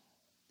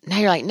now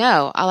you're like,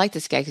 no, I like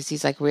this guy because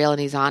he's like real and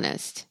he's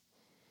honest.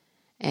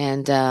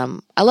 And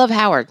I love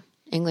Howard,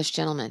 English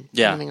gentleman,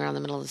 running around the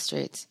middle of the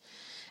streets.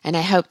 And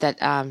I hope that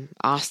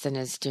Austin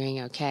is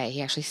doing okay.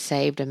 He actually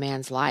saved a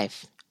man's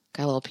life.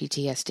 Got a little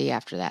PTSD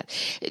after that.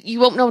 You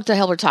won't know what the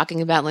hell we're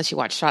talking about unless you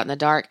watch Shot in the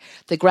Dark.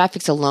 The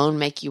graphics alone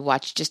make you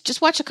watch just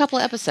watch a couple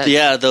of episodes.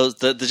 Yeah, just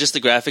the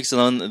graphics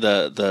alone,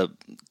 the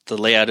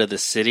layout of the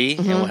city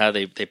and how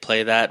they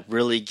play that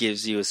really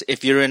gives you.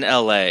 If you're in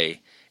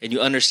LA. And you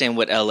understand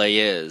what LA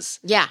is.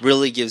 Yeah.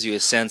 Really gives you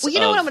a sense what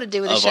I'm going to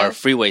do with of our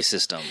freeway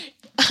system.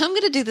 I'm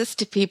going to do this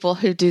to people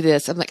who do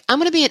this. I'm like, I'm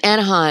going to be in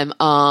Anaheim.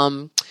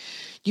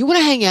 You want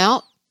to hang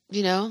out,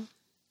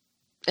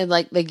 And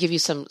like they give you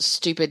some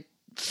stupid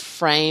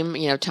frame,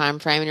 time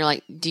frame. And you're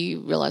like, do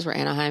you realize where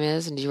Anaheim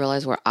is? And do you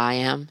realize where I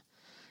am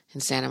in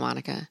Santa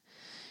Monica?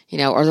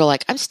 Or they're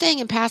like, I'm staying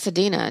in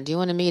Pasadena. Do you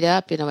want to meet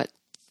up, at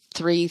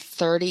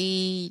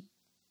 3:30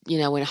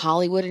 in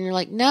Hollywood, and you're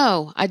like,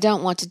 no, I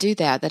don't want to do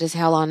that. That is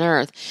hell on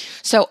earth.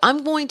 So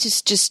I'm going to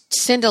just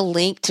send a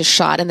link to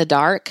Shot in the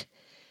Dark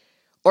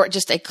or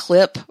just a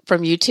clip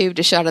from YouTube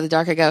to Shot in the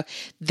Dark. I go,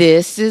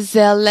 this is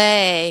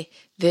LA.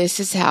 This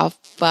is how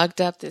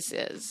fucked up this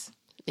is.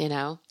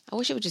 I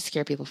wish it would just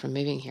scare people from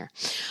moving here.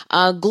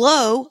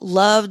 Glow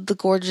loved the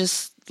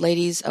gorgeous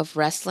ladies of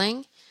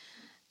wrestling.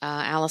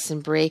 Allison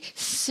Brie.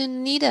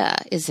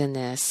 Sunita is in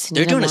this.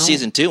 They're doing a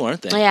season 2,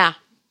 aren't they? Yeah.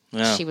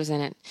 She was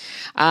in it.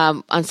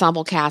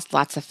 Ensemble cast,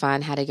 lots of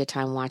fun. Had a good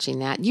time watching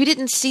that. You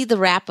didn't see the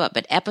wrap-up,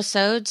 but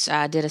Episodes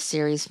did a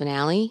series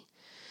finale.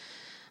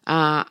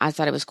 I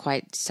thought it was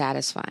quite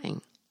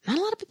satisfying. Not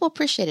a lot of people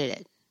appreciated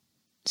it.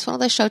 It's one of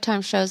those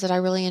Showtime shows that I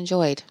really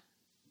enjoyed,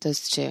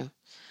 those two.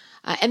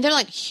 And they're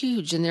like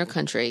huge in their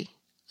country,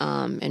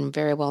 and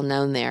very well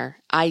known there.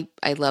 I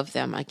love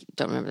them. I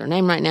don't remember their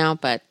name right now,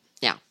 but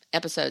yeah,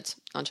 episodes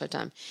on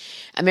Showtime.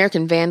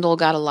 American Vandal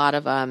got a lot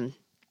of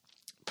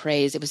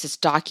praise. It was this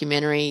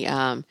documentary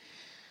and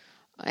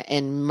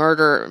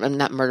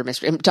not murder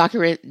mystery,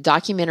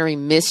 documentary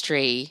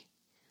mystery,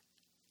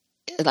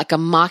 like a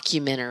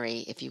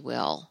mockumentary, if you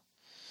will,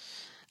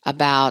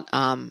 about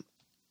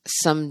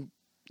some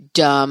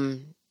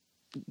dumb,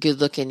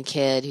 good-looking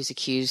kid who's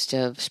accused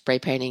of spray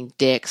painting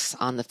dicks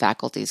on the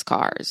faculty's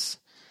cars.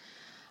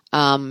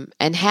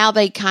 And how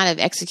they kind of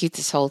execute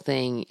this whole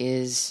thing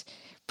is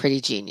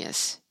pretty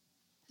genius.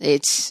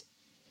 It's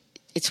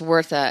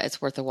worth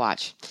a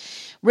watch.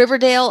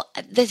 Riverdale,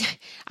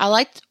 I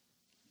liked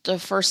the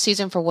first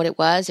season for what it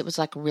was. It was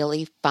like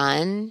really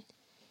fun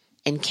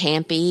and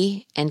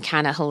campy and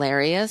kind of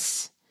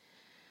hilarious.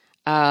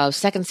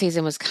 Second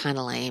season was kind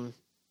of lame,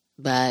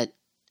 but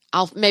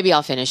I'll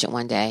finish it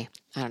one day.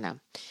 I don't know.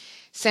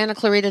 Santa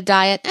Clarita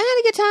Diet, I had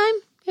a good time.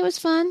 It was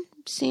fun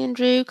seeing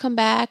Drew come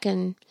back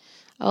and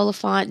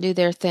Oliphant do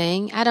their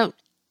thing.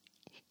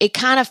 It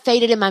kind of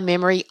faded in my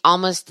memory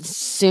almost as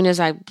soon as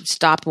I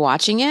stopped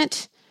watching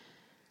it.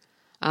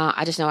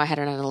 I just know I had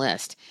it on the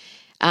list.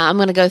 I'm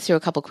going to go through a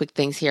couple quick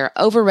things here.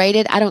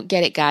 Overrated, I don't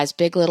get it, guys.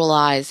 Big Little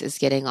Lies is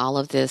getting all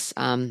of this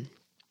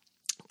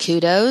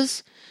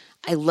kudos.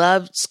 I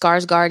loved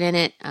Skarsgård in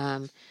it.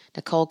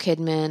 Nicole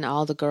Kidman,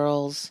 all the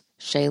girls,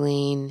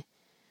 Shailene,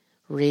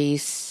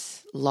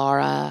 Reese,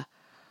 Laura.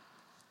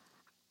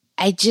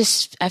 I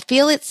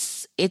feel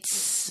it's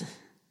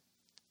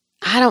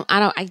I don't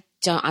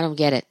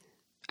get it.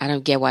 I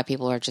don't get why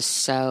people are just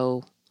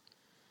so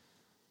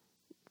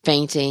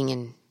fainting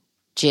and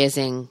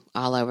jizzing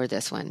all over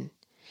this one.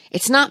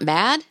 It's not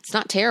bad. It's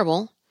not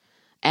terrible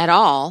at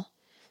all,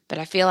 but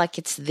I feel like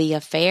it's The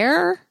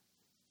Affair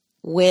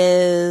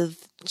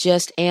with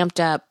just amped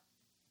up,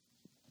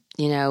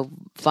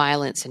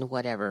 violence and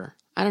whatever.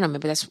 I don't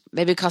know.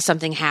 Maybe because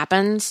something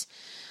happens.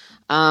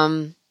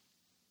 And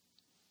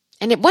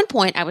at one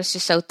point, I was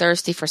just so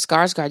thirsty for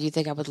Skarsgård. You'd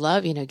think I would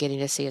love, getting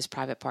to see his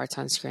private parts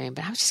on screen.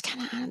 But I was just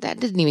that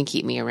didn't even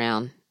keep me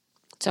around.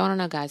 So I don't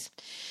know, guys.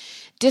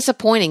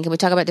 Disappointing. Can we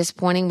talk about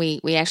disappointing?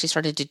 We actually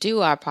started to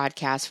do our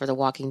podcast for The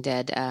Walking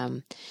Dead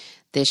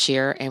this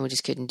year, and we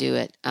just couldn't do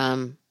it.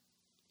 I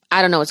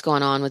don't know what's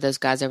going on with those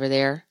guys over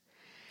there.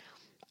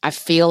 I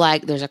feel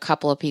like there's a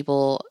couple of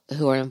people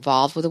who are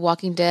involved with The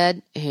Walking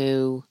Dead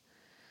who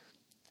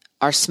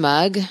are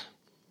smug.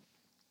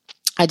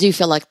 I do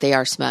feel like they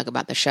are smug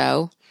about the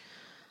show.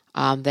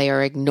 They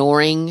are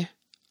ignoring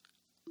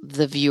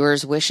the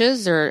viewers'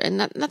 wishes, and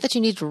not that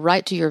you need to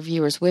write to your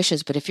viewers'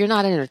 wishes, but if you're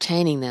not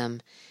entertaining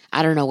them,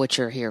 I don't know what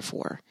you're here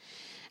for.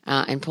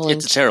 And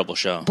it's a terrible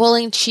show.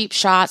 Pulling cheap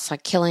shots,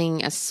 like killing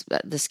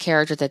this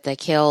character that they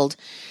killed.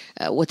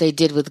 What they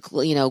did with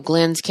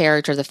Glenn's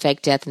character, the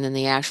fake death, and then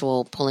the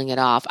actual pulling it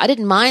off. I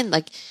didn't mind.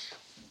 Like,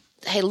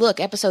 hey, look,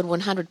 episode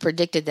 100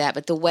 predicted that,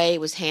 but the way it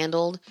was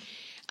handled.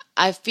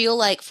 I feel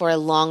like for a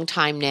long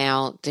time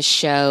now, the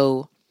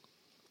show,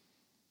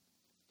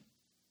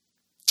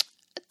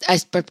 a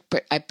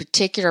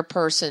particular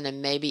person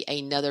and maybe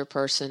another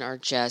person are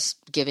just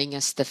giving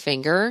us the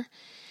finger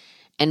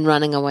and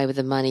running away with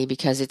the money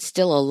because it's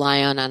still a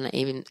lion on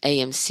even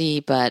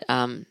AMC, but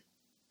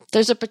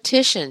there's a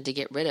petition to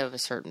get rid of a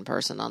certain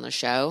person on the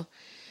show.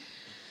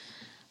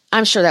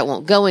 I'm sure that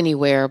won't go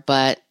anywhere,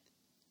 but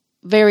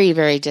very,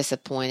 very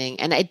disappointing.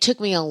 And it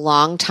took me a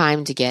long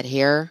time to get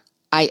here.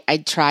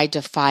 I tried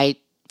to fight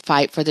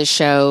for the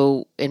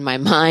show in my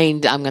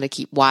mind. I'm going to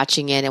keep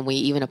watching it, and we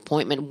even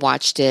appointment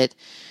watched it.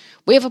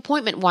 We have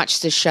appointment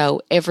watched the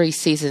show every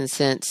season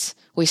since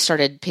we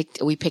started.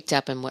 We picked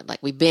up and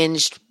we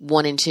binged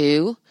 1 and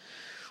 2.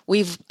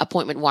 We've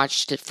appointment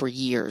watched it for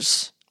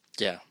years.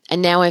 Yeah,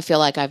 and now I feel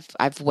like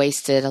I've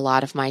wasted a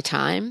lot of my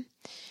time.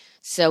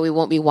 So we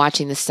won't be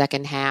watching the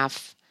second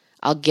half.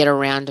 I'll get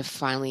around to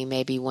finally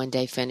maybe one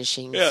day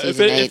finishing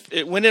season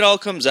 8. When it all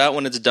comes out,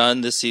 when it's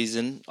done this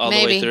season, all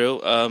maybe. The way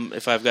through,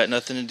 if I've got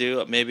nothing to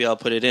do, maybe I'll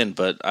put it in.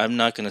 But I'm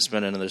not going to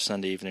spend another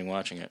Sunday evening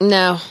watching it.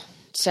 No.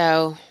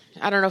 So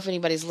I don't know if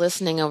anybody's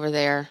listening over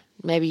there.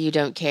 Maybe you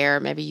don't care.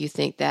 Maybe you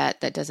think that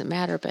doesn't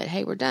matter. But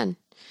hey, we're done.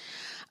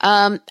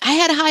 I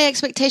had high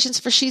expectations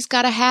for She's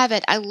Gotta Have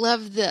It. I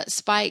love the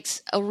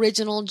Spike's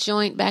original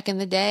joint back in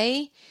the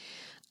day.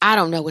 I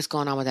don't know what's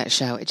going on with that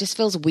show. It just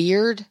feels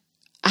weird.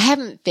 I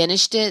haven't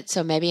finished it,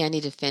 so maybe I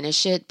need to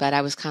finish it, but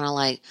I was kind of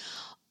like,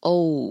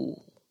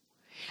 oh.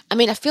 I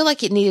mean, I feel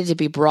like it needed to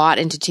be brought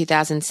into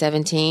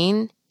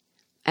 2017,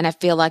 and I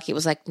feel like it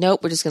was like,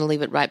 nope, we're just going to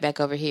leave it right back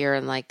over here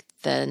in like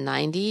the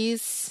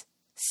 90s.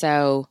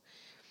 So,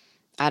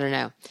 I don't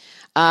know.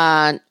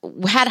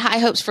 Had high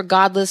hopes for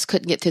Godless,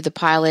 couldn't get through the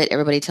pilot.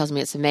 Everybody tells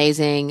me it's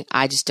amazing.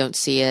 I just don't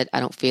see it. I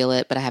don't feel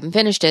it, but I haven't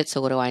finished it,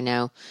 so what do I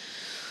know?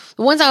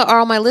 The ones that are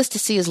on my list to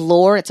see is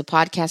Lore. It's a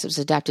podcast that was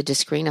adapted to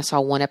screen. I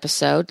saw 1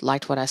 episode,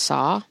 liked what I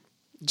saw.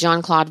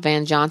 Jean-Claude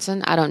Van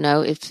Johnson. I don't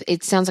know if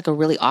it sounds like a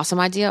really awesome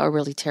idea or a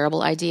really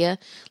terrible idea.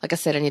 Like I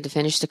said, I need to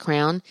finish The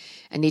Crown.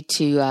 I need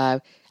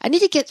to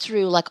get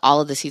through like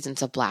all of the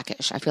seasons of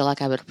Blackish. I feel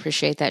like I would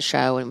appreciate that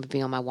show and it would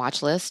be on my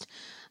watch list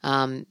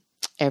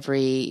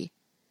every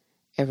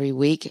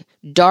week.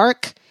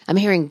 Dark. I'm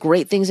hearing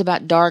great things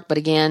about Dark, but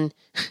again,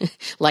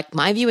 like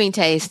my viewing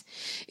taste,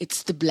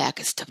 it's the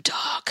blackest of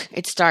dark.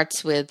 It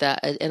starts with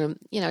a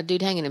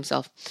dude hanging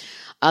himself.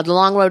 The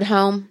Long Road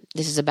Home.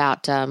 This is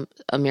about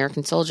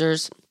American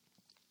soldiers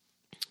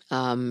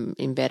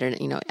embedded,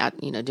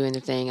 doing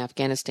their thing.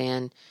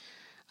 Afghanistan,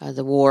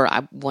 the war.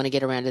 I want to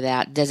get around to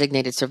that.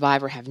 Designated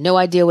Survivor. Have no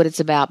idea what it's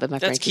about, but my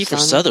friend That's Kiefer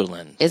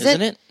Sutherland,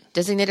 isn't it?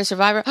 Designated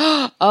Survivor.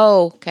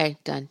 Oh, okay,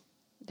 done.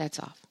 That's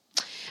off.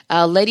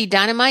 Lady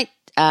Dynamite.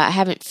 I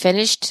haven't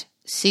finished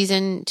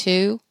season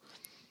 2,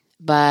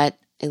 but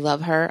I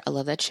love her. I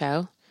love that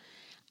show.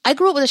 I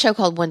grew up with a show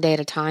called One Day at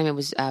a Time. It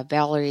was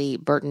Valerie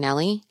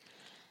Bertinelli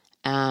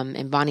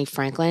and Bonnie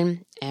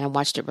Franklin, and I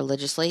watched it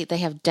religiously. They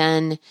have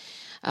done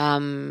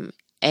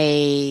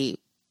a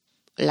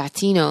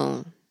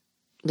Latina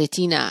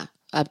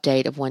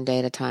update of One Day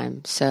at a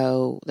Time,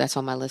 so that's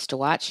on my list to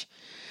watch.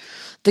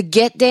 The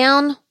Get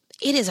Down,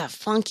 it is a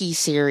funky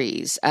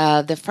series.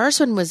 The first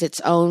one was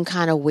its own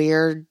kind of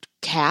weird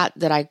cat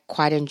that I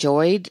quite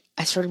enjoyed.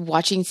 I started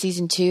watching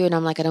season 2, and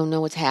I'm like, I don't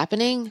know what's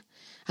happening.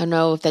 I don't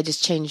know if they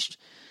just changed.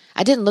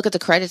 I didn't look at the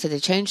credits. Did they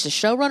change the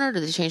showrunner?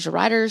 Did they change the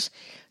writers?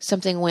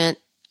 Something went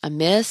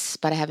amiss,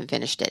 but I haven't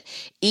finished it.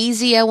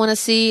 Easy, I want to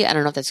see. I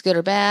don't know if that's good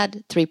or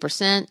bad.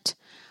 3%.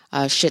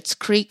 Schitt's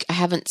Creek. I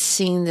haven't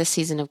seen this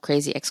season of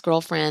Crazy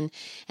Ex-Girlfriend,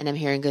 and I'm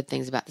hearing good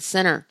things about The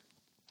Sinner.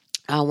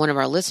 One of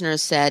our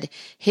listeners said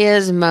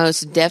his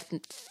most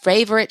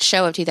favorite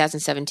show of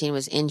 2017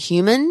 was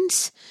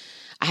Inhumans.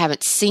 I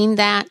haven't seen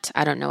that.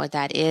 I don't know what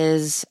that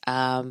is,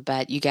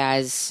 but you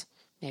guys,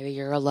 maybe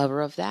you're a lover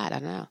of that. I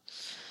don't know.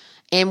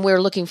 And we're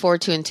looking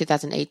forward to, in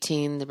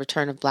 2018, the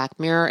return of Black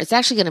Mirror. It's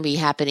actually going to be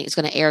happening. It's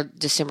going to air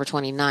December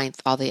 29th.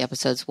 All the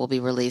episodes will be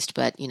released,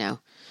 but, we're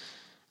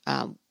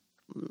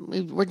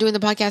doing the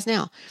podcast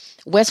now.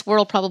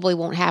 Westworld probably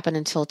won't happen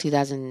until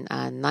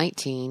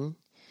 2019.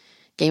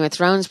 Game of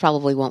Thrones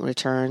probably won't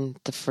return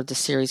for the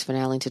series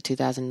finale until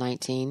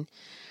 2019.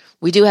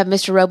 We do have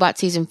Mr. Robot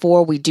Season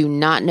 4. We do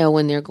not know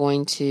when they're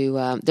going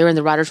to... they're in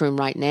the writer's room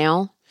right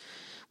now.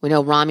 We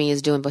know Rami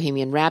is doing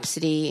Bohemian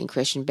Rhapsody, and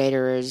Christian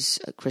Slater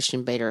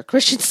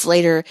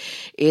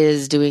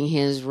is doing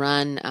his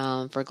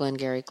run for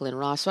Glengarry Glen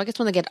Ross. So I guess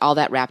when they get all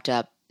that wrapped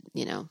up,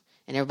 and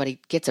everybody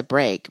gets a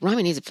break.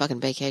 Rami needs a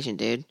fucking vacation,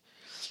 dude.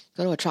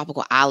 Go to a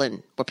tropical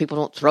island where people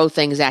don't throw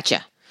things at you.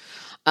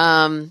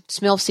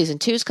 Smilf Season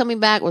 2 is coming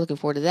back. We're looking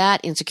forward to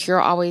that.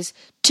 Insecure always.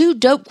 2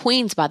 dope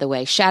queens, by the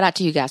way. Shout out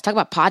to you guys. Talk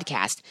about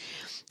podcast.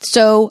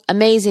 So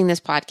amazing, this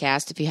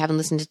podcast. If you haven't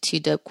listened to 2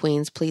 Dope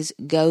Queens, please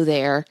go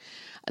there.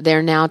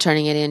 They're now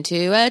turning it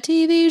into a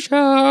TV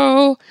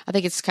show. I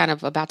think it's kind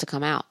of about to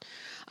come out.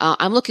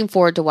 I'm looking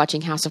forward to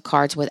watching House of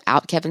Cards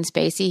without Kevin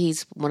Spacey.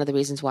 He's one of the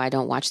reasons why I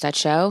don't watch that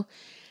show.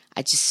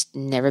 I just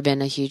never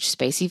been a huge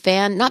Spacey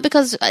fan. Not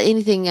because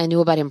anything I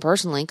knew about him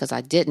personally, because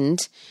I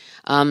didn't.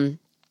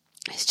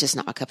 It's just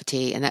not my cup of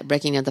tea. And that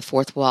breaking of the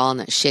fourth wall and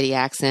that shitty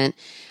accent.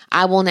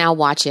 I will now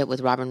watch it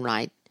with Robin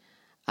Wright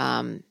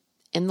in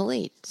the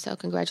lead. So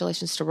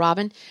congratulations to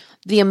Robin.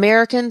 The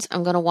Americans,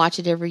 I'm going to watch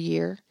it every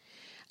year.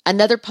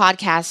 Another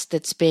podcast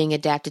that's being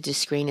adapted to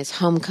screen is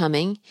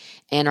Homecoming.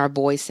 And our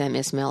boy Sam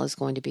Ismail is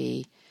going to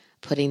be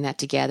putting that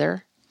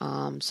together.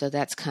 So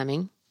that's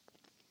coming.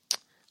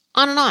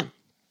 On and on.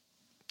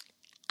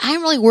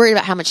 I'm really worried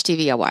about how much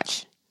TV I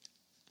watch.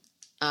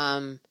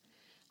 I'm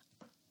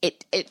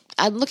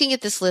looking at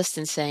this list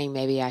and saying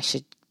maybe I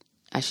should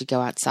go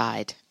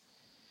outside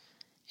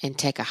and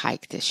take a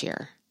hike this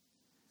year.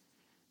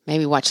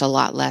 Maybe watch a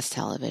lot less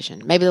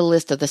television. Maybe the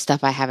list of the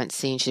stuff I haven't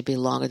seen should be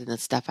longer than the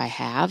stuff I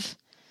have.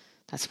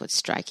 That's what's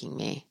striking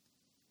me.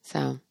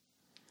 So,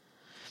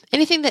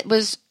 anything that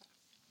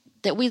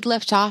we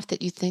left off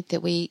that you think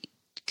that we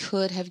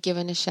could have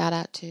given a shout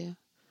out to?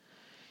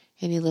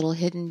 Any little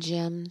hidden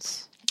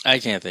gems? I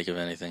can't think of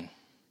anything.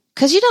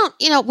 Because you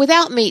don't,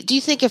 without me, do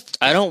you think if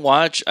I don't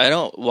watch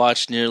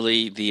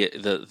nearly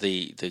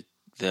the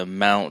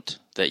amount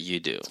that you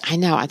do. I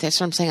know, that's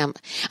what I'm saying.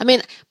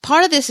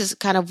 Part of this is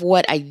kind of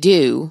what I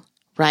do,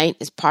 right?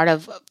 It's part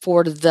of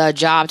for the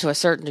job to a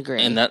certain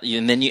degree, and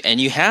then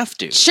you have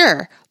to.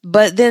 Sure,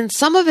 but then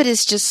some of it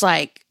is just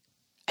like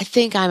I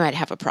think I might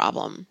have a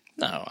problem.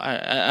 No,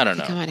 I don't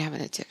know. I might have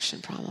an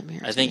addiction problem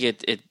here. I think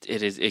it's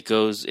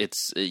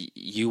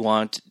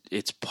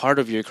part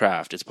of your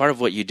craft. It's part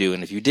of what you do.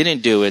 And if you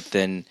didn't do it,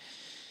 then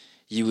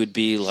you would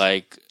be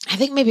like... I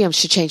think maybe I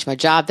should change my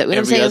job.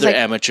 Every other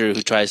amateur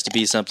who tries to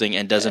be something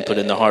and doesn't put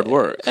in the hard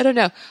work. I don't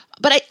know.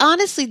 But I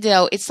honestly,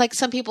 though, it's like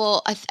some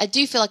people... I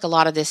do feel like a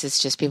lot of this is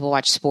just people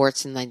watch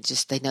sports and they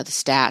know the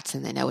stats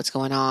and they know what's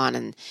going on.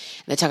 And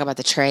they talk about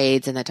the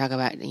trades and they talk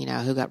about,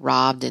 who got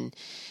robbed and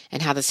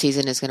how the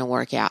season is going to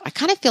work out. I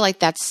kind of feel like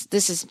this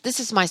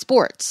is my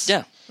sports.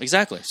 Yeah,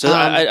 exactly. So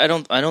I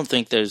don't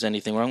think there's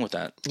anything wrong with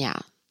that. Yeah.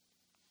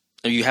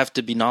 You have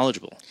to be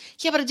knowledgeable.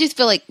 Yeah, but I do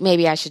feel like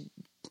maybe I should,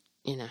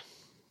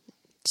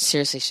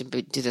 seriously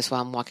do this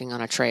while I'm walking on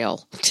a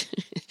trail.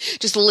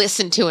 Just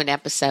listen to an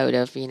episode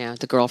of,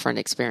 the girlfriend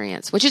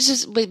experience, which is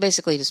just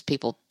basically just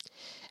people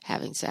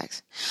having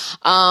sex.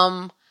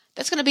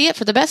 That's going to be it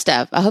for the best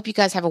of. I hope you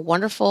guys have a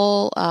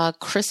wonderful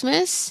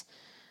Christmas.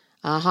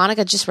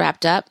 Hanukkah just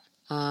wrapped up.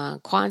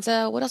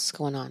 Kwanzaa, what else is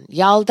going on?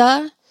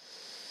 Yalda.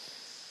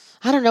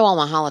 I don't know all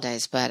my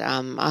holidays, but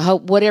I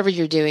hope whatever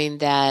you're doing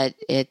that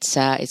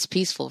it's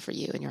peaceful for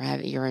you and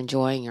you're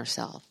enjoying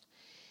yourself,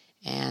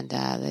 and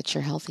that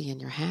you're healthy and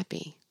you're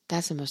happy.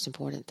 That's the most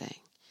important thing.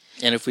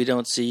 And if we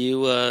don't see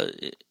you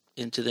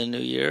into the new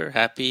year,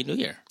 Happy New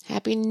Year.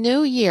 Happy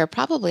New Year.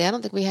 Probably. I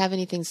don't think we have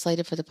anything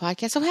slated for the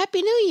podcast. So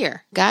Happy New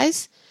Year,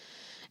 guys.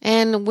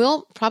 And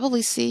we'll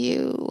probably see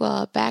you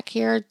back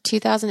here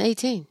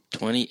 2018.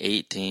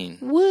 2018.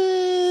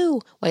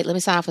 Woo! Wait, let me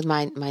sign off with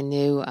my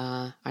new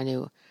our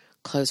new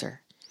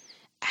closer.